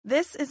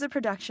This is a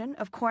production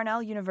of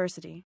Cornell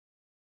University.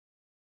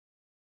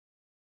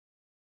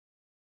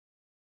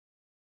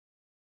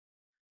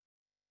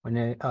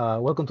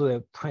 Welcome to the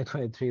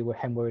 2023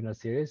 Hemp webinar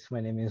series.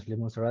 My name is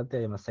Limon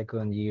Zarate. I'm a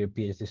second-year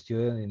PhD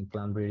student in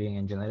plant breeding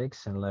and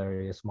genetics in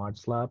Larry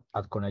Smart's lab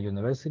at Cornell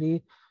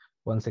University.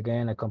 Once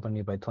again,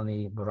 accompanied by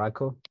Tony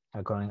Barraco,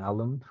 a Cornell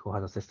alum who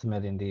has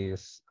assisted in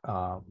this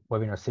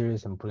webinar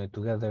series and put it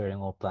together in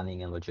all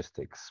planning and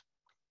logistics.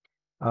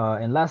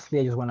 And lastly,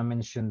 I just want to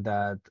mention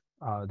that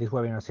this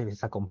webinar series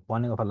is a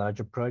component of a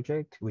larger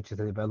project, which is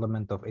the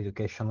development of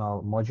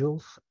educational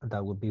modules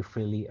that will be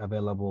freely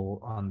available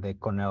on the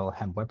Cornell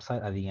Hemp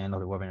website at the end of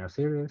the webinar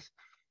series.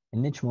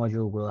 In each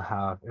module, we'll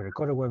have a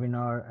recorded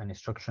webinar, an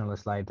instructional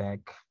slide deck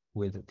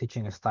with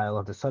teaching style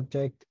of the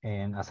subject,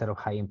 and a set of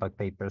high-impact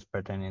papers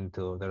pertaining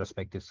to the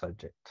respective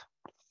subject.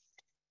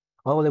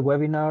 All the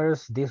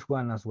webinars, this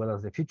one as well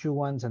as the future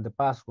ones and the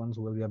past ones,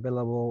 will be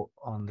available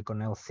on the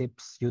Cornell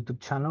SIP's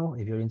YouTube channel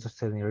if you're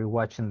interested in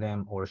rewatching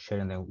them or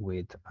sharing them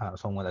with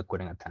someone that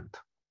couldn't attend.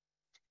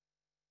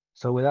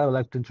 So with that, I'd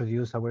like to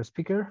introduce our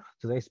speaker.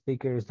 Today's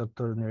speaker is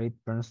Dr. Nirit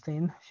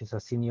Bernstein. She's a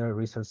senior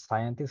research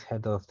scientist,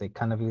 head of the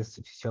Cannabis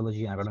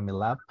Physiology and Agronomy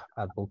lab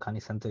at Volcani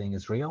Center in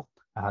Israel.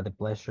 I had the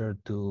pleasure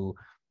to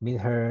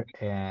meet her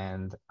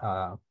and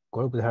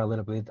work with her a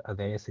little bit at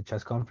the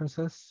ASHS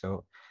conferences.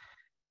 So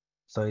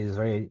it's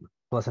very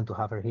pleasant to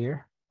have her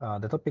here.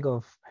 The topic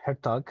of her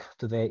talk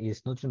today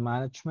is nutrient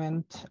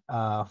management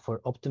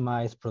for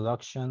optimized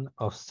production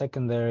of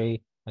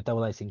secondary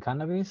metabolites in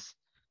cannabis.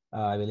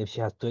 I believe she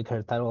has tweaked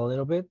her title a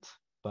little bit,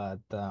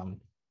 but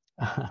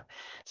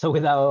so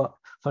without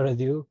further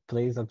ado,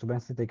 please, Dr.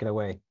 Bernstein, take it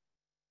away.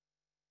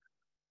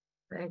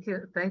 Thank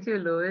you,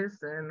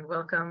 Louis, and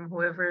welcome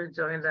whoever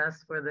joined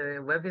us for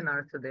the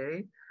webinar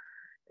today.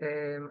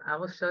 I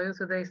will show you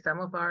today some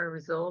of our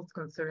results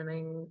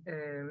concerning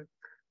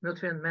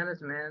nutrient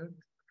management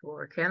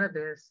for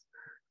cannabis.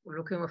 We're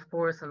looking, of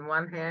course, on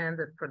one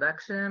hand at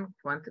production,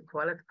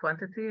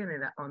 quantity,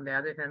 and on the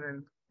other hand,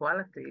 in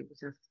quality,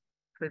 which is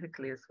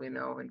critically, as we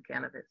know, in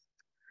cannabis.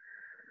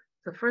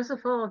 So first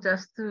of all,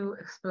 just to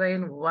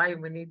explain why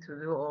we need to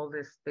do all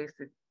this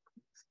basic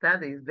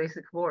studies,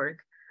 basic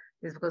work,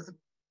 is because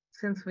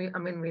since we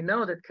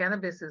know that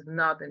cannabis is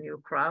not a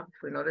new crop.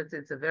 We know that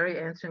it's a very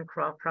ancient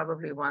crop,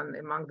 probably one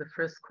among the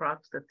first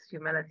crops that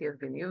humanity has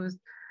been used.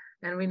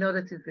 And we know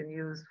that it's been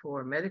used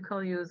for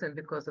medical use, and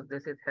because of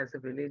this, it has a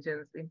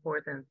religious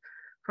importance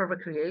for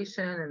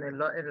recreation and a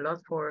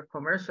lot for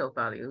commercial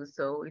values.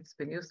 So it's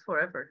been used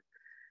forever.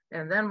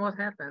 And then what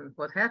happened?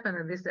 What happened,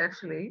 and this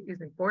actually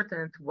is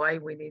important, why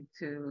we need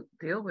to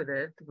deal with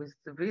it, with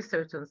the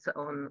research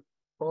on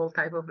all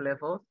type of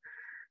levels,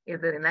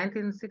 is that in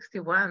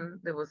 1961,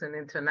 there was an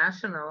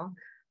international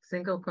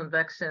single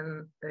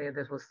convention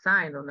that was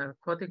signed on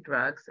narcotic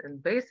drugs.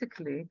 And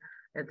basically,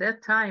 at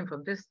that time,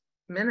 from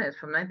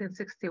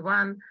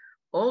 1961,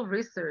 all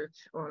research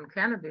on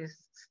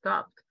cannabis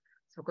stopped.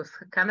 So because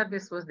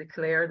cannabis was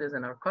declared as a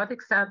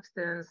narcotic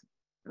substance,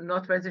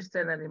 not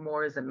registered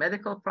anymore as a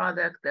medical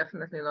product,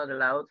 definitely not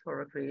allowed for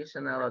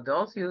recreational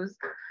adult use.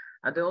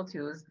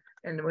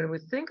 And when we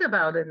think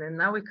about it, and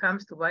now it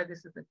comes to why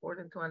this is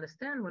important to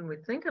understand, when we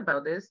think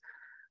about this,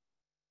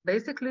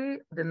 basically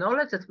the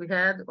knowledge that we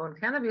had on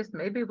cannabis,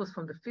 maybe it was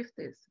from the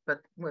 50s,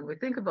 but when we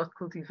think about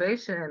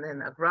cultivation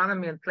and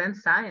agronomy and plant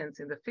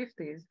science in the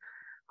 50s,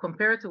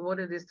 compared to what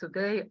it is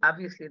today,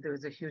 obviously there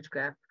is a huge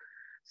gap.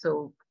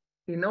 So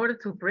in order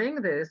to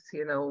bring this,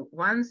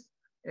 once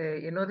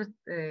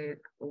the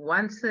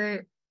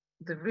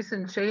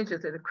recent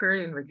changes that occur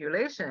in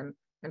regulation,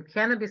 and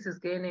cannabis is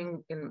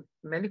gaining in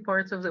many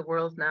parts of the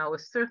world now a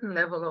certain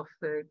level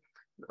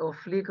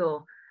of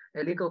legal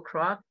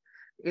crop,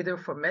 either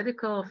for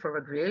medical, for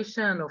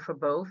recreation, or for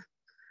both.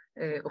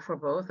 And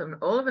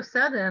all of a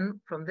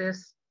sudden, from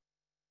this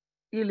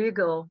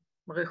illegal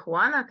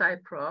marijuana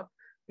type crop,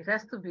 it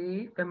has to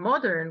be a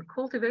modern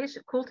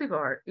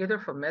cultivar, either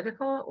for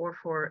medical or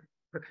for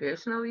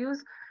recreational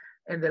use.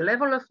 And the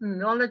level of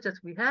knowledge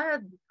that we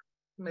had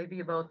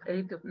maybe about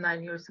 8 or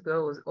 9 years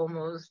ago was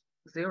almost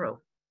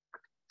zero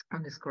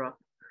on this crop.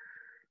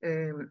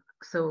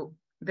 So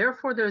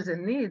therefore, there's a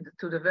need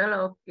to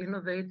develop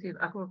innovative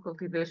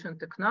agrocultivation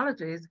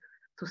technologies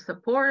to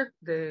support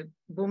the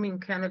booming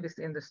cannabis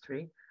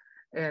industry.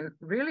 And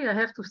really, I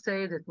have to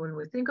say that when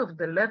we think of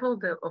the level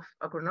of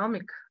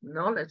agronomic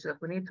knowledge that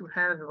we need to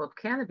have about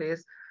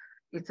cannabis,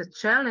 it's a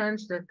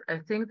challenge that I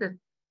think that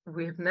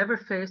we've never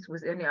faced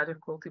with any other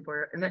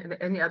cultivar,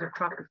 any other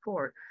crop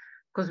before.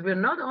 Because we're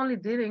not only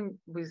dealing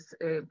with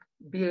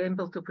being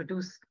able to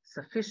produce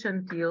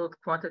sufficient yield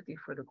quantity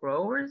for the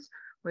growers,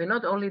 we're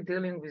not only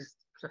dealing with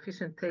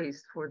sufficient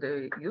taste for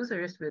the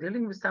users, we're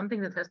dealing with something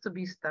that has to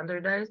be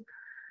standardized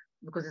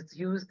because it's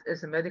used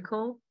as a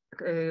medical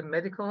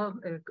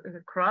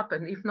crop,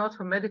 and if not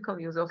for medical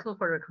use, also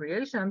for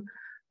recreation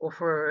or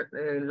for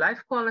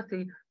life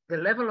quality, the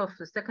level of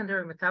the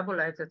secondary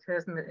metabolites that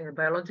has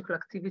biological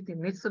activity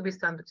needs to be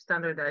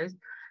standardized.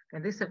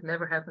 And this have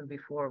never happened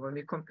before. When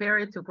we compare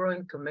it to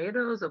growing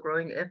tomatoes or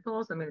growing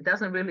apples, I mean, it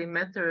doesn't really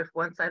matter if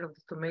one side of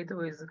the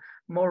tomato is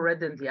more red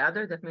than the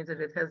other. That means that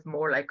it has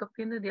more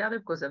lycopene than the other,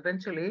 because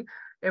eventually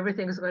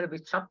everything is going to be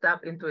chopped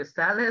up into a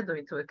salad or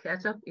into a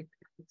ketchup.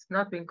 It's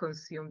not being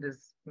consumed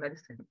as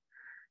medicine.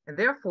 And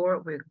therefore,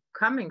 we're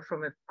coming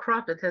from a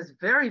crop that has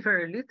very,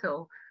 very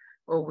little,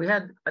 or we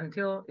had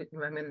until,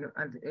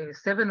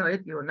 7 or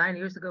 8 or 9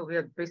 years ago, we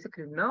had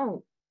basically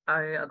no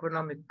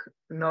agronomic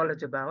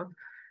knowledge about,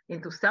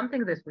 into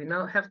something that we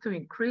now have to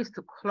increase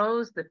to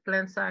close the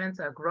plant science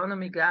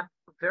agronomy gap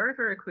very,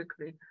 very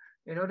quickly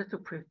in order to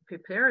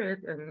prepare it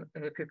and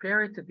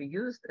prepare it to be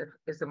used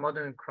as a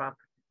modern crop.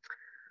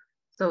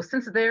 So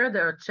since there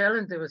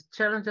was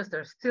challenges,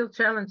 there are still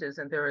challenges,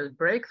 and there are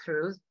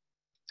breakthroughs.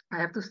 I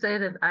have to say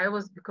that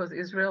because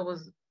Israel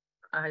was,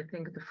 I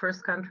think, the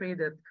first country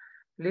that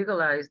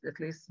legalized at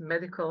least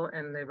medical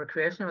and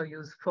recreational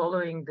use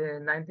following the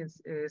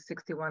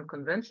 1961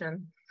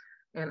 convention.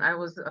 And I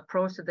was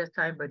approached at that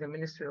time by the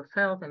Ministry of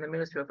Health and the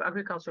Ministry of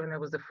Agriculture, and I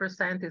was the first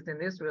scientist in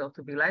Israel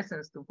to be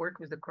licensed to work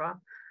with the crop.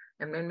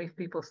 And many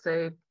people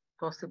say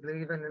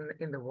possibly even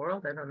in the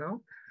world, I don't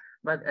know.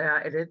 But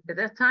at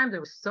that time, there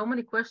were so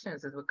many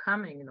questions that were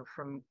coming,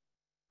 from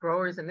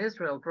growers in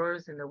Israel,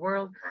 growers in the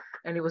world,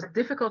 and it was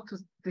difficult to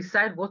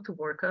decide what to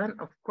work on.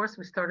 Of course,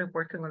 we started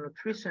working on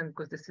nutrition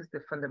because this is the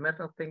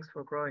fundamental things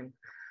for growing.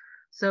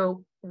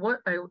 So what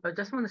I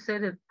just want to say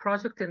that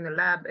project in the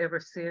lab ever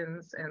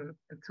since and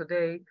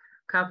today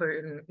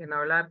in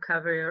our lab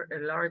cover a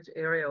large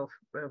area of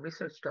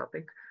research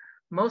topic.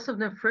 Most of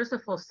them, first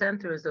of all,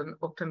 centers on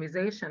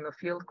optimization of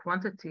yield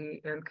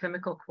quantity and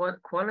chemical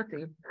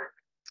quality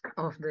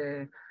of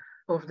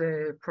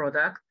the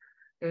product.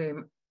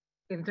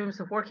 In terms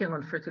of working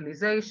on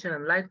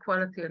fertilization, light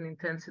quality and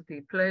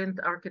intensity, plant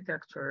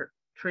architecture,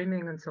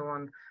 trimming, and so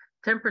on,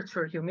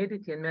 temperature,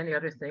 humidity, and many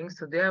other things.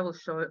 So there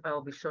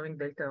I'll be showing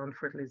data on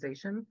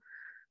fertilization.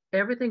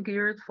 Everything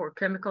geared for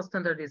chemical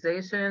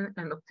standardization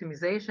and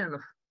optimization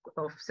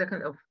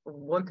of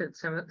wanted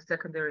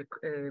secondary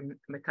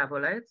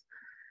metabolites.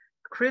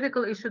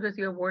 Critical issue that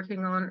you're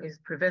working on is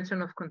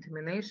prevention of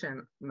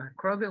contamination,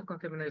 microbial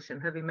contamination,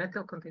 heavy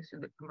metal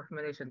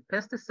contamination,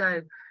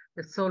 pesticide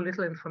that so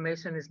little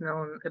information is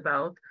known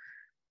about.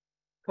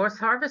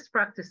 Post-harvest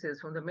practices,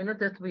 from the minute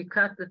that we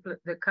cut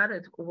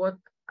it,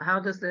 how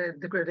does the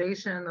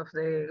degradation of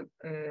the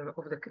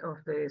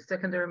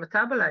secondary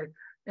metabolite,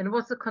 and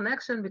what's the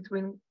connection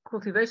between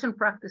cultivation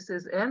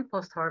practices and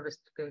post-harvest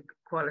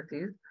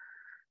qualities,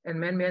 and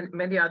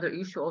many other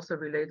issues also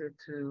related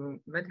to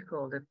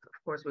medical that, of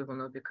course, we will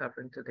not be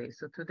covering today.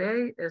 So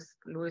today, as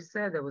Louis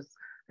said,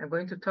 I'm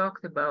going to talk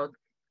about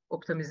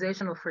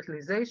optimization of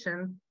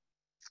fertilization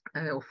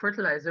or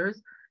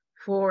fertilizers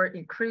for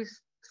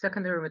increased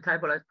secondary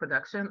metabolite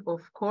production, of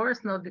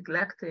course, not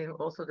neglecting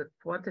also the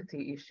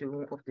quantity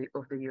issue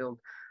of the yield.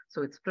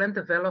 So it's plant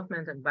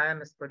development and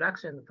biomass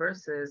production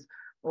versus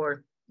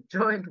or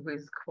joined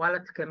with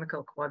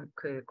chemical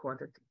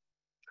quantity.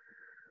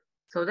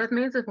 So that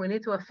means that we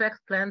need to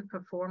affect plant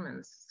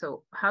performance.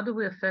 So how do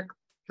we affect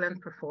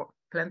plant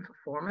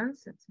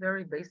performance? It's a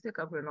very basic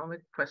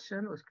agronomic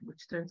question,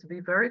 which turns to be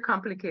very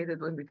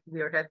complicated when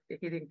we are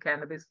hitting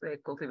cannabis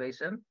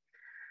cultivation.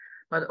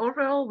 But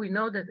overall, we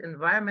know that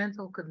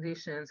environmental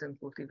conditions and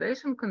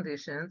cultivation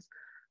conditions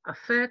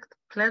affect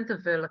plant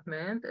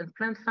development and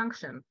plant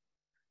function.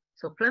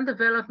 So plant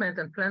development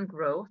and plant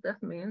growth,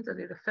 that means that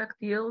it affects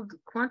yield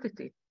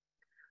quantity.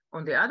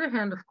 On the other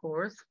hand, of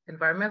course,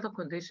 environmental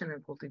condition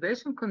and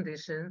cultivation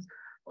conditions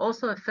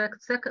also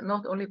affect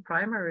not only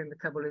primary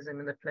metabolism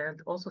in the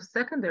plant, also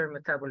secondary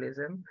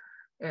metabolism,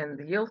 and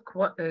the yield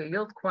quality,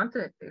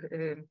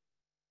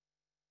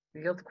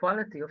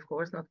 of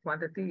course, not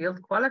quantity.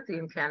 Yield quality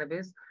in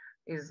cannabis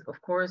is,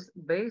 of course,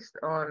 based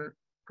on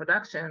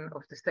production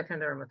of the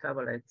secondary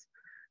metabolites.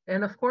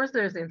 And of course,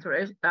 there's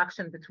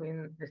interaction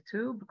between the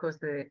two because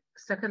the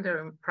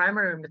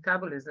primary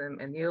metabolism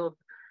and yield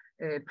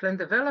plant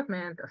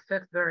development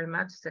affect very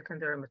much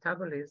secondary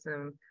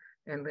metabolism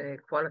and the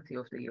quality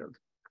of the yield.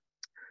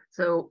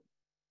 So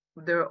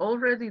there are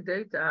already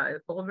data,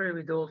 already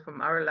revealed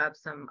from our lab,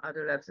 some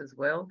other labs as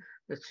well,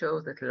 that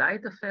shows that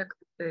light affects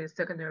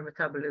secondary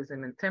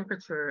metabolism and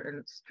temperature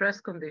and stress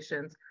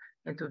conditions.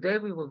 And today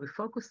we will be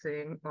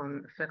focusing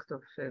on effect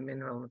of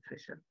mineral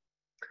nutrition.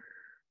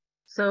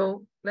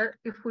 So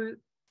if we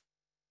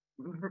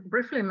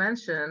briefly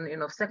mention,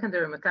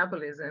 secondary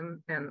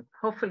metabolism, and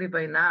hopefully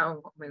by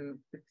now,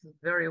 it's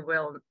very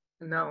well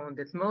known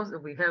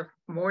that we have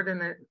more than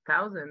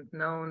 1,000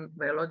 known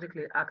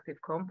biologically active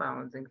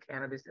compounds in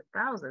cannabis.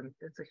 1,000,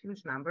 it's a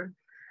huge number.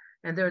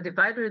 And they're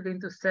divided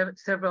into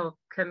several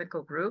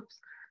chemical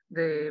groups.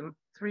 The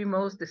three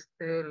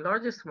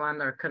largest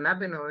one are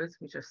cannabinoids,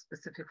 which are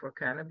specific for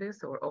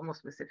cannabis or almost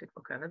specific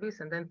for cannabis,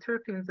 and then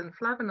terpenes and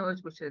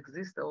flavonoids, which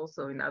exist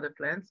also in other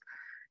plants.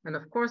 And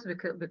of course,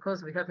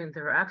 because we have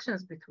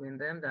interactions between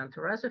them, the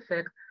entourage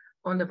effect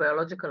on the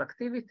biological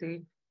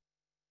activity,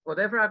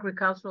 whatever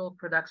agricultural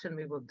production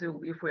we will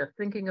do, if we are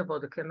thinking about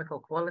the chemical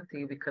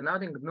quality, we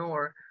cannot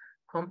ignore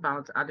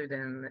compounds other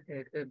than,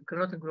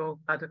 cannot grow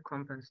other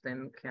compounds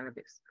than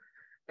cannabis.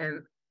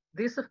 And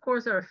these, of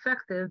course, are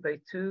affected by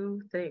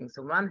two things.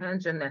 On one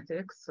hand,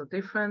 genetics, so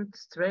different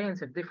strains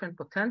have different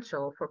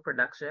potential for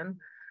production,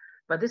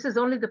 but this is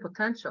only the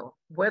potential.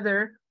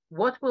 Whether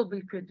what will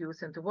be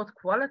produced and to what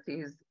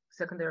qualities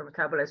secondary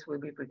metabolites will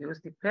be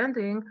produced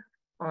depending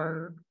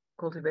on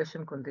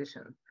cultivation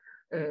condition,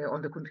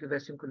 on the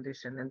cultivation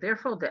condition. And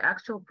therefore, the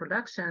actual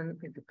production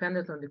is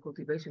dependent on the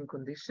cultivation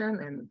condition,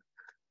 and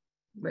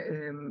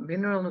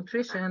mineral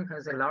nutrition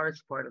has a large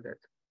part of it.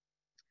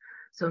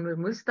 So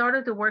when we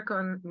started to work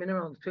on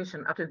mineral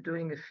nutrition after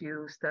doing a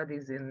few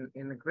studies in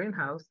the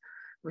greenhouse,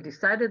 we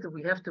decided that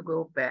we have to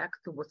go back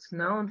to what's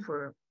known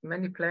for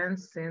many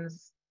plants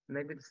since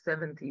maybe the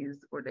 70s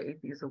or the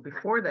 80s or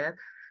before that,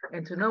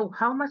 and to know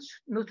how much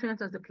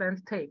nutrients does the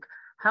plant take?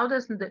 How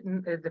does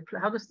the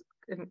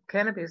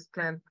cannabis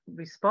plant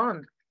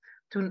respond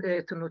to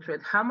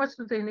nutrients? How much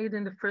do they need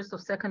in the first or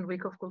second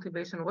week of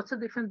cultivation? What's the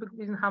difference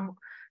between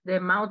the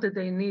amount that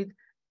they need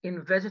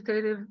in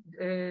vegetative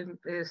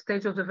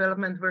stage of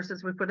development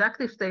versus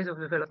reproductive stage of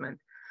development?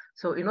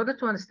 So in order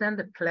to understand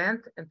the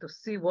plant and to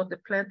see what the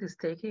plant is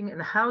taking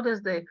and how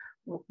does the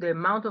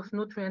amount of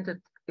nutrient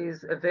that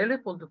is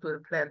available to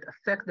the plant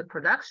affect the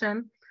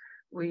production,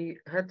 we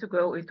had to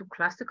go into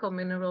classical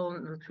mineral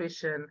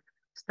nutrition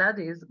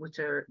studies, which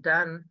are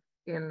done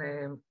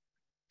in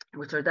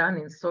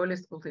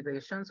soilless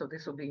cultivation. So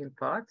this will be in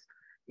pots,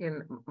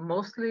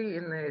 mostly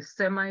in a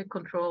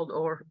semi-controlled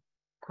or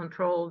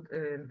controlled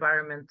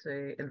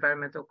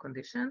environmental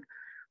condition,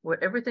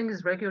 where everything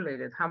is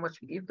regulated. How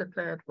much we give the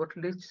plant, what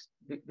lives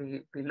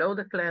below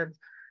the plant,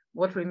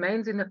 what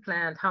remains in the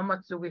plant, how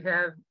much do we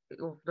have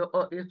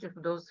of each of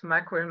those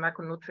macro and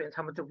micronutrients,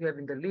 how much do we have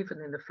in the leaf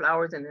and in the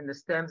flowers and in the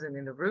stems and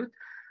in the root,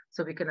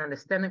 so we can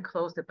understand and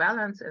close the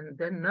balance and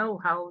then know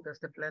how does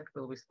the plant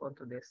will respond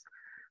to this.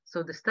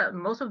 So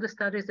most of the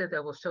studies that I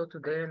will show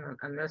today,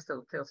 unless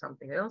I'll tell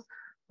something else,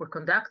 were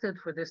conducted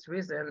for this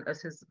reason,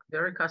 as is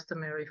very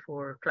customary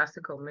for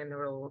classical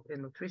mineral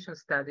and nutrition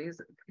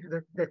studies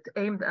that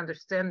aimed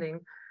understanding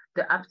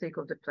the uptake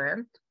of the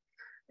plant.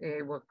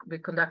 Will be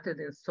conducted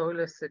in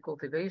soilless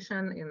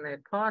cultivation in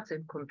pots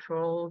in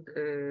controlled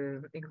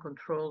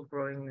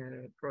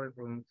growing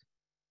rooms.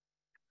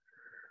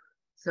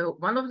 So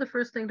one of the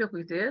first things that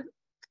we did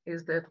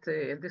is that,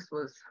 and this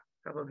was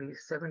probably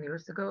 7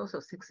 years ago,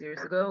 so 6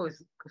 years ago,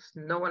 is because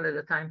no one at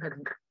the time had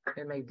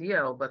an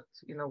idea about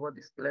what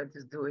this plant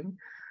is doing.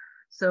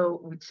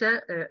 So we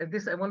check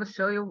this. I want to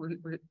show you.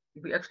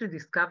 We actually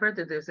discovered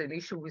that there's an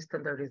issue with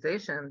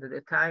standardization. At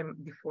the time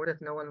before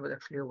that, no one was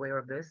actually aware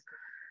of this.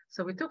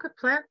 So we took a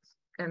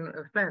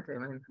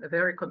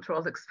very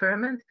controlled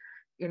experiment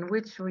in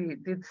which we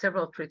did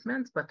several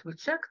treatments, but we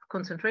checked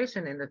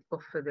concentration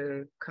of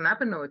the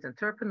cannabinoids and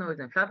terpenoids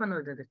and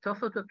flavonoids in the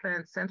top of the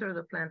plant, center of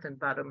the plant, and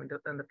bottom of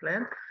the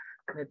plant,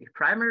 maybe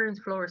primary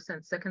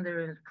inflorescence,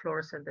 secondary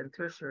inflorescence, and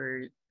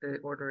tertiary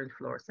order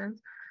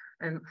inflorescence.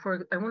 And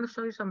I want to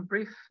show you some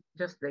brief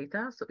just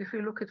data. So if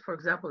we look at, for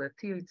example, at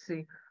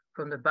THC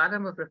from the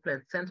bottom of the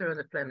plant, center of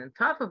the plant, and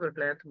top of the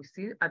plant, we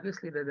see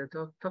obviously that at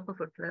the top of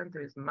the plant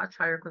there is much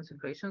higher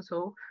concentration,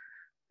 so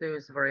there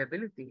is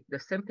variability. The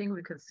same thing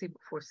we can see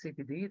for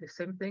CBD, the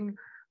same thing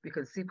we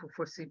can see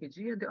for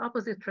CBG, and the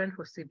opposite trend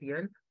for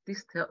CBN.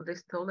 This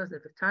told us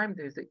at the time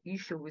there's an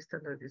issue with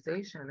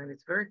standardization, and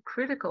it's very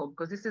critical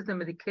because this is the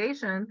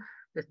medication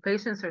that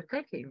patients are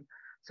taking.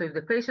 So if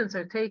the patients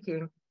are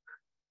taking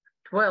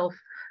 12%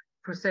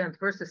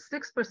 versus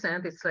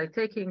 6%, it's like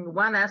taking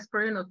 1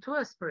 aspirin or 2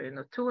 aspirin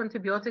or 2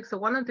 antibiotics or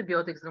 1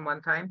 antibiotics in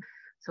one time.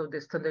 So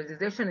the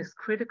standardization is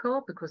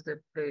critical because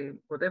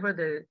whatever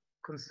the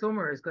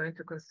consumer is going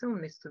to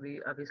consume needs to be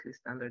obviously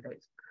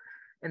standardized.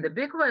 And the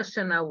big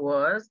question now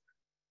was,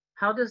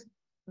 how does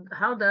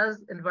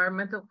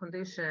environmental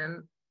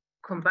condition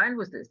combine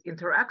with this,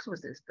 interacts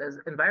with this?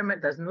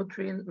 Does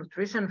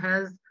nutrition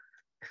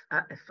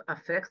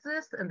affects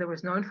this? And there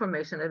was no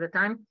information at the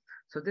time.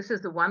 So this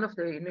is one of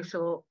the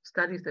initial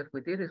studies that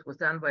we did. It was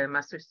done by a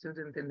master's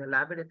student in the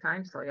lab at the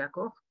time,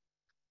 Sayakov.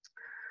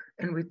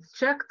 And we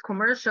checked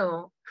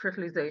commercial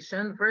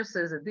fertilization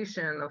versus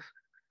addition of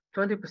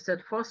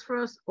 20%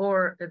 phosphorus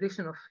or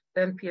addition of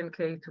NP and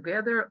K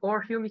together,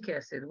 or humic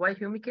acid. Why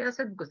humic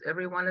acid? Because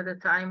everyone at the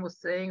time was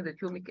saying that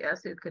humic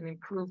acid can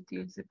improve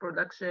THC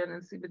production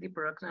and CBD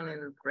production,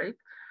 and it's great.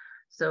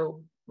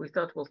 So we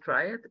thought we'll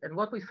try it. And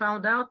what we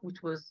found out,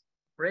 which was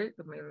great,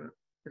 it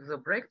was a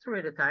breakthrough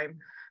at the time,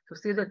 to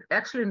see that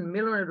actually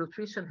mineral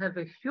nutrition have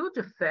a huge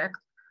effect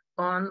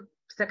on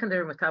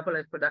secondary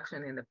metabolite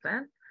production in the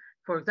plant.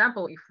 For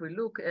example, if we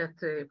look at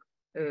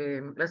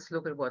let's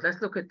look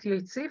at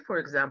THC, for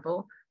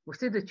example. We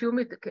see that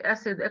humic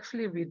acid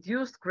actually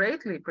reduced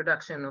greatly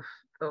production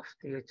of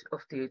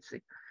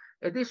THC.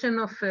 Addition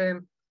of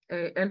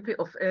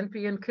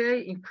NP and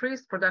K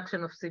increased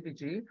production of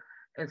CBG,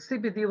 and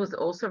CBD was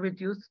also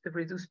reduced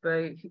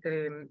by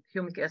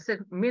humic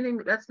acid.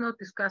 Meaning, let's not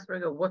discuss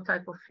what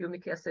type of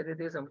humic acid it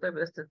is and whatever.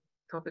 That's a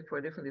topic for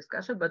a different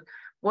discussion. But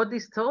what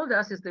this told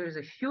us is there is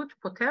a huge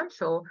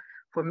potential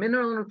for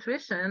mineral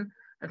nutrition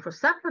and for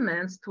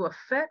supplements to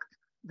affect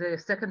the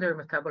secondary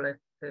metabolite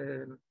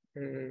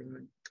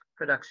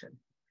production.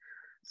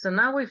 So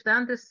now we've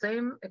done the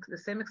same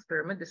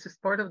experiment. This is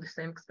part of the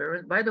same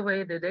experiment. By the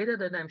way, the data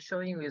that I'm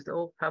showing you is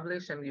all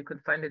published, and you can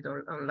find it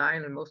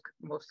online. In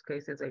most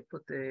cases, I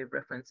put the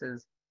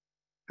references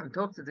on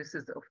top. So this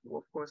is, of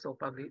course, all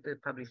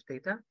published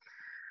data.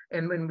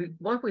 And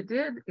what we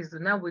did is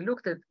now we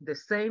looked at the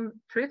same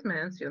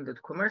treatments, the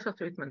commercial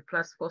treatment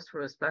plus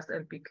phosphorus plus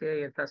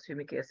NPK and plus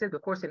humic acid,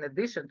 of course, in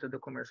addition to the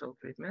commercial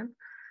treatment.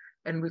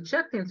 And we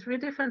checked in 3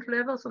 different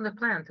levels on the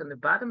plant, on the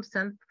bottom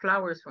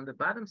flowers from the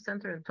bottom,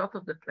 center, and top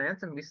of the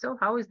plants, and we saw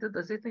how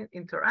does it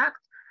interact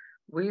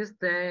with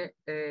the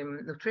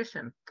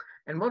nutrition.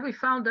 And what we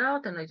found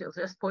out, and I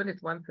just pointed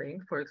one thing,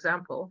 for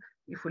example,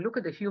 if we look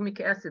at the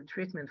humic acid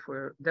treatment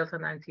for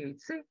delta-9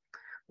 THC,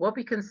 what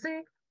we can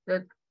see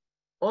that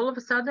all of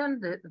a sudden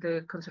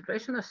the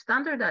concentration is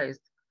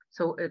standardized.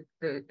 So at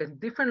a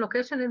different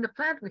location in the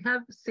plant, we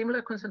have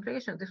similar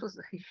concentration. This was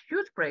a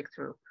huge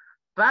breakthrough.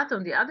 But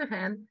on the other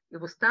hand, it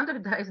was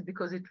standardized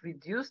because it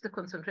reduced the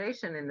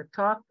concentration in the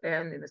top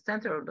and in the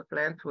center of the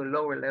plant to a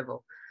lower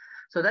level.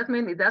 So that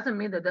means it doesn't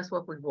mean that that's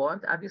what we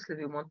want. Obviously,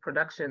 we want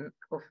production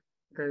of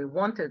the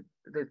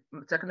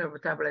secondary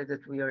metabolite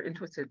that we are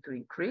interested to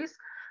increase,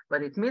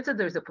 but it means that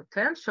there's a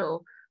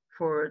potential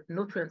for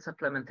nutrient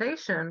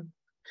supplementation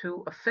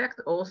to affect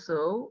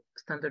also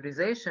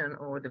standardization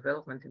or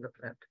development in the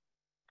plant.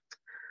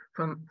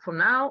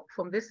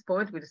 From this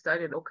point, we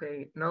decided,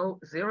 okay,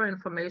 zero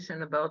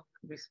information about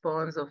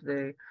response of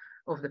the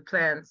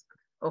plants,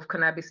 of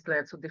cannabis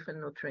plants with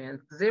different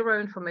nutrients, zero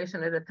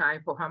information at a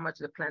time for how much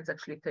the plants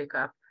actually take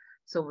up.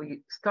 So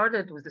we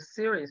started with a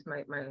series,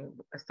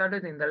 I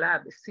started in the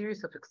lab, a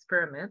series of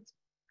experiments,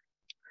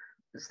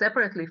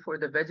 separately for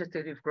the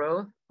vegetative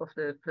growth of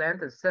the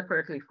plant and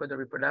separately for the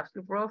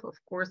reproductive growth. Of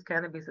course,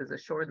 cannabis is a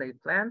short-day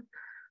plant.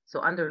 So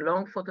under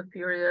long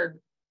photoperiod,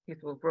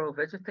 it will grow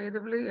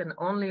vegetatively, and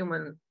only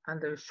when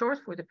under short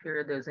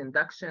photoperiod there's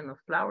induction of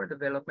flower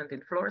development,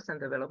 inflorescence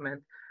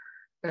development,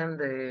 and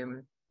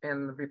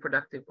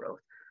reproductive growth.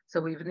 So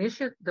we've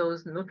initiated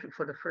those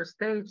for the first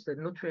stage, the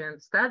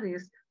nutrient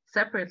studies,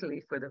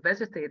 separately for the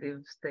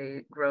vegetative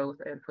state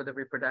growth and for the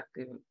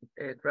reproductive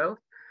growth.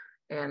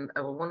 And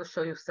I will want to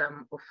show you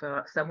some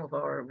of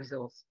our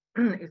results.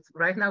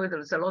 Right now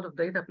there's a lot of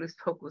data. Please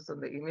focus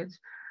on the image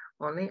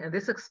only. And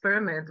this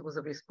experiment was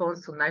a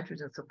response to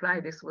nitrogen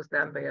supply. This was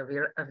done by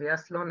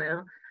Avias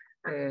Lohner,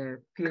 a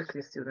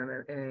PhD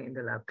student in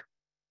the lab.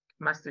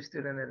 Master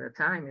student at the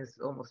time, is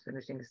almost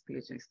finishing his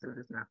PhD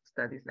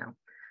studies now.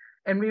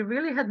 And we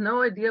really had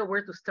no idea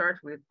where to start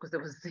with because there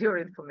was zero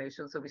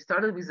information. So we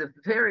started with a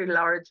very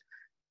large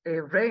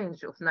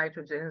range of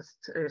nitrogens,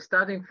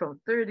 starting from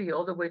 30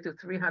 all the way to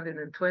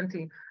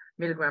 320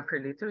 milligram per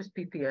liter,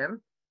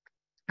 ppm.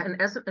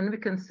 And we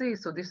can see,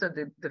 so these are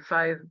the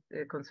 5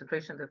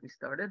 concentrations that we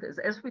started.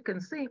 As we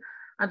can see,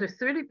 under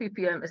 30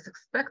 ppm, as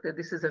expected,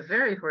 this is a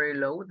very, very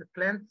low. The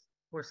plants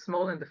were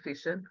small and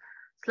deficient,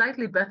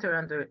 slightly better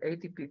under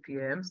 80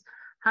 ppms.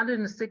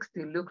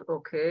 160 looked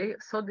okay,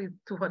 so did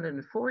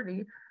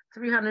 240.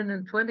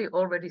 320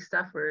 already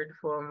suffered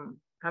from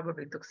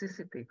probably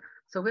toxicity.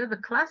 So we have a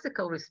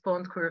classical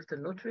response curve to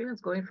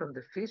nutrients going from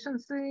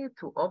deficiency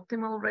to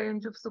optimal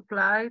range of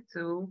supply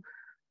to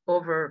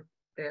over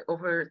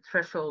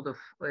threshold of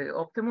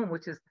optimum,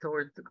 which is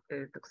toward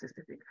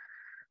toxicity.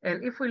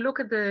 And if we look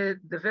at the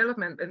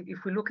development, and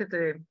if we look at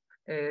the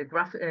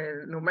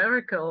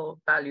numerical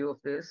value of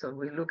this, so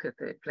we look at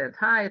the plant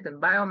height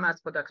and biomass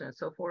production and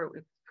so forth,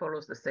 it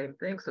follows the same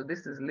thing. So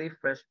this is leaf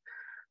fresh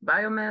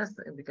biomass,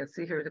 and we can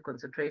see here the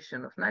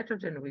concentration of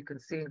nitrogen. We can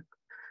see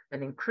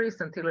an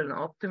increase until an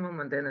optimum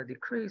and then a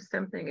decrease.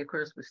 Same thing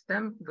occurs with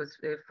stem, with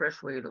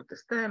fresh weight of the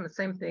stem, and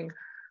same thing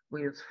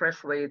with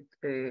fresh weight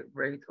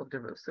rate of the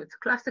root. So it's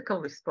a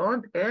classical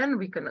response, and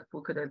we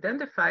could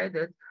identify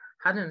that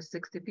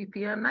 160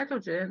 ppm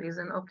nitrogen is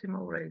an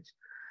optimal range.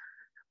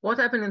 What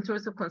happened in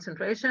terms of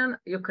concentration?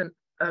 You can,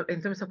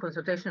 in terms of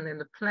concentration in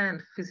the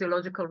plant,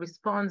 physiological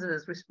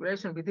responses,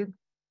 respiration, we did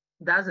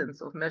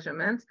dozens of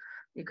measurements.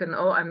 You can,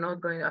 I'm not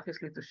going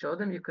obviously to show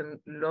them. You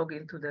can log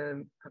into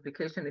the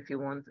application if you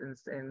want and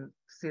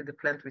see the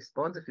plant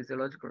response, the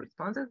physiological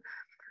responses.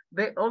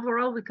 But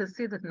overall, we can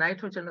see that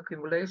nitrogen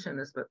accumulation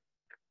as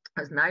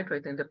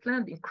nitrate in the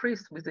plant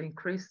increased with the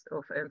increase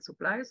of end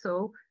supply.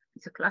 So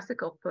it's a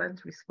classical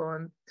plant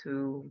response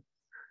to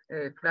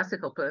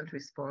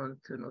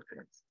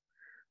nutrients.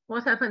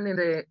 What happened in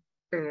the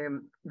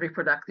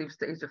reproductive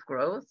stage of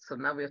growth? So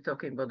now we are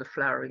talking about the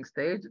flowering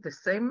stage. The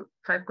same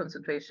 5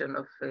 concentration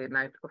of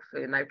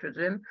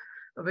nitrogen.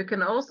 We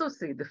can also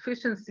see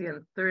deficiency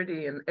in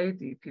 30 and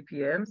 80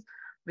 ppms.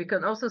 We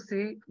can also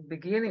see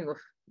beginning of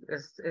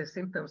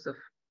symptoms of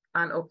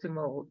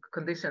unoptimal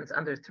conditions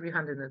under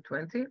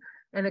 320.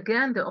 And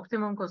again, the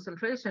optimum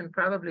concentration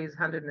probably is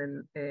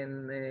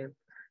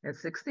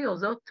 160,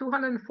 although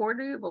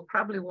 240 will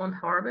probably won't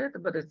harm it,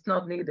 but it's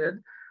not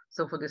needed.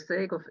 So for the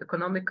sake of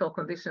economical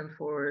condition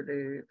for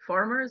the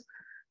farmers,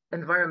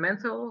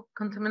 environmental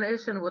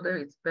contamination, whether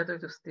it's better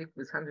to stick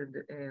with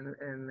 100 and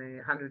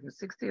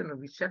 160, and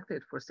we checked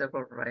it for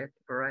several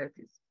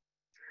varieties.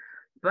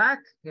 But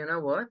you know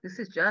what? This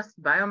is just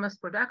biomass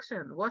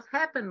production. What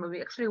happened when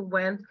we actually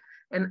went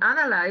and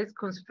analyzed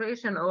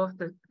concentration of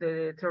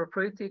the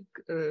therapeutic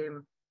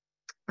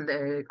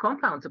the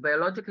compounds, the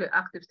biologically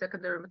active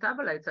secondary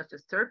metabolites such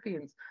as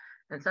terpenes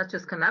and such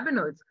as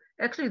cannabinoids?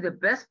 Actually, the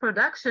best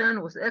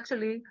production was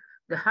actually,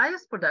 the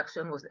highest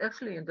production was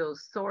actually in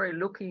those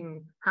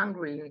sorry-looking,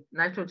 hungry,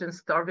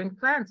 nitrogen-starving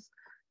plants.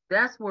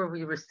 That's where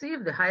we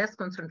received the highest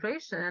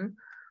concentration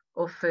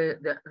of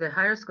the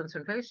highest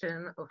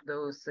concentration of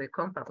those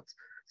compounds.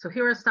 So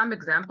here are some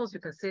examples.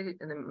 You can see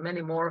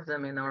many more of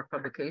them in our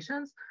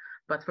publications.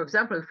 But for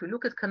example, if we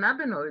look at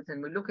cannabinoids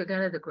and we look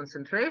again at the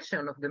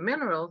concentration of the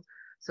minerals,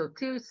 so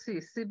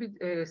THC,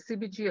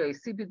 CBGA,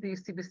 CBD,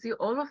 CBC,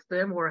 all of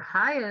them were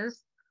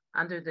highest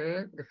under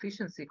the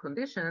deficiency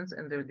conditions,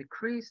 and they're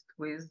decreased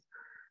with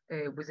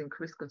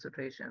increased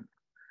concentration.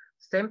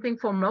 Same thing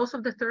for most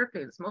of the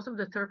terpenes. Most of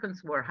the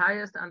terpenes were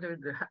highest under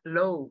the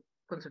low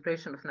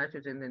concentration of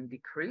nitrogen and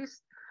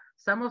decreased.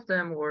 Some of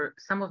them were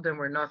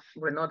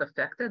not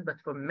affected, but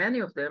for many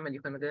of them, and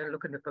you can again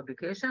look at the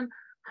publication,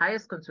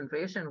 highest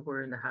concentration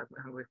were in the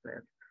hungry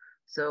plant.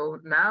 So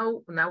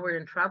now we're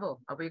in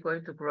trouble. Are we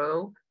going to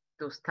grow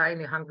those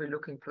tiny,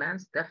 hungry-looking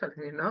plants?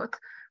 Definitely not.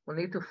 We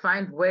need to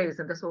find ways,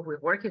 and that's what we're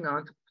working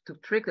on, to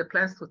trick the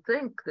plants to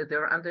think that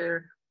they're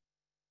under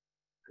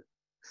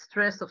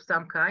stress of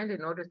some kind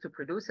in order to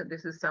produce. And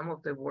this is some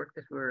of the work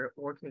that we're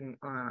working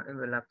in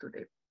the lab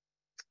today.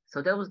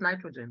 So that was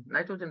nitrogen.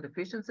 Nitrogen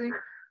deficiency,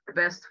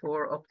 best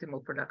for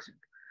optimal production.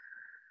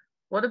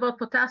 What about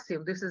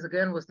potassium? This is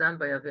again was done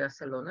by Avia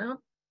Saloner.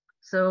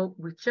 So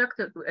we checked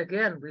it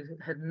again. We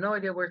had no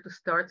idea where to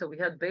start. So we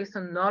had, based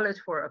on knowledge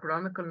for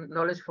agronomical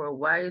knowledge for a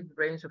wide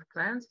range of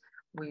plants,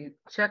 we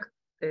checked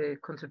a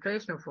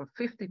concentration from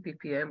 50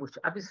 ppm, which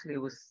obviously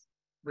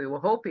we were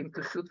hoping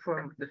to shoot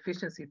from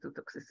deficiency to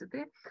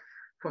toxicity.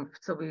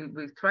 So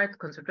we tried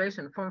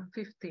concentration from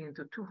 15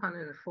 to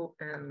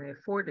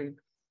 240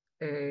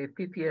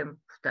 ppm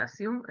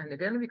potassium. And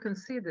again, we can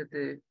see that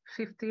the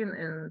 15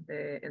 and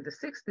the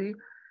 60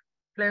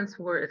 plants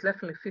were,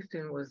 definitely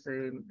 15 was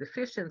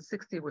deficient,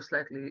 60 were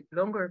slightly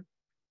longer.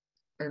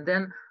 And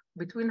then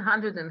between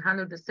 100 and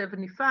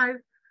 175,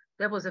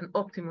 that was an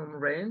optimum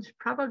range,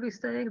 probably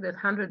saying that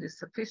 100 is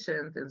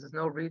sufficient and there's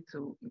no need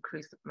to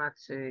increase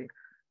much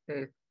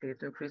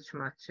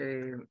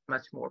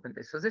much more than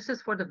this. So this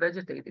is for the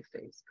vegetative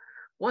phase.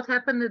 What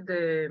happened at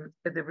the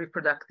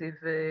reproductive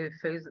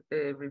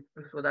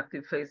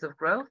phase of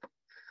growth?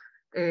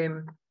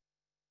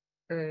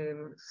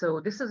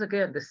 So this is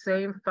again the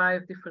same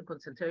 5 different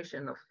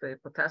concentration of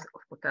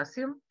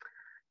potassium.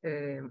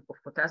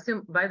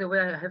 By the way,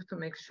 I have to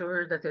make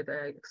sure that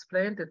I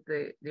explained that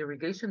the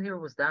irrigation here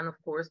was done, of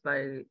course,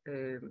 by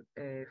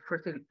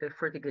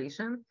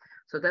fertigation.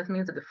 So that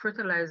means that the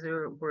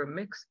fertilizer were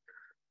mixed,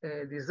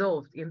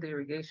 dissolved in the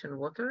irrigation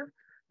water,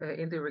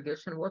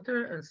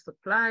 and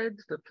supplied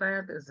to the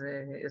plant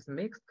as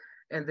mixed.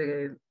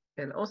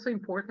 And also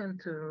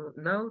important to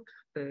note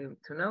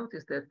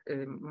is that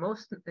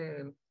most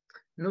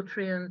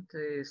nutrient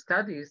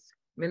studies,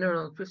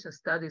 mineral nutrition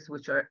studies,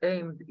 which are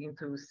aimed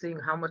into seeing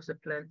how much the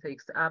plant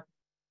takes up,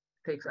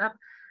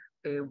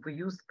 we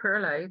use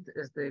perlite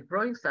as the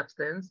growing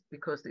substance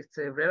because it's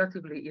a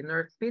relatively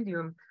inert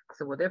medium.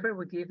 So whatever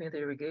we give in the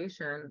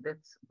irrigation,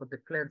 that's what the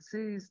plant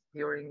sees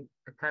during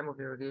the time of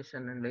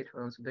irrigation and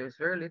later on. So there's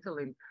very little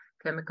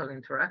chemical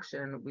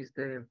interaction with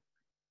the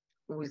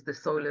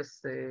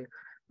soilless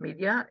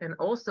media. And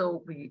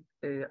also we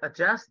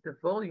adjust the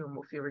volume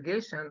of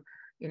irrigation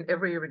in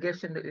every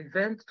irrigation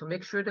event to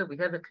make sure that we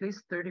have at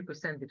least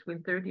 30%,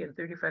 between 30 and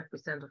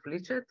 35% of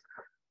leachate.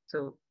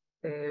 So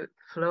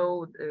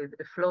flow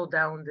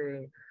down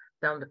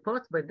the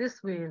pot. By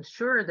this, we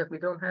ensure that we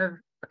don't have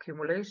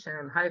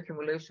high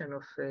accumulation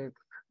of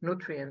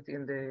nutrient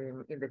in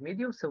the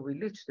medium. So we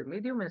leach the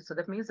medium, and so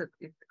that means that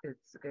it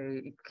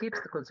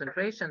keeps the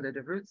concentration that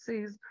the root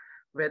sees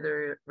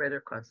rather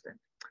constant.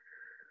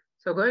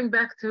 So going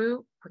back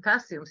to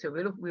potassium, so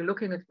we're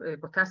looking at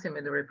potassium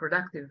in the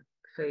reproductive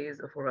phase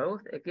of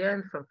growth,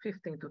 again from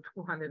 15 to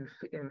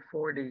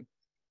 240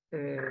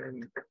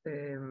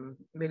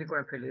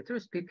 milligram per liter,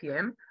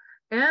 ppm,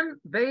 and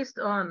based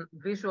on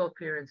visual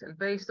appearance and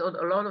based on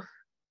a lot of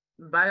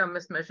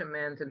biomass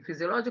measurement and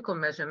physiological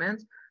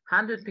measurements,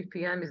 100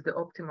 ppm is the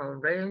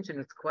optimal range, and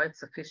it's quite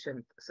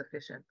sufficient.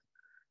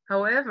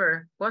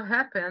 However, what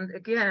happened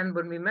again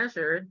when we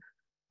measured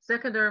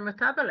secondary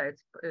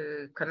metabolites,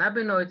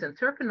 cannabinoids and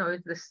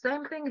terpenoids, the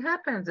same thing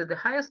happens. That the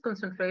highest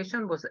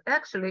concentration was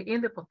actually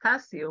in the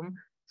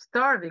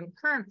potassium-starving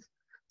plants.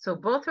 So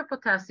both for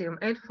potassium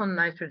and for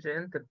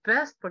nitrogen, the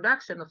best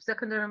production of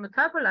secondary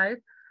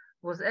metabolite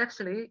was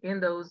actually in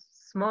those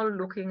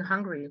small-looking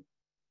hungry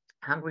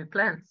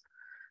plants.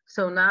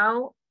 So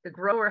now the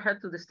grower had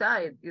to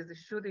decide: is he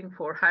shooting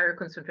for higher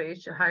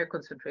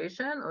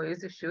concentration, or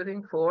is he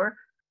shooting for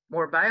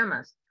more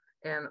biomass?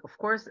 And of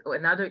course,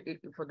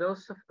 for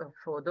those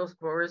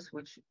growers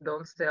which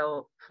don't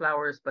sell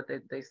flowers, but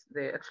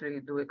they actually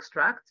do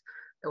extract,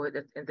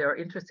 and they're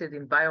interested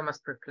in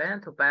biomass per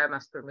plant or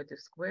biomass per meter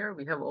square,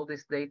 we have all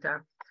this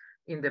data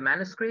in the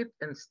manuscript,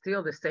 and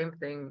still the same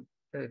thing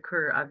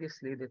occur.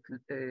 Obviously, that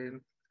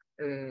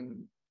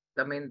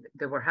I mean,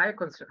 there were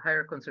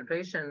higher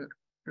concentration,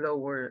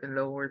 lower and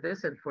lower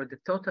this, and for the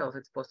totals,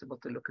 it's possible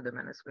to look at the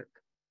manuscript.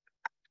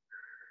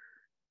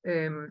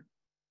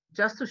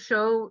 Just to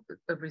show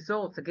the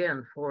results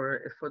again for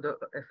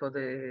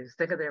the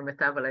secondary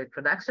metabolite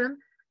production.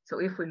 So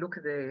if we look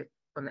at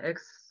on the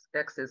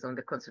x-axis on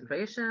the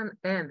concentration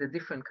and the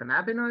different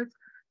cannabinoids,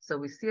 so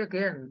we see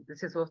again,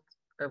 this is what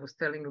I was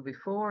telling you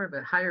before,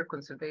 the higher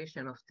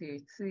concentration of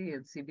THC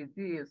and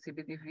CBD and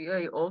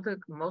CBDVA,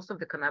 most of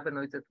the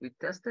cannabinoids that we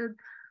tested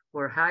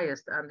were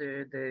highest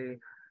under the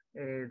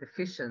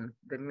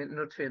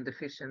nutrient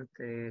deficient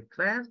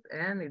plant,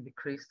 and it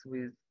decreased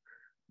with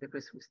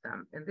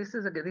time. And these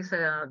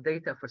are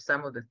data for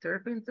some of the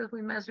terpenes that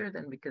we measured,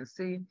 and we can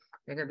see,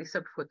 again, these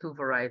are for 2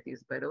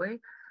 varieties, by the way.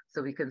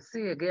 So we can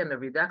see, again, a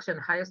reduction,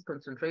 highest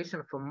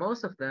concentration for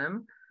most of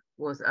them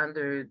was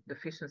under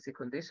deficiency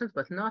conditions,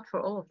 but not for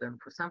all of them.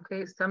 For some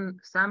cases, some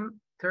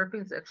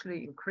terpenes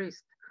actually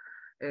increased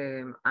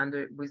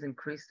with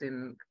increase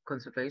in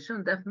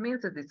concentration. That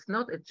means that it's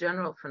not a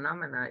general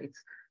phenomena.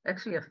 It's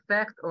actually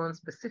effect on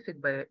specific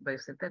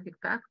biosynthetic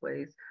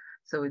pathways.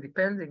 So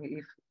depending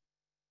if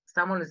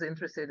someone is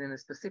interested in a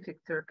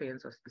specific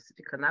terpenes or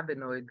specific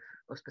cannabinoid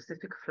or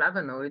specific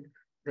flavonoid,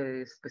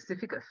 the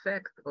specific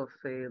effect of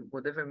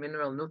whatever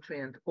mineral,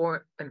 nutrient,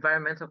 or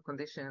environmental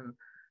condition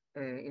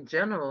in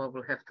general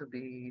will have to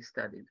be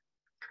studied.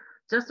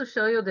 Just to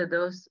show you that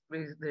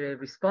the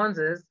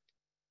responses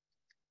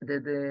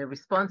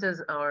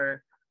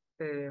are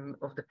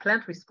of the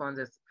plant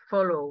responses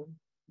follow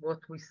what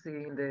we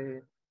see in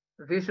the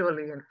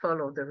visually and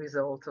follow the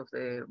results of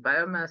the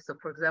biomass. So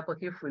for example,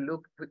 here if we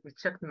look, we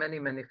checked many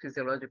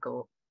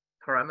physiological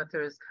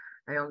parameters.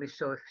 I only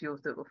show a few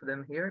of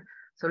them here.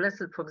 So let's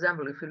say, for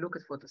example, if we look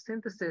at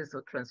photosynthesis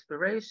or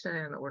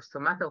transpiration or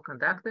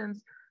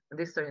somatoconductance, and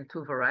these are in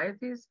 2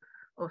 varieties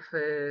of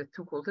 2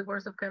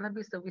 cultivars of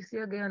cannabis. So we see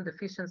again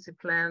deficiency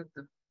plant,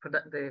 the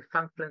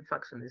plant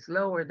function is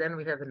lower. Then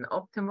we have an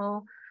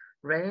optimal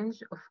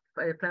range of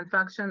plant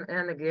function,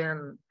 and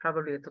again,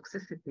 probably a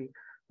toxicity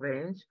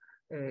range.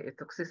 And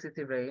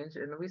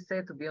we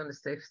say to be on the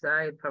safe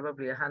side,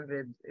 probably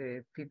 100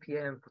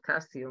 ppm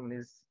potassium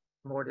is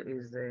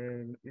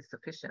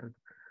sufficient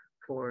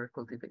for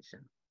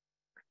cultivation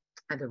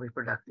and the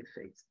reproductive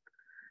phase.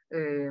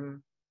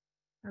 And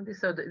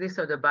these are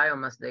the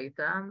biomass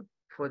data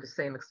for the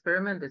same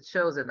experiment that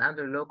shows that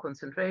under low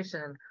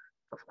concentration,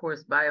 of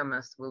course,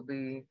 biomass will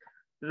be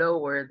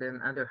lower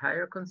than under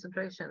higher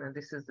concentration, and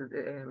this is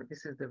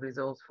the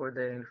results for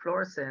the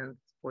inflorescence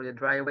for the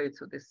dry weight.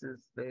 So this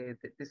is the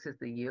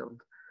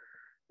yield,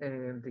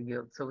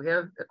 So we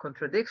have a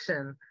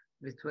contradiction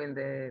between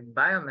the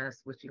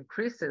biomass, which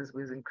increases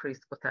with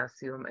increased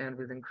potassium and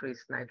with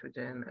increased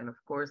nitrogen, and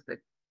of course the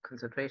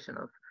concentration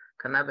of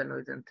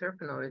cannabinoids and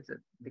terpenoids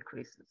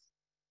decreases.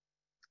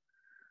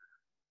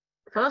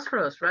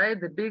 Phosphorus, right?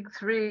 The big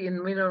 3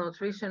 in mineral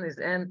nutrition is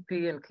N,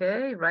 P, and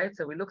K, right?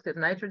 So we looked at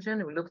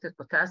nitrogen, we looked at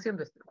potassium.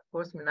 Of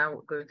course, we're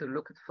now going to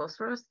look at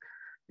phosphorus.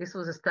 This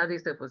was a study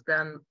that was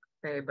done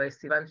by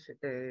Sivan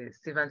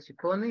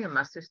Ciccone, a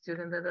master's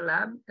student at the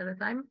lab at the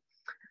time.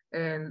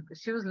 And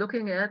she was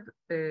looking at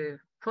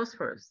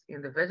phosphorus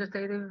in the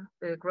vegetative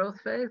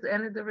growth phase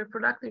and in the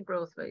reproductive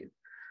growth phase.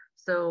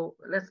 So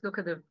let's look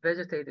at the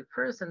vegetative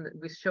first, and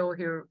we show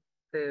here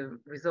the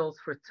results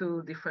for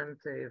 2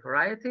 different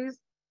varieties.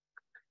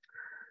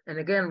 And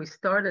again, we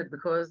started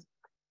because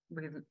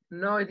we had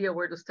no idea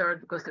where to start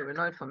because there were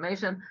no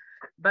information.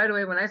 By the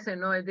way, when I say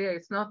no idea,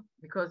 it's not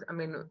because, I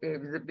mean,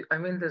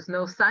 there's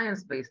no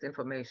science-based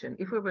information.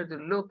 If we were to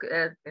look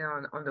at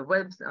on the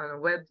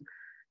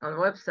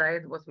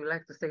website, what we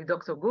like to say,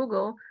 Dr.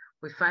 Google,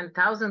 we find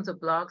thousands of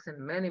blogs,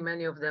 and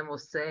many of them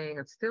was saying,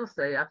 and still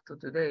say up to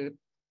today,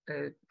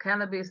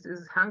 cannabis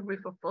is hungry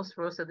for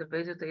phosphorus at the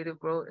vegetative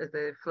growth, at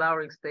the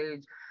flowering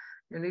stage.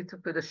 You need to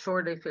put a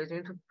short day phase. You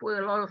need to put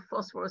a lot of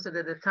phosphorus. And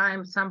at the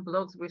time, some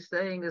blogs were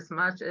saying as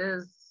much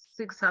as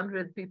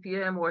 600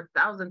 ppm or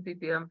 1,000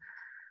 ppm.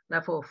 Now,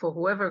 for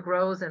whoever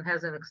grows and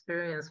has an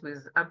experience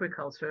with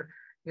agriculture,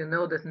 you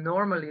know that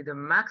normally the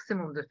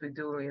maximum that we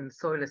do in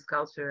soilless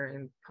culture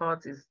in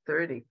pots is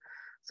 30.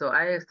 So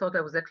I thought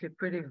I was actually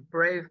pretty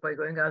brave by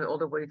going out all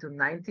the way to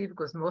 90,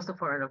 because most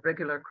of our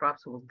regular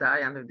crops will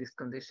die under these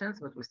conditions.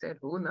 But we said,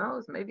 who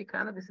knows? Maybe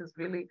cannabis is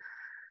really,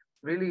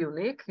 really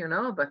unique,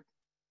 but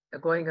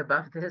going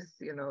above this,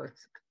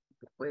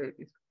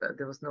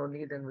 there was no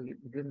need, and we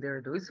didn't dare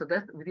do it. So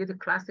that we did a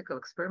classical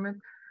experiment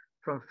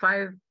from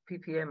 5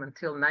 ppm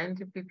until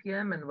 90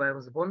 ppm, and I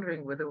was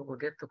wondering whether we will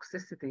get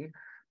toxicity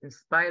in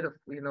spite of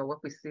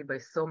what we see by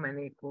so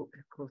many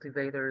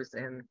cultivators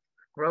and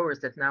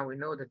growers that now we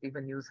know that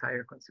even use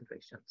higher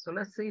concentration. So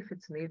let's see if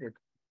it's needed,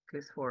 at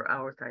least for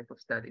our type of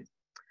studies.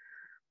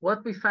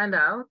 What we find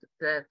out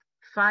that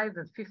 5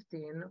 and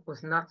 15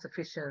 was not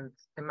sufficient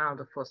amount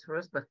of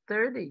phosphorus, but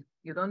 30,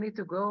 you don't need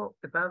to go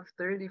above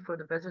 30 for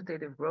the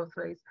vegetative growth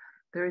phase.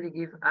 30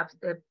 give up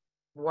a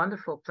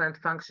wonderful plant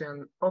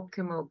function,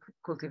 optimal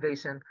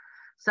cultivation.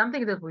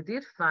 Something that we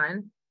did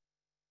find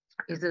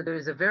is that there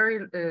is a very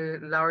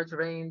large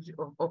range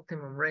of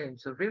optimum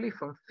range. So really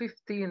from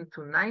 15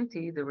 to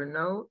 90, there were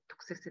no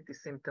toxicity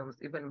symptoms,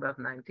 even above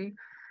 90.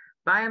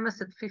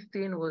 Biomass at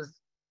 15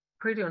 was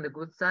pretty on the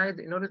good side.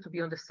 In order to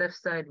be on the safe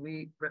side,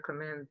 we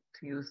recommend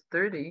to use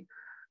 30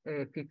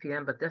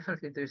 ppm, but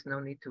definitely there's no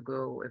need to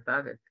go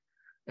above it.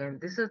 And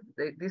this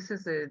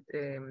is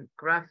a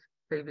graph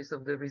basis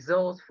of the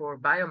results for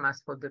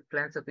biomass for the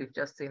plants that we've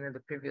just seen in the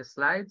previous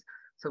slides.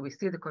 So we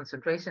see the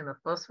concentration of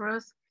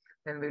phosphorus,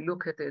 and we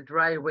look at the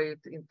dry weight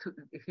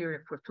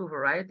here for 2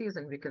 varieties,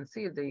 and we can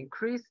see the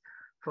increase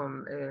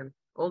from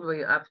all the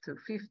way up to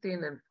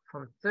 15 and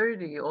from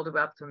 30 all the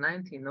way up to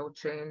 90, no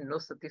change, no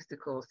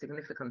statistical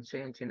significant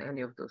change in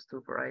any of those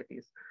 2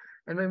 varieties.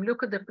 And when we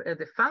look at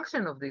the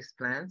function of these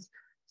plants,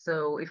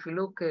 so if we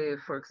look,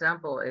 for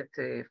example, at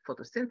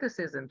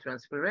photosynthesis and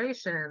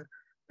transpiration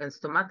and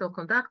stomatal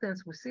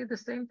conductance, we see the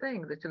same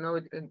thing, that, you know,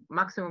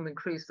 maximum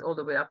increase all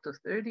the way up to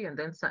 30, and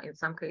then in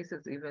some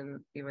cases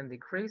even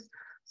decrease.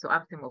 So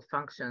optimal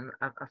function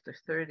after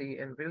 30,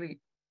 and really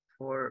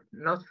for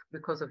not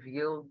because of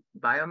yield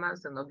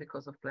biomass and not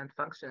because of plant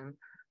function,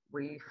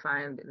 we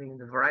find in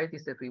the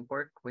varieties that we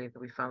work with,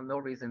 we found no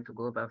reason to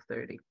go above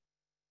 30.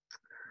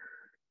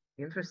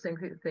 The interesting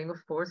thing,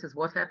 of course, is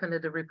what happened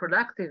at the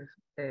reproductive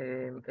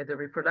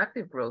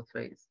growth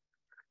phase.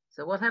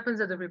 So what happens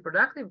at the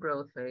reproductive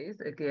growth phase?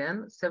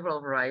 Again,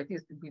 several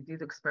varieties. We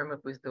did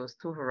experiment with those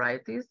 2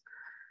 varieties,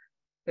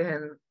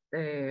 and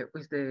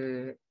with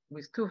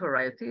 2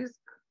 varieties,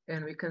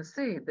 and we can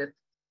see that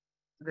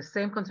the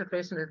same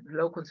concentration, that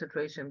low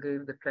concentration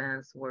gave the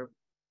plants were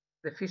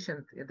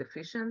deficient,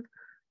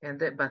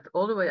 but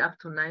all the way up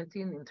to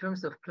 19 in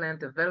terms of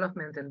plant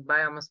development and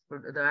biomass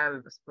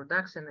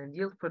production and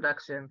yield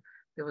production,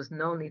 there was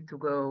no need to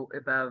go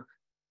above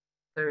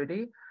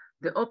 30.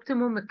 The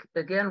optimum,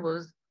 again,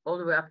 was all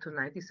the way up to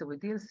 90, so we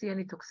didn't see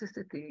any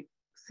toxicity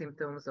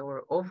symptoms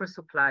or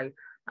oversupply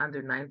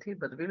under 90,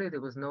 but really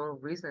there was no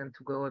reason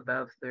to go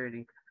above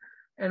 30.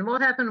 And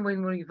what happened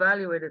when we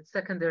evaluated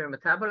secondary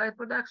metabolite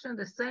production?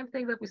 The same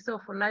thing that we saw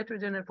for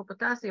nitrogen and for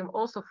potassium,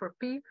 also for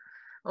P,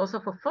 also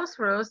for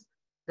phosphorus.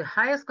 The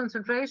highest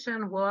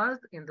concentration was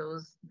in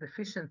those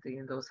deficiency,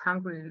 in those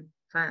hungry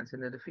plants,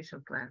 in the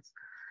deficient plants,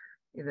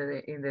 in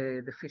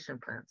the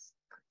deficient plants.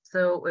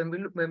 So when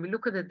we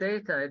look at the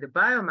data, the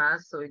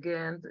biomass, so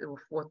again,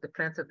 what the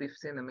plants that we've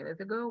seen a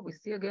minute ago, we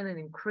see again an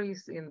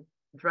increase in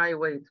dry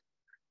weight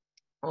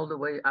all the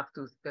way up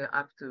to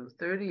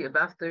 30.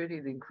 Above 30,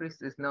 the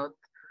increase is not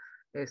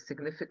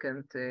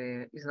significant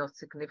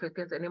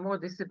anymore.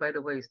 This is, by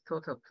the way, is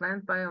total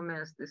plant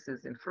biomass. This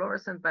is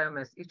inflorescent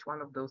biomass. Each one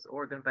of those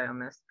organ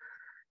biomass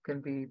can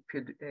be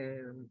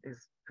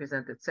is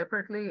presented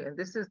separately, and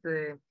this is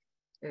the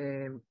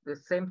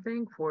same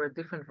thing for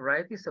different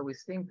varieties. So we're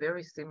seeing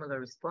very similar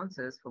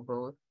responses for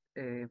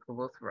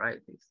both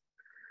varieties.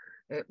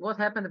 What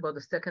happened about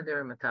the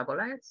secondary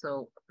metabolites?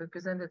 So we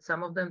presented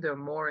some of them. There are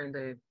more in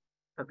the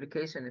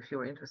publication if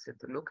you're interested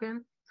to look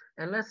in.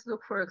 And let's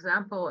look, for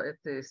example, at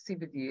the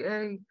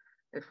CBDA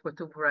for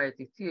 2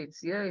 varieties,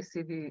 THCA,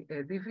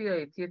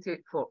 DVA, THCA.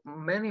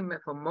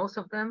 For most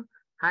of them,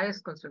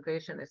 highest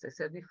concentration, as I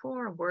said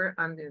before, were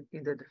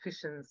in the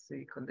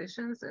deficiency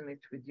conditions, and it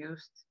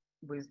reduced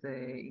with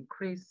the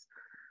increase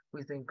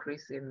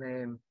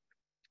in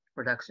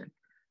production.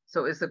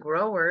 So as a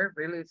grower,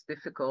 really it's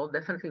difficult.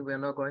 Definitely we're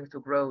not going to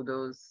grow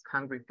those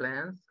hungry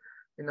plants,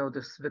 you know,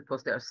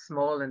 because they are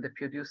small and they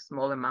produce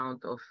small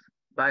amount of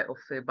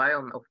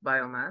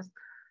biomass.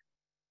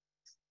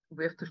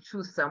 We have to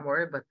choose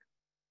somewhere, but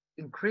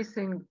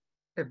increasing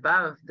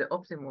above the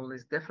optimal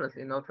is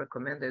definitely not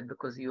recommended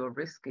because you are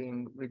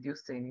risking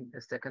reducing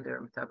the secondary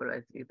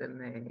metabolites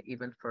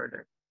even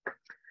further.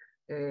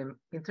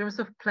 In terms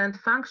of plant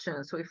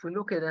function, so if we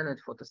look at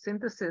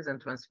photosynthesis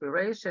and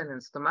transpiration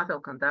and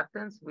stomatal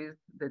conductance with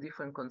the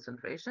different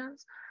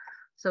concentrations,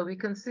 so we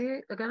can see,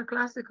 again,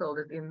 classical,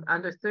 that in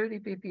under 30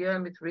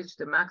 ppm, it reached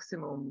the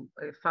maximum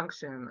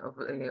function of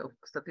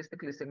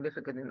statistically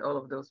significant in all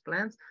of those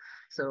plants.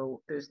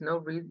 So there's no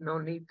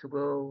need to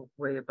go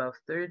way above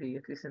 30,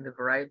 at least in the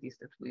varieties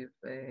that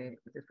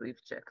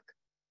we've checked.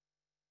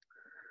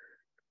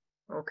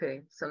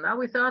 Okay, so now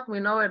we thought we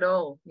know it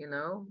all, you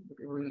know.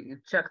 We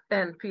checked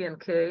N, P, and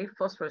K,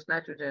 phosphorus,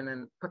 nitrogen,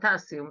 and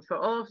potassium. For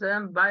all of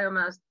them,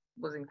 biomass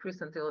was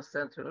increased until a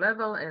certain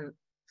level, and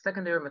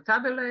secondary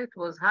metabolite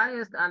was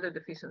highest under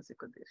deficiency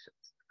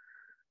conditions.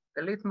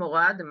 Galit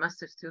Morad, the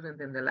master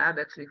student in the lab,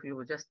 actually we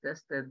were just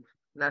tested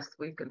last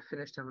week and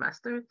finished a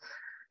master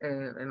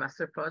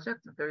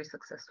project, very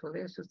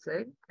successfully, I should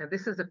say. And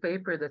this is a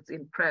paper that's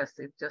in press.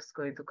 It's just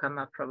going to come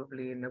up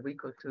probably in a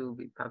week or two,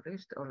 be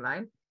published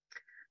online.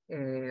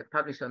 And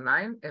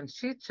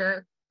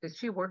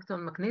she worked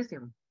on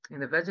magnesium in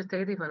the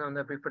vegetative and on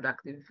the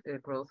reproductive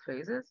growth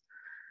phases.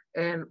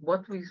 And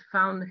what we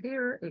found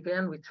here,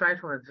 again, we tried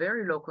from a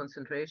very low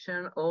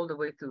concentration all the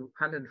way to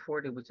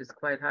 140, which is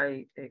quite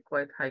high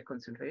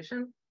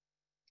concentration.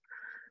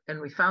 And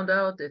we found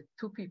out that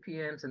 2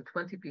 ppms and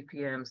 20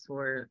 ppms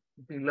were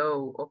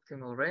below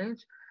optimal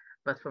range.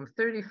 But from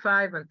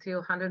 35 until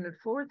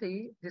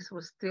 140, this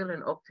was still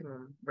an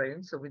optimum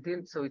range. So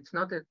it's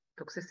not a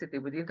toxicity.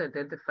 We didn't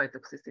identify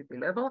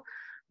toxicity level,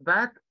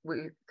 but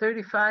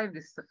 35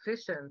 is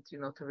sufficient,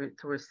 to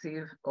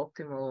receive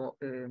optimal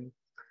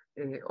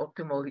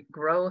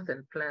growth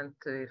and plant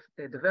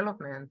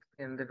development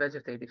in the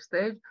vegetative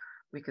stage.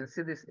 You can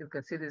see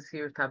this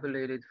here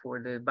tabulated for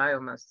the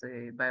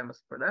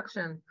biomass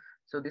production.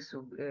 So this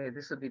will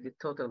be the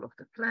total of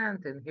the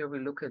plant. And here we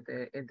look at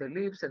the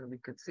leaves, and we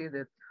can see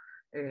that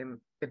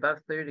above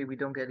 30, we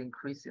don't get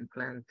increase in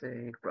plant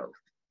growth.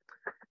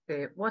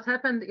 What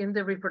happened in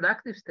the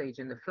reproductive stage,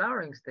 in the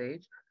flowering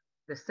stage,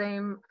 the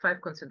same 5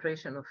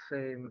 concentration of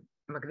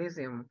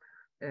magnesium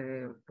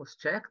was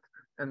checked,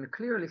 and we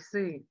clearly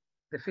see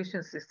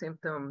deficiency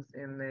symptoms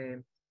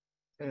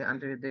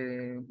under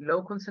the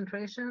low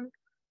concentration,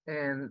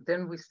 and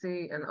then we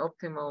see an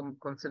optimum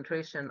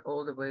concentration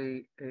all the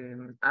way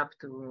up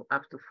to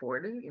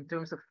 40 in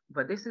terms of,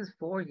 but this is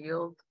for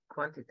yield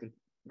quantity,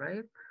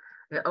 right?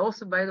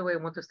 Also, by the way, I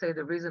want to say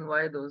the reason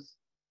why those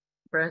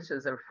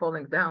branches are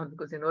falling down,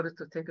 because in order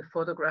to take a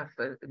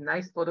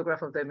nice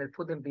photograph of them and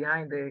put them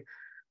behind the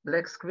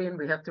black screen,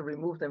 we have to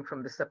remove them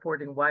from the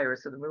supporting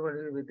wires. So the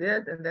moment we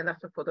did, and then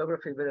after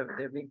photography,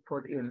 they're being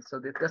put in. So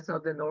that's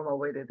not the normal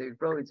way that they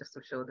grow, it's just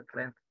to show the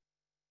plant.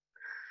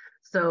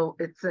 So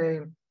it's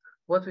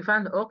what we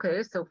found,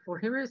 okay, so for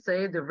here we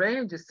say the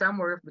range is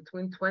somewhere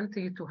between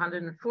 20 to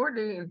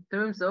 140 in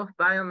terms of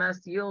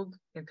biomass yield,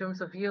 in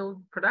terms of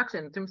yield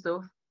production, in terms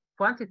of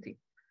quantity.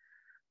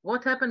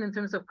 What happened in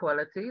terms of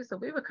quality? So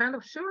we were kind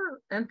of sure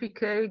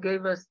NPK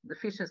gave us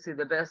deficiency,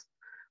 the best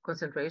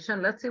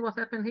concentration. Let's see what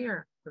happened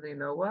here. So you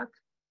know what?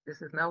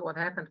 This is now what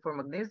happened for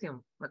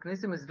magnesium.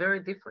 Magnesium is very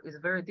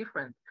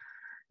different.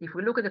 If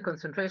we look at the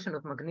concentration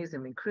of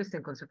magnesium,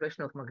 increasing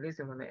concentration of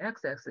magnesium on the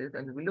x-axis,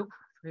 and we look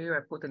here,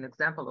 I put an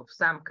example of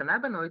some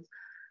cannabinoids.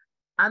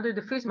 Under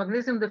the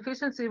magnesium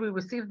deficiency, we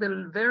receive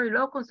the very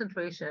low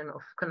concentration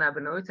of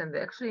cannabinoids, and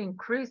they actually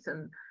increase,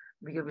 and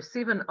we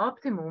receive an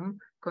optimum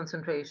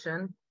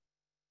concentration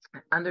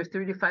under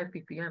 35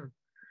 ppm.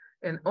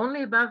 And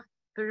only above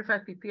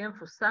 35 ppm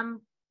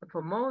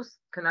for most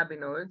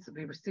cannabinoids,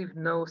 we received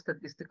no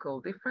statistical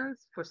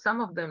difference. For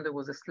some of them, there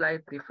was a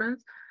slight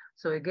difference.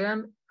 So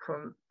again,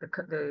 from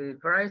the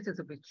varieties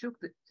of Bichuk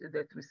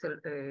that we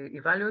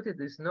evaluated,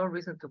 there's no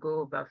reason to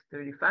go above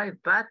 35,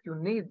 but you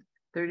need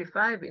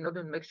 35 in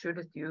order to make sure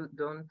that you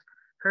don't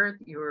hurt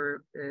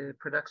your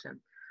production.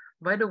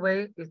 By the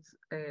way, it's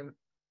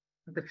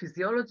the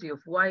physiology of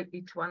why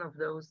each one of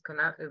those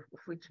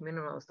which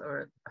minerals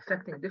are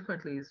affecting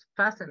differently is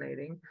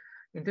fascinating.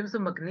 In terms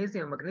of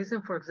magnesium,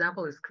 for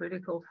example, is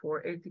critical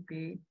for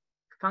ATP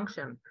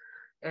function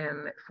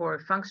and for a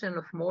function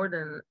of more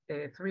than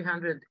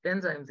 300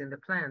 enzymes in the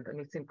plant. And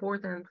it's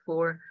important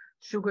for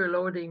sugar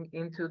loading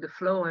into the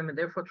phloem and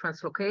therefore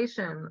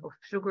translocation of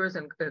sugars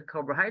and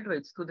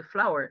carbohydrates to the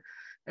flour.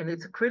 And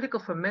it's critical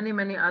for many,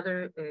 many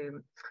other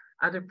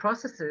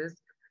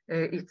processes.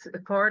 It's a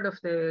part of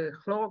the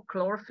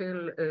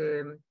chlorophyll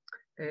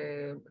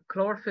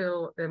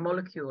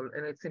molecule,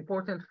 and it's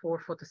important for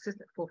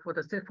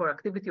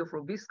activity of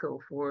rubisco,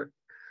 for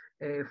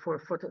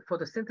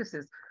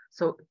photosynthesis.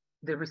 So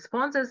the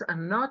responses are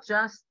not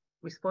just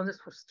responses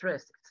for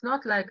stress. It's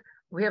not like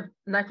we have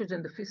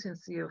nitrogen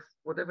deficiency of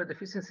whatever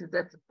deficiency,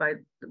 that's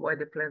why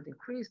the plant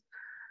increased.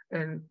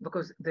 And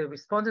because the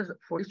responses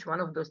for each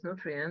one of those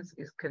nutrients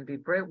can be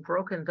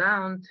broken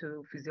down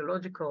to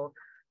physiological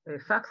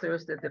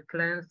factors that the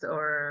plants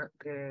are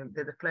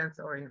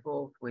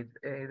involved with,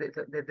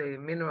 that the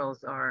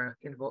minerals are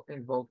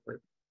involved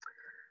with.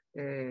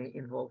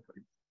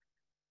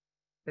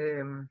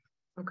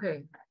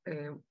 Okay.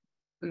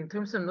 In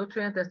terms of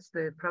nutrient, that's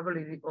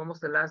probably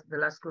almost the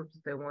last group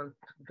that I want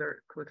to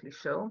very quickly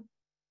show.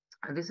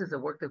 And this is the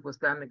work that was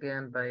done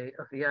again by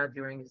Aviad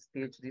during his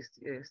PhD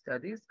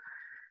studies.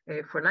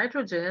 For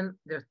nitrogen,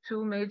 there are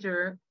 2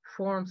 major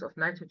forms of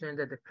nitrogen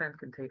that the plant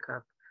can take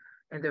up.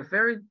 And they're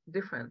very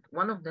different.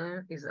 One of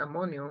them is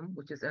ammonium,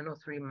 which is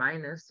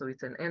NO3-, so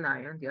it's an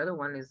anion. The other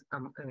one is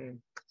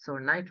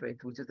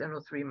nitrate, which is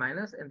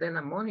NO3-, and then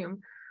ammonium,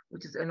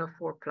 which is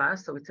NO4+,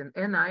 so it's an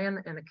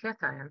anion and a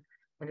cation,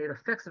 and it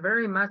affects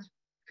very much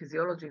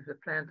physiology of the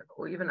plant,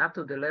 or even up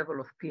to the level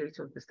of pH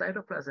of the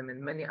cytoplasm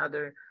and many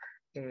other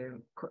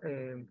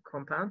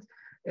compounds,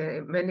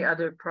 many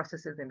other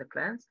processes in the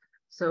plants.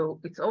 So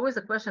it's always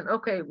a question,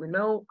 okay, we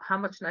know how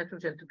much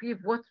nitrogen to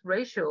give, what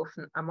ratio of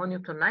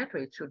ammonium to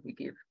nitrate should we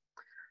give?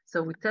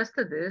 So we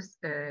tested this,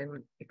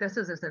 and it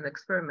tested as an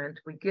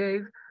experiment. We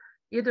gave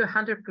either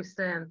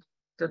 100%,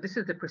 so this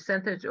is the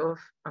percentage of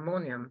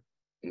ammonium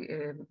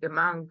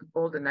among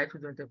all the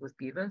nitrogen that was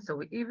given. So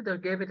we either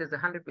gave it as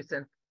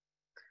 100%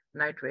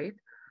 nitrate,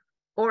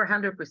 or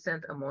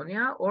 100%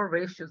 ammonia, or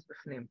ratios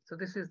b'fnim. So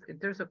this is, in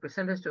terms of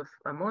percentage of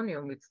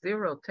ammonium, it's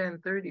 0, 10,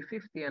 30,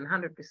 50, and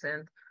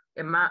 100%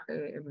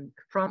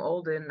 from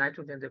all the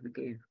nitrogen that we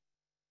gave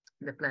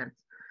the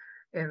plants.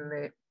 And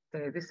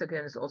this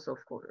again is also,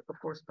 of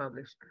course,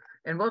 published.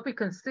 And what we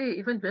can see,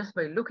 even just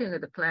by looking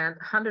at the plant,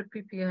 100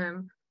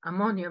 ppm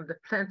ammonium, the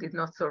plant did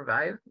not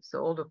survive,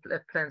 so all the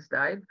plants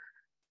died.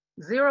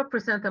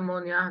 0%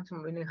 ammonia,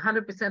 meaning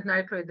 100%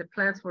 nitrate, the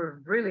plants were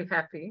really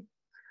happy.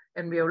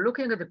 And we are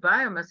looking at the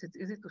biomass. It's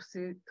easy to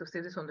see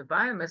this on the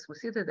biomass. We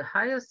see that the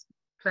highest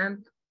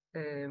plant,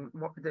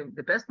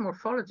 the best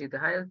morphology, the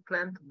highest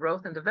plant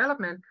growth and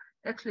development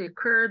actually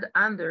occurred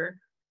under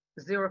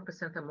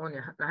 0%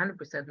 ammonia,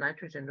 100%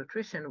 nitrogen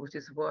nutrition, which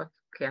is what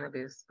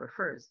cannabis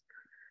prefers.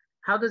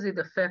 How does it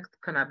affect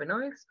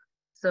cannabinoids?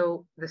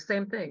 So the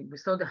same thing. We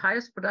saw the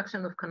highest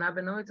production of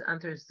cannabinoids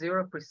under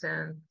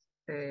 0%,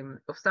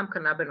 of some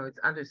cannabinoids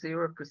under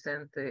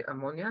 0%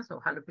 ammonia, so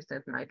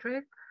 100%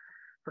 nitrate.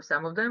 For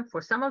some of them,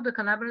 for some of the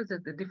cannabinoids,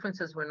 the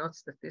differences were not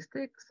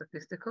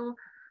statistical.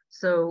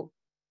 So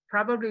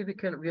probably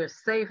we are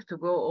safe to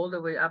go all the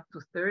way up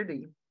to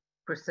 30%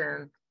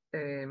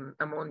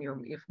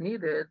 ammonium if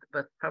needed,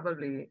 but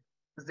probably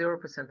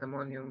 0%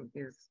 ammonium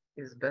is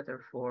better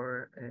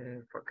for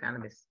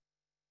cannabis.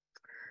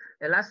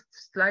 The last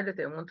slide that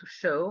I want to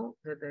show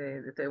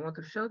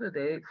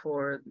today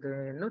for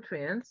the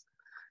nutrients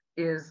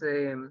is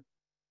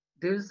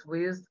deals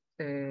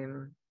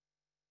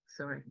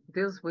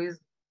with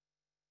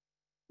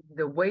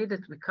the way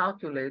that we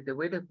calculate, the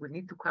way that we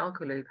need to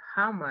calculate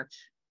how much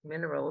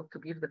mineral to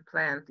give the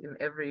plant in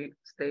every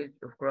stage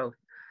of growth.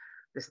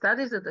 The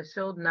studies that I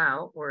showed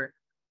now were,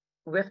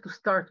 we have to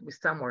start with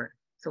somewhere.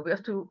 So we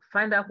have to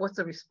find out what's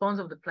the response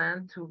of the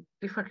plant to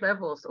different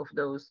levels of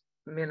those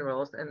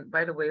minerals. And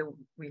by the way,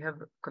 we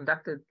have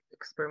conducted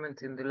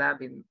experiments in the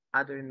lab in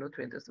other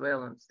nutrients as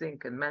well, on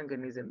zinc and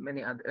manganese and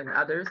many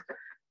others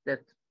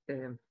that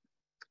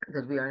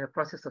we are in the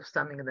process of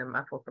summing them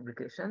up for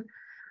publication.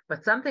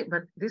 But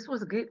this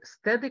was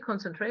steady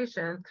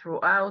concentration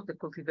throughout the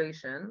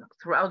cultivation,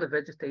 throughout the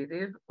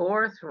vegetative,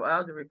 or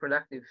throughout the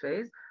reproductive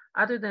phase,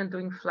 other than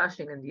doing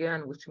flushing in the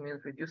end, which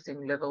means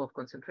reducing level of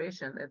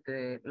concentration at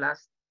the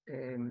last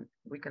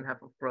week and a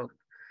half of growth.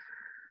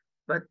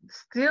 But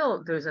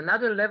still, there's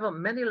another level,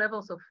 many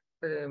levels of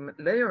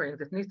layering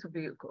that need to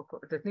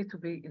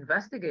be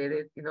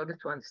investigated in order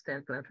to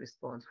understand plant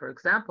response. For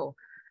example,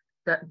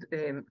 that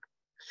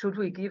should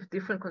we give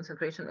different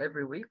concentration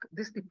every week?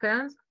 This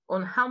depends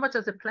on how much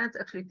of the plants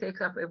actually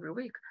take up every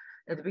week.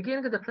 At the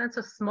beginning, the plants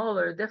are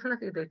smaller.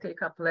 Definitely, they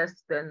take up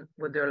less than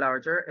when they're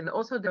larger, and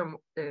also there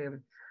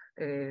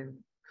are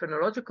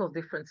phenological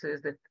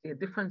differences that in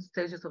different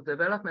stages of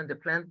development, the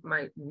plant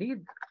might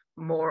need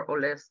more or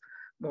less.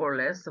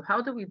 So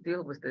how do we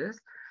deal with this?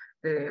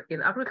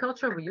 In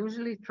agriculture, we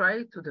usually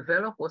try to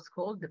develop what's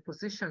called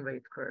deposition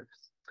rate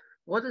curves.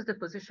 What is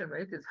deposition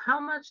rate? Is how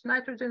much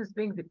nitrogen is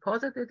being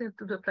deposited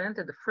into the plant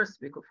in the first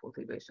week of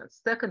cultivation,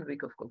 second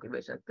week of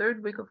cultivation,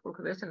 third week of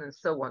cultivation, and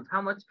so on.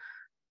 How much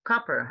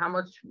copper, how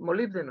much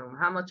molybdenum,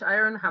 how much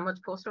iron, how much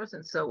phosphorus,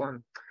 and so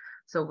on.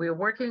 So we're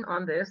working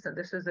on this, and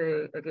this is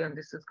a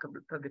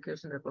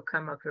publication that will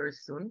come out very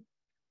soon.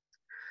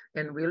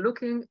 And we're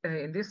looking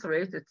in this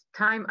rate, it's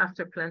time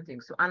after planting.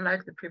 So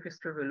unlike the previous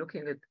curve, we're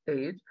looking at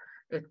age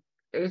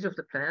of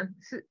the plant.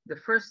 The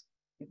first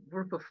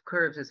group of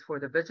curves is for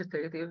the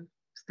vegetative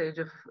stage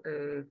of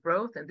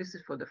growth, and this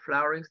is for the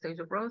flowering stage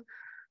of growth.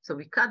 So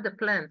we cut the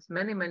plants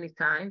many, many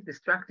times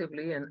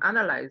destructively and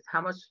analyze how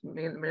much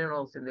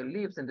minerals in the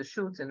leaves and the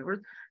shoots and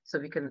roots, so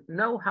we can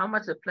know how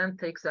much the plant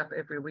takes up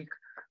every week.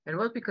 And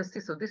what we can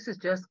see, so this is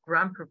just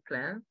gram per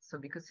plant. So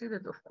we can see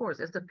that, of course,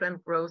 as the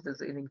plant grows,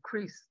 there's an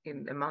increase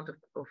in amount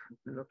of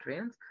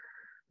nutrients.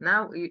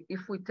 Now,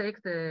 if we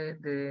take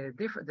the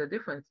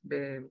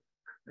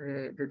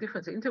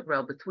difference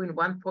integral between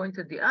one point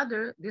and the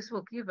other, this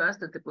will give us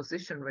the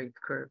deposition rate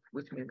curve,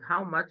 which means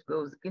how much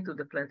goes into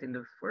the plant in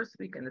the first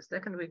week and the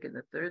second week and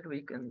the third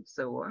week and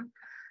so on.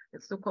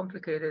 It's too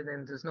complicated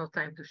and there's no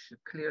time to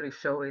clearly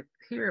show it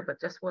here, but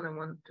just what I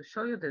want to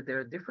show you that there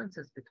are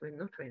differences between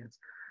nutrients.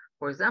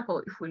 For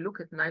example, if we look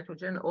at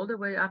nitrogen all the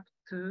way up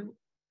to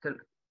the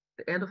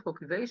end of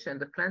cultivation,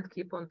 the plant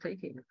keep on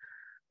taking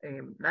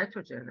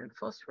nitrogen and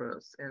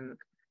phosphorus and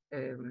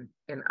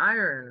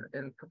iron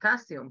and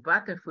potassium.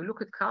 But if we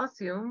look at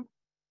calcium,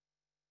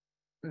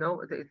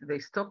 no, they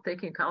stop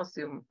taking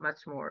calcium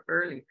much more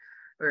early.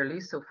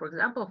 So for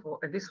example,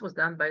 and this was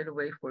done, by the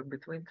way, for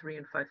between 3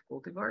 and 5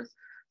 cultivars.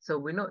 So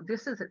we know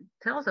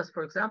tells us,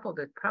 for example,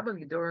 that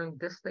probably during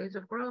this stage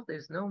of growth,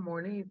 there's no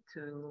more need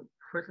to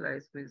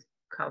fertilize with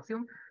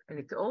calcium. And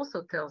it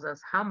also tells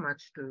us how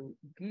much to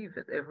give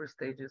at every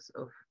stages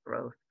of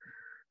growth.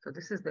 So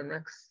this is the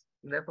next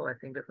level I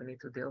think that we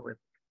need to deal with.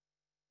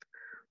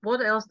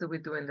 What else do we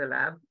do in the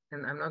lab?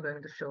 And I'm not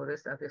going to show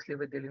this. Obviously,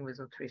 we're dealing with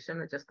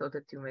nutrition. I just thought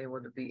that you may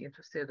want to be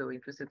interested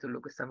to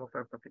look at some of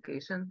our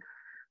publications.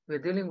 We're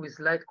dealing with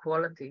light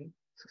quality,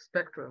 so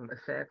spectrum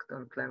effect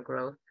on plant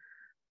growth,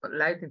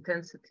 light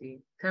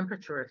intensity,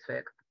 temperature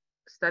effect,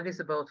 studies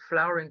about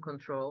flowering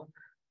control,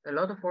 a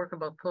lot of work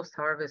about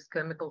post-harvest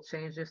chemical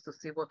changes to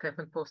see what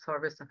happened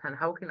post-harvest and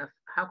how can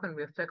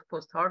we affect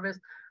post-harvest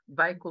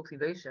by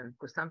cultivation,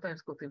 because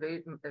sometimes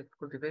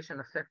cultivation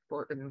affect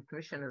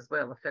nutrition as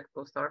well, affect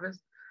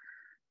post-harvest.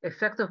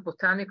 Effect of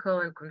botanical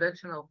and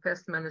conventional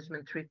pest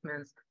management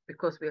treatments,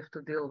 because we have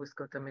to deal with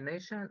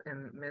contamination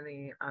and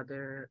many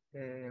other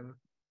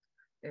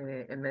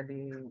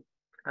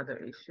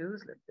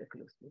issues. Let's take a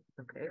look.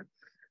 Okay.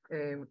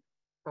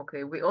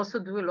 Okay, we also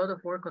do a lot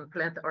of work on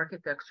plant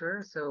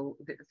architecture. So,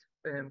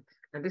 and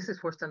this is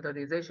for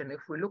standardization.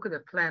 If we look at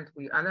a plant,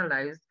 we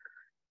analyze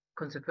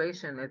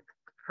concentration at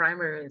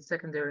primary and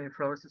secondary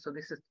inflorescence. So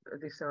these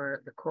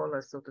are the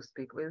colas, so to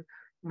speak, with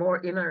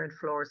more inner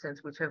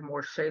inflorescence, which have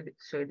more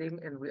shading,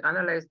 and we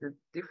analyze the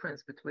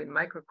difference between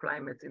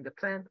microclimates in the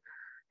plant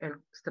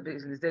and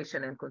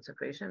stabilization and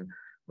concentration.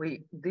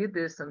 We did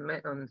this on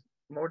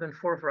more than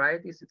 4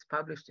 varieties. It's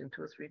published in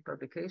 2 or 3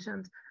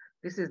 publications.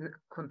 This is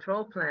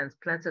control plants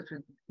that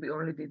we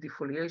only did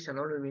defoliation,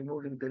 only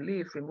removing the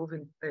leaf,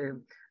 removing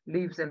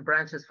leaves and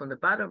branches from the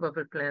bottom of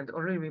the plant,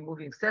 only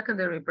removing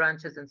secondary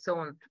branches and so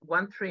on,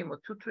 1 trim or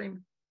 2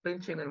 trim,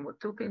 pinching and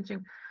 2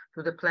 pinching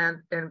to the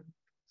plant. And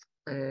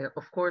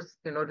of course,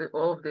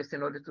 all of this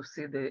in order to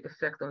see the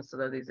effect on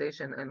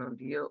standardization and on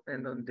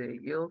the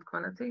yield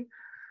quantity.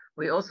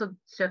 We also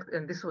checked,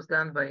 and this was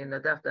done by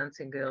Nadav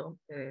Danziger,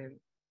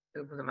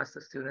 who was a master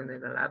student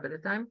in the lab at the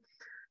time.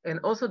 And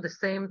also the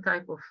same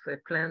type of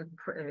plant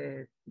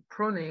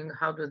pruning,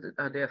 are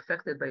they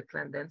affected by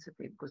plant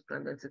density? Because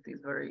plant density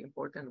is very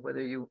important,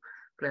 whether you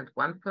plant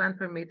 1 plant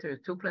per meter,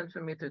 2 plants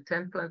per meter,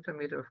 10 plants per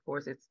meter. Of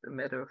course, it's a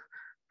matter of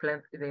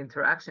the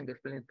interaction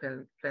between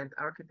plant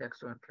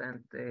architecture and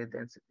plant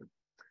density.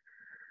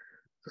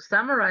 To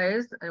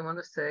summarize, I want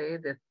to say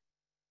that,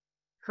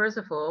 first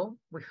of all,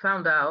 we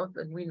found out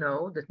and we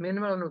know that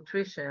mineral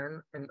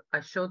nutrition, and I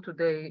showed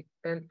today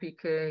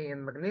NPK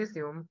and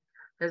magnesium,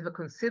 has a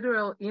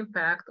considerable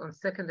impact on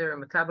secondary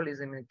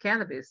metabolism in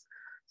cannabis.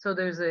 So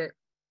there's a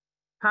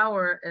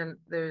power and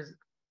there's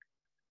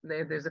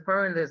a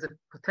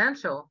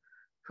potential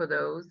for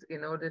those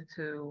in order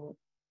to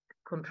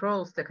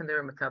control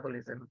secondary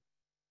metabolism.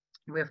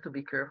 We have to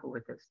be careful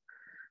with this.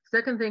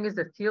 Second thing is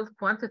that yield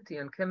quantity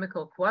and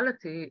chemical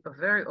quality are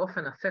very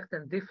often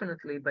affected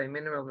differently by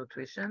mineral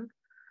nutrition.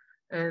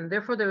 And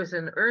therefore there is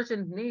an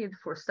urgent need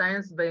for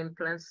science-based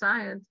plant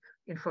science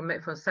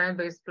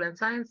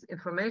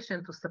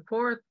information to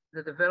support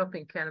the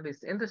developing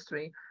cannabis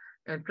industry.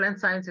 And plant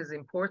science is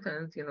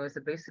important, as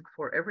a basic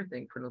for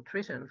everything, for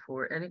nutrition,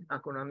 for any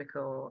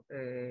agronomical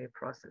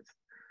process.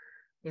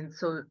 And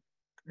so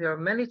there are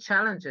many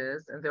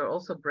challenges and there are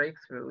also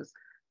breakthroughs.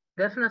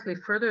 Definitely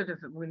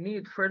we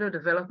need further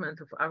development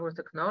of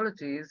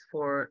agrotechnologies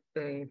for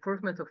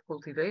improvement of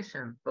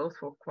cultivation, both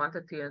for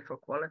quantity and for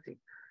quality.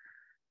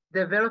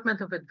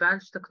 Development of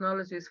advanced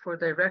technologies for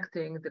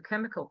directing the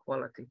chemical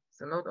quality,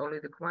 so not only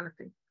the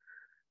quantity.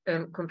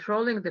 And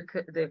controlling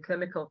the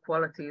chemical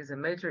quality is a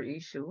major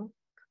issue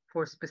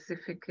for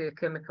specific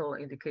chemical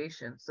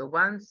indications. So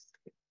once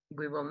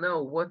we will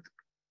know what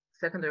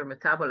secondary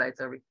metabolites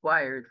are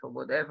required for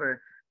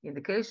whatever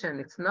indication,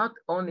 it's not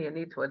only a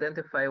need to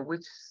identify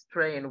which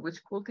strain,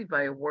 which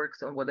cultivar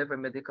works on whatever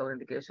medical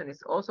indication,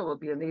 it's also will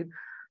be a need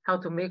how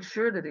to make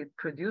sure that it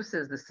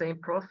produces the same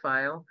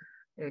profile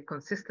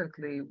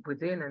consistently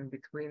within and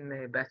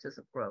between batches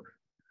of growth.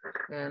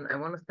 And I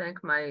want to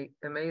thank my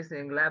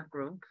amazing lab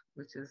group,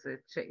 which is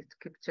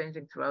keep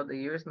changing throughout the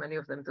years. Many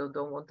of them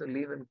don't want to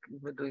leave and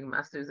we're doing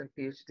masters and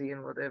PhD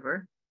and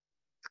whatever.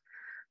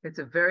 It's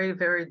a very,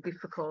 very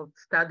difficult.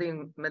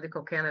 Studying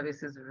medical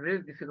cannabis is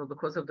really difficult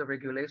because of the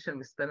regulation.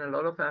 We spend a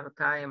lot of our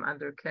time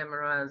under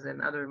cameras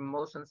and other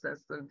motion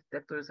sensor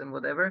detectors and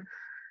whatever.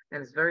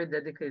 And it's a very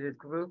dedicated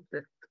group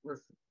that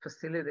was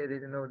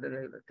facilitated,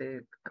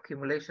 the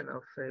accumulation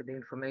of the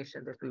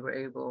information that we were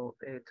able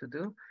to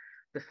do.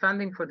 The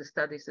funding for the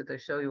studies that I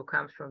show you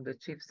comes from the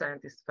Chief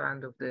Scientist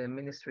Fund of the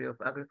Ministry of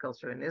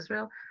Agriculture in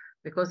Israel,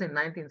 because in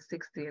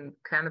 1916,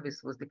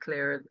 cannabis was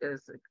declared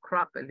as a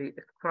crop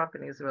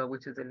in Israel,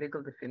 which is a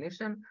legal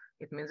definition.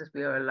 It means that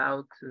we are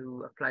allowed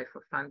to apply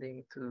for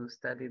funding to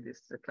study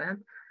this plant.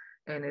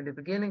 And in the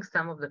beginning,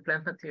 some of the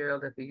plant material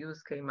that we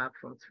use came up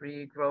from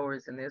 3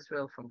 growers in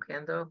Israel, from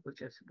Kendo,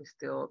 which we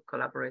still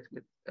collaborate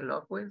with a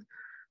lot with,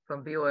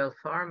 from BOL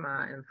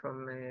Pharma, and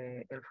from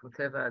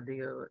Teva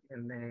Adir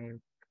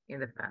in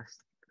the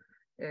past.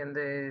 And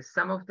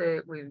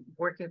we're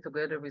working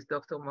together with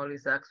Dr. Molly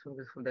Zaks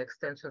from the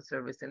Extension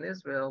Service in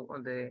Israel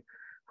on the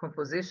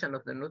composition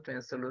of the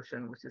nutrient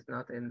solution, which is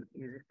not an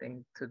easy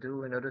thing to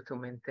do in order to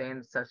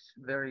maintain such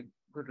very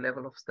good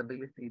level of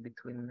stability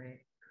between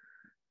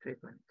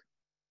treatment.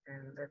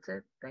 And that's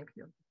it. Thank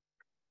you.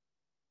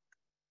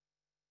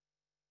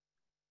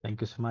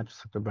 Thank you so much,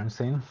 Dr.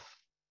 Bernstein.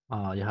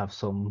 You have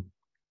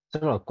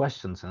several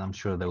questions, and I'm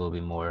sure there will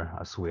be more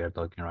as we are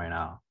talking right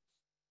now.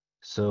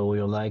 So would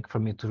you like for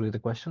me to read the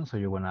questions, or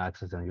you want to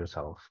access them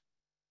yourself?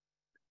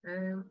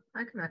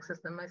 I can access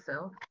them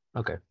myself.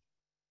 Okay.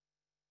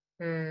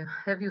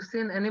 Have you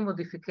seen any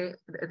modification?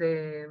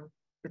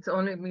 it's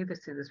only me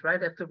that see this, right?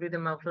 I have to read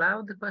them out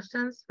loud, the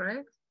questions,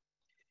 right?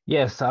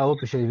 Yes, I would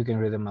appreciate if you can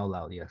read them out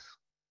loud, yes.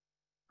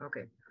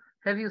 Okay.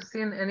 Have you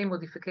seen any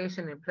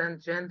modification in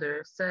plant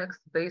gender, sex,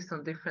 based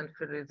on different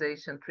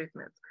fertilization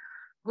treatments?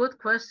 Good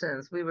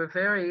questions. We were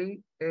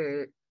very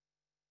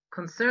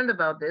concerned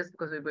about this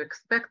because we were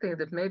expecting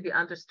that maybe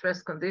under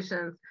stress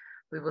conditions,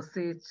 we will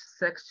see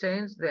sex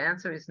change. The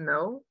answer is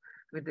no,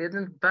 we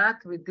didn't, but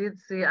we did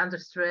see under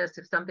stress,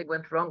 if something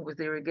went wrong with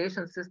the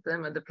irrigation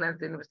system and the plant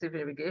didn't receive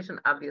irrigation,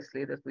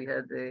 obviously that we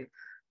had a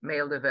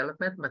male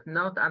development, but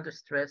not under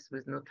stress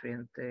with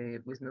nutrient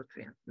in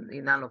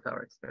none of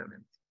our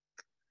experiments.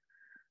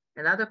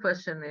 Another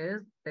question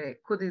is,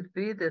 could it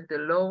be that the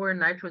lower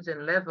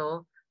nitrogen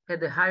level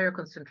had a higher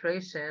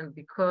concentration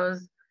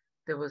because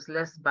there was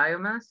less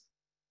biomass,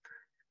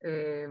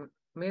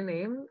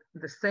 meaning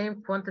the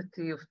same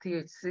quantity of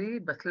THC,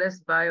 but less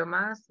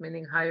biomass,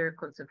 meaning higher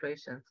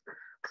concentrations?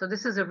 So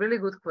this is a really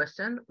good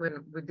question.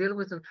 When we deal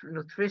with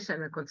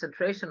nutrition and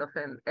concentration of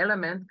an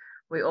element,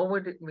 we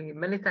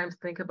many times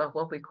think about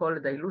what we call a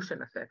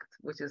dilution effect,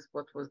 which is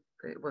what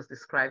was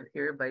described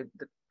here by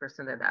the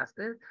person that asked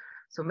it.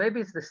 So maybe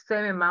it's the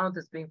same amount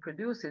that's being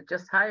produced, it's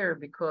just higher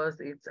because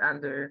it's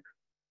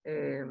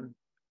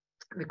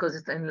because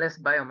it's in less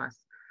biomass.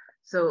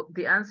 So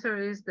the answer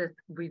is that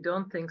we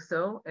don't think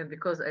so, and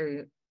because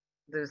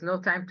there's no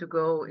time to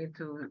go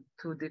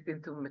too deep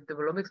into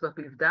metabolomics, but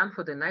we've done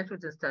for the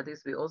nitrogen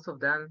studies, we also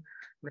done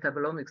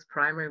metabolomics,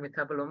 primary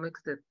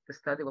metabolomics, that the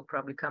study will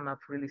probably come up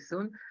really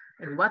soon.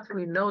 And what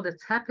we know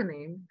that's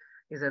happening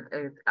is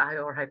that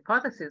our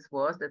hypothesis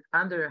was that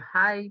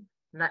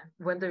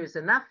when there is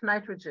enough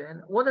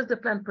nitrogen, what does the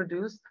plant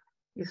produce?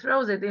 It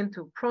throws it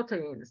into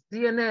proteins,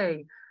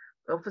 DNA,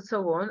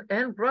 so on,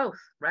 and growth,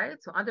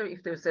 right? So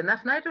if there's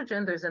enough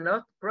nitrogen, there's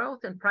enough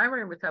growth and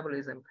primary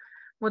metabolism.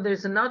 When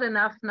there's not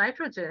enough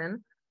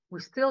nitrogen, we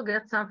still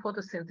get some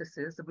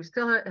photosynthesis, we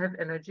still have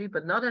energy,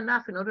 but not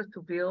enough in order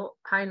to build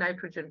high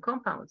nitrogen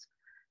compounds.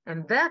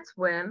 And that's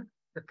when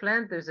the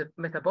plant, there's a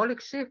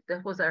metabolic shift.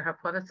 That was our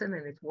hypothesis,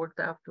 and it worked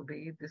out to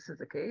be, this is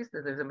the case,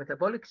 that there's a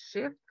metabolic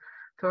shift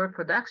toward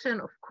production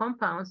of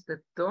compounds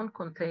that don't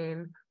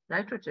contain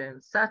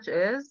nitrogen, such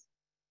as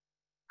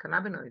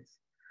cannabinoids.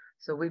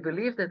 So we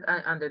believe that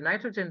under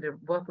nitrogen,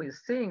 what we are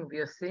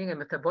seeing a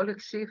metabolic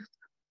shift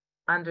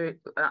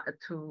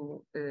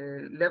to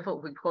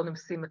level, we call them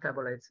C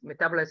metabolites,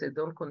 metabolites that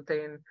don't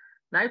contain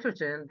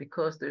nitrogen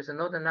because there's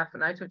not enough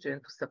nitrogen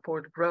to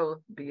support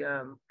growth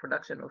via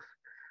production of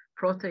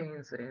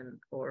proteins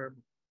or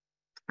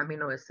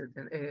amino acids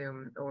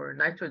or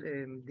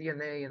nitrogen,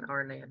 DNA and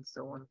RNA and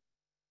so on.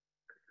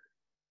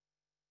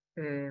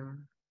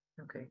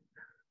 Okay.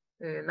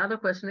 Another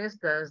question is,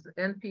 does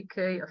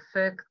NPK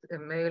affect a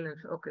male?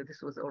 Okay,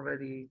 this was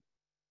already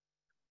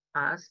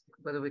asked,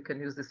 whether we can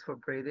use this for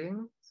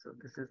breeding. So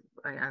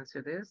I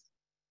answered this.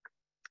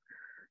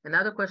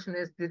 Another question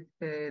is,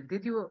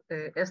 did you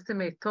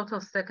estimate total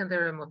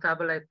secondary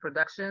metabolite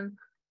production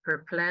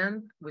per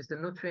plant with the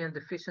nutrient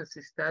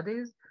deficiency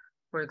studies?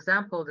 For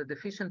example, the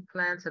deficient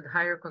plants had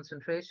higher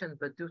concentration,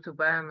 but due to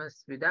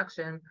biomass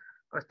reduction,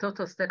 or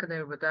total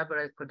secondary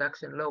metabolite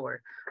production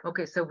lower.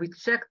 Okay, so we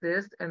checked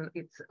this, and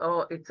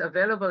it's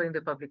available in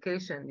the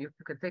publication. You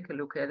can take a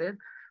look at it,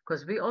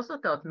 because we also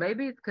thought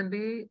maybe it can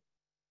be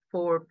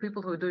for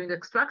people who are doing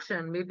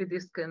extraction. Maybe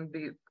this can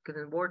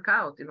work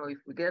out. You know, if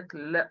we get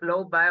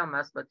low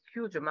biomass but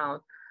huge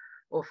amount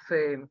of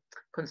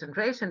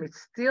concentration, it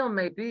still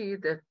may be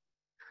that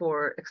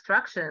for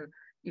extraction,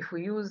 if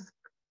we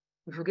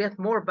get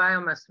more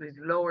biomass with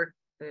lower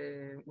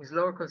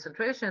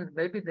concentration,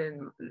 maybe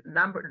the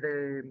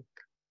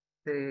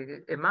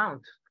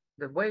amount,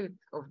 the weight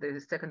of the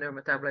secondary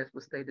metabolites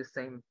will stay the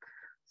same.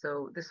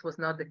 So this was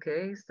not the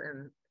case,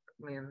 and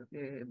I mean,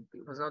 it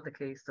was not the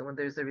case. So when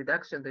there's a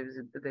reduction, there's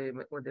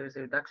a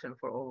reduction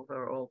for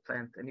overall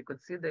plant, and you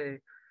could see the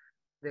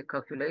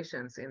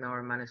calculations in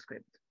our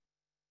manuscript.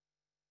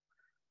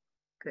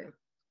 Okay,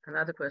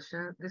 another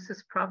question. This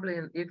is probably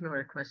an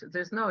ignorant question.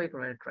 There's no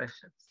ignorant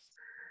questions.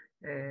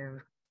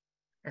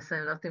 As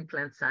I'm not in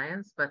plant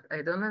science, but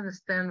I don't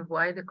understand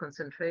why the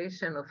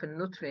concentration of a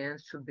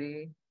nutrient should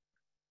be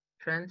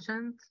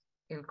transient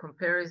in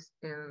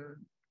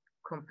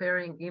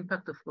comparing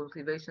impact of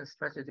cultivation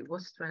strategy.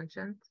 What's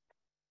transient?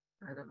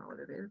 I don't know what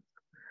it is.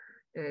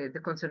 The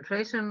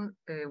concentration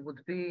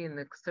would be in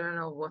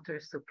external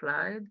water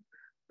supplied,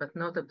 but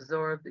not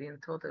absorbed in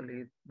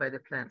totally by the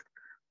plant.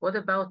 What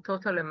about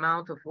total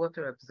amount of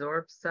water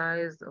absorbed,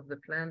 size of the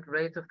plant,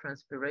 rate of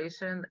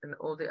transpiration, and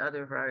all the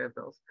other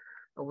variables?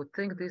 I would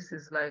think this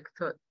is like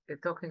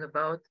talking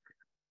about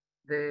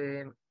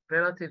the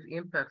relative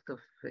impact of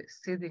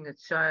feeding a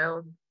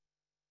child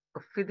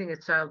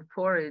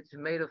porridge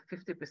made of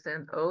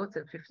 50% oats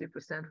and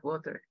 50%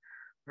 water,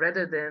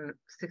 rather than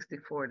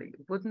 60-40.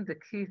 Wouldn't the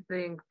key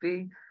thing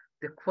be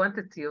the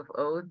quantity of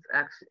oats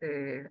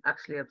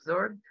actually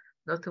absorbed,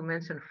 not to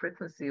mention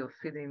frequency of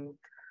feeding?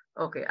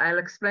 Okay, I'll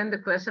explain the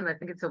question. I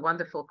think it's a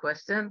wonderful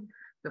question.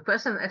 The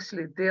question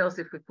actually deals,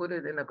 if we put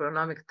it in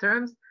agronomic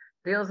terms,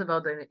 deals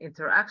about the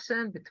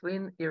interaction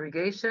between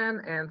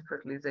irrigation and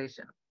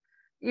fertilization.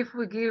 If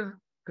we give,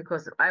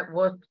 because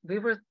what we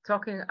were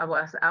talking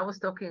about, I was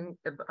talking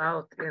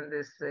about in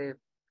this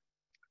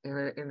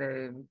in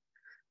a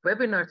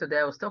webinar today,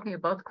 I was talking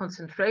about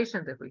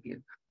concentration that we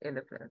give in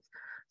the plants.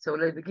 So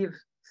like we give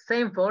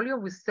same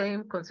volume with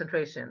same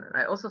concentration. And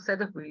I also said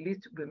that we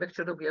make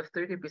sure that we have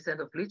 30%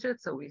 of leachate,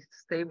 so we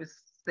stay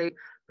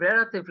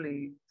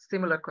relatively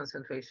similar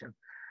concentration.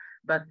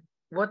 But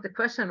what the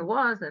question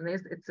was, and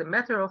it's a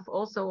matter of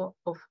also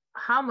of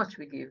how much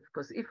we give,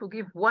 because if we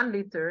give 1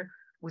 liter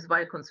with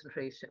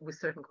concentration, with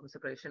certain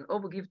concentration, or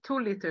we give 2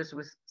 liters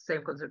with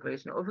same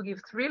concentration, or we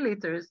give 3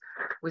 liters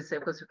with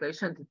same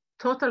concentration, the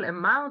total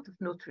amount of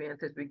nutrient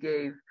that we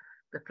gave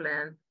the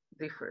plant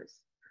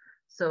differs.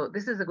 So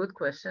this is a good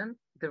question.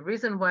 The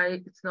reason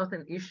why it's not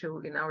an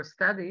issue in our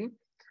study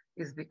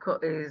is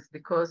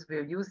because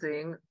we're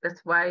using,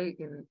 that's why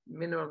in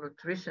mineral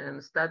nutrition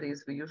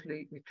studies, we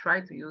try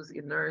to use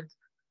inert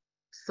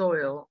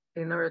soil,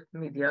 inert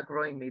media,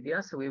 growing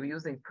media. So we were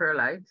using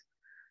perlite,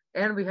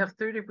 and we have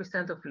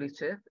 30% of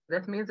leachate.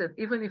 That means that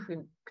even if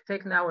we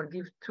take now and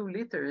give 2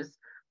 liters,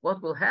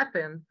 what will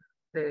happen,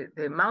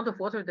 the amount of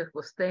water that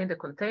will stay in the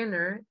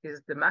container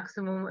is the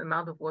maximum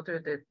amount of water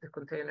that the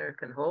container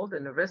can hold,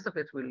 and the rest of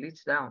it will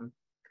leach down.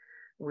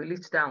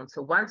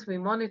 So once we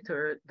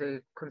monitor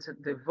the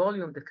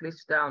volume that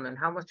leached down and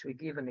how much we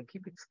give and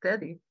keep it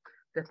steady,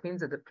 that means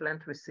that the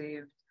plant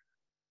received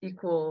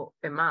equal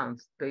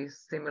amounts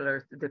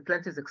the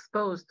plant is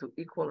exposed to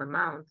equal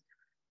amounts,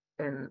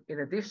 and in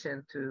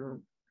addition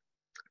to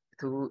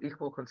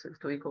equal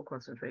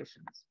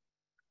concentrations.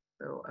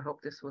 So I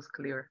hope this was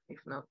clear. If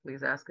not,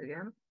 please ask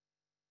again.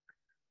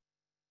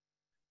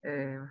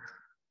 Okay.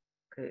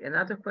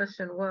 Another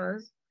question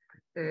was,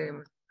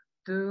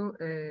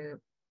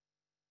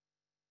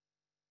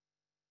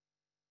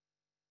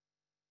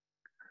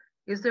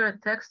 is there a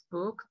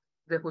textbook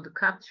that would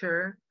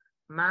capture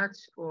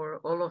much or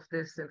all of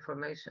this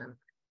information?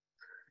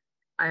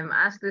 I'm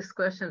asked this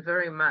question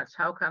very much.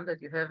 How come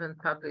that you haven't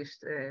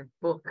published a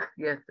book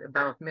yet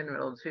about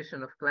mineral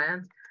nutrition of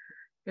plants?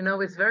 You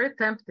know, it's very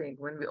tempting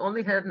when we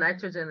only had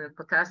nitrogen and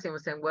potassium. We're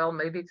saying, well,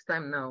 maybe it's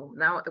time. No,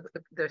 now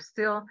there's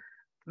still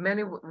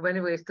many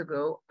ways to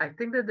go. I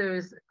think that there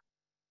is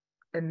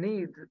a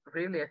need,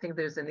 really. I think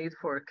there's a need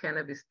for a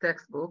cannabis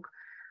textbook.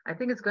 I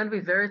think it's going to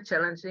be very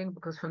challenging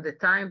because from the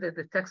time that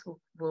the textbook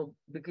will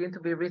begin to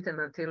be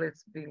written until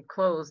it's being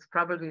closed,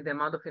 probably the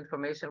amount of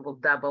information will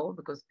double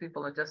because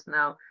people are just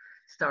now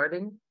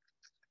starting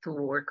to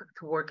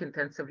work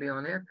intensively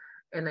on it.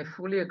 And I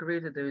fully agree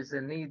that there is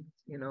a need,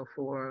 you know,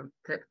 for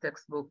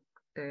textbook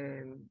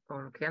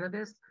on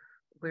cannabis.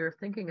 We're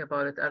thinking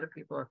about it. Other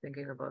people are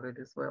thinking about it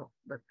as well,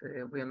 but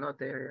we are not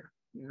there.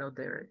 Not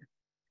there yet.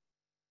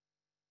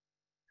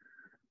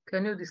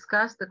 Can you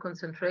discuss the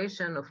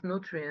concentration of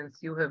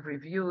nutrients you have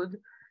reviewed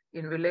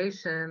in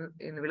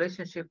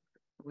relationship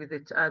with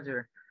each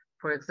other?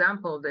 For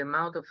example, the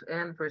amount of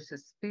N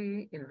versus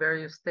P in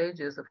various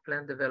stages of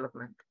plant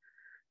development.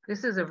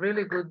 This is a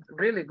really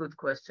good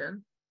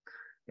question.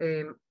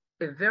 A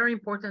very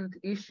important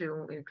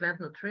issue in plant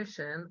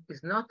nutrition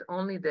is not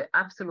only the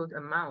absolute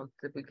amount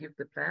that we give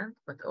the plant,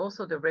 but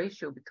also the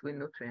ratio between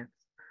nutrients.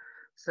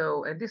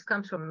 So, and this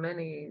comes from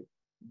many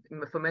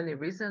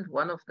reasons.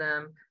 One of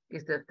them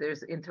is that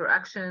there's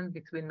interaction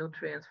between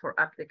nutrients for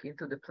uptake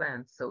into the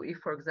plant. So if,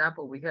 for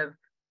example, we have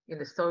in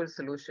the soil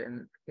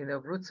solution, in a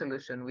root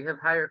solution, we have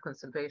higher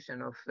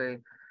concentration of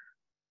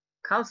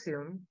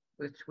calcium,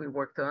 which we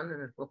worked on,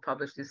 and we'll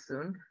publish this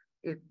soon,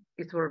 it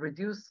will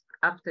reduce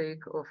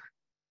uptake of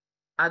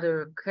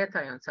other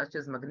cations such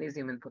as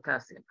magnesium and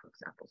potassium, for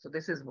example. So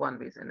this is one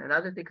reason.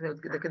 Another thing,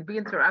 there can be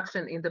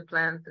interaction in the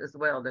plant as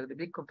well. There'll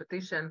be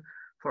competition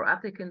for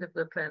uptake in the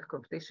plant,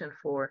 competition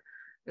for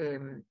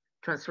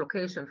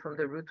translocation from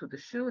the root to the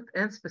shoot,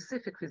 and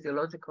specific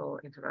physiological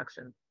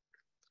interaction.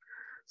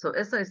 So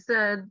as I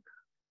said,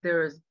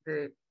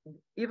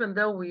 even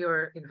though we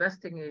are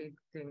investigating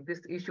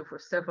this issue for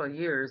several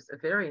years,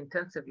 very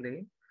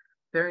intensively,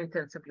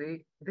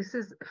 this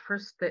is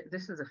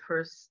a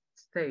first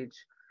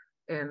stage.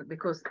 And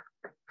because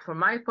from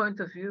my point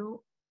of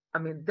view,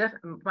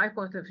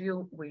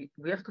 we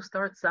have to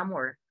start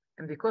somewhere.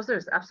 And because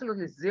there's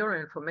absolutely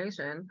zero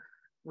information,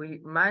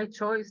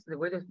 the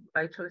way that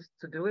I chose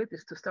to do it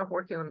is to start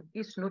working on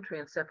each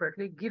nutrient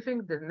separately,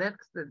 giving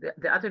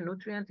the other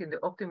nutrient in the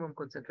optimum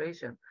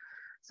concentration.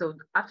 So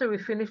after we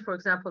finish, for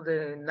example,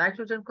 the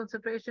nitrogen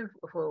concentration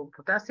for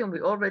potassium, we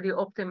already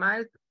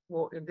optimized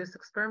in this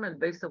experiment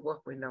based on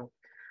what we know.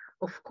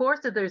 Of course,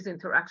 that there is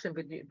interaction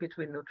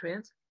between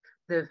nutrients.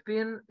 There have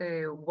been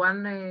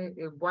one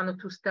or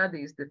two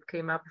studies that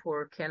came up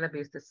for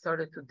cannabis that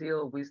started to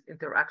deal with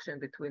interaction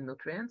between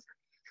nutrients.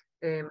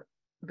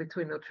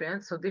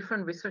 So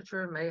different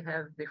researchers may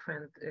have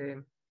different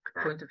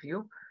point of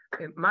view.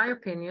 My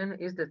opinion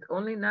is that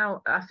only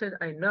now, after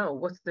I know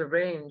what's the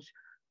range,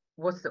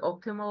 what's the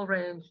optimal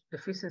range,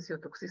 efficiency or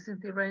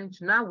toxicity range,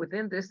 now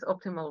within this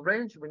optimal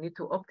range, we need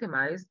to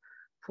optimize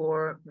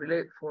for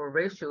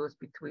ratios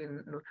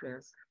between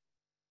nutrients.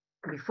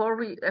 before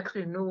we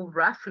actually know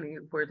roughly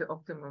where the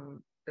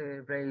optimum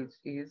range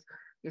is,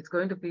 it's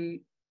going to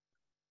be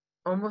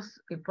almost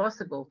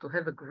impossible to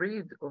have a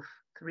grid of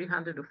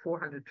 300 to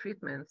 400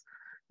 treatments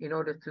in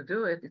order to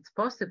do it. It's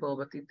possible,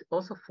 but it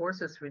also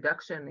forces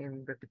reduction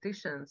in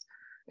repetitions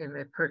in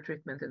the per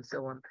treatment and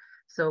so on.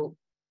 So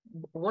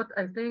what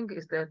I think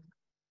is that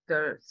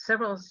there are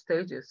several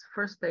stages.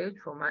 First stage,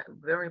 for my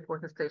very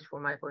important stage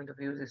from my point of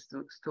view, is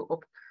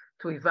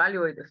to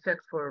evaluate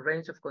effect for a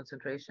range of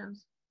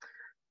concentrations.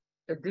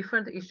 A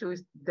different issue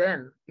is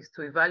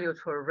to evaluate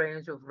for a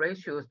range of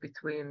ratios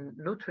between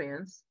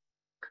nutrients,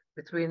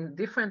 between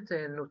different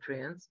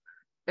nutrients,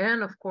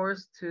 and of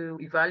course to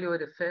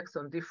evaluate effects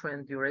on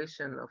different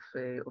duration of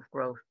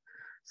growth.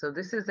 So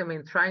this is, I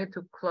mean, trying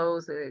to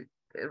close a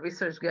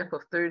research gap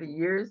of 30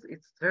 years.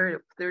 It's 30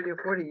 or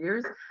 40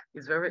 years.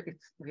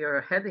 We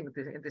are heading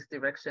in this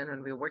direction,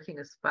 and we're working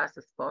as fast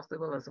as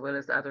possible, as well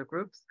as other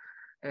groups,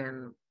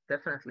 and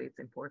definitely it's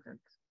important.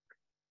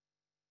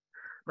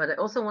 But I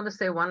also want to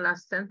say one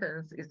last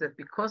sentence is that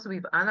because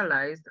we've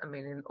analyzed, I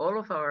mean, in all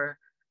of our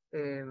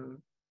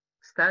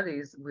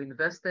studies, we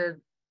invested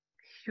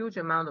huge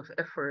amount of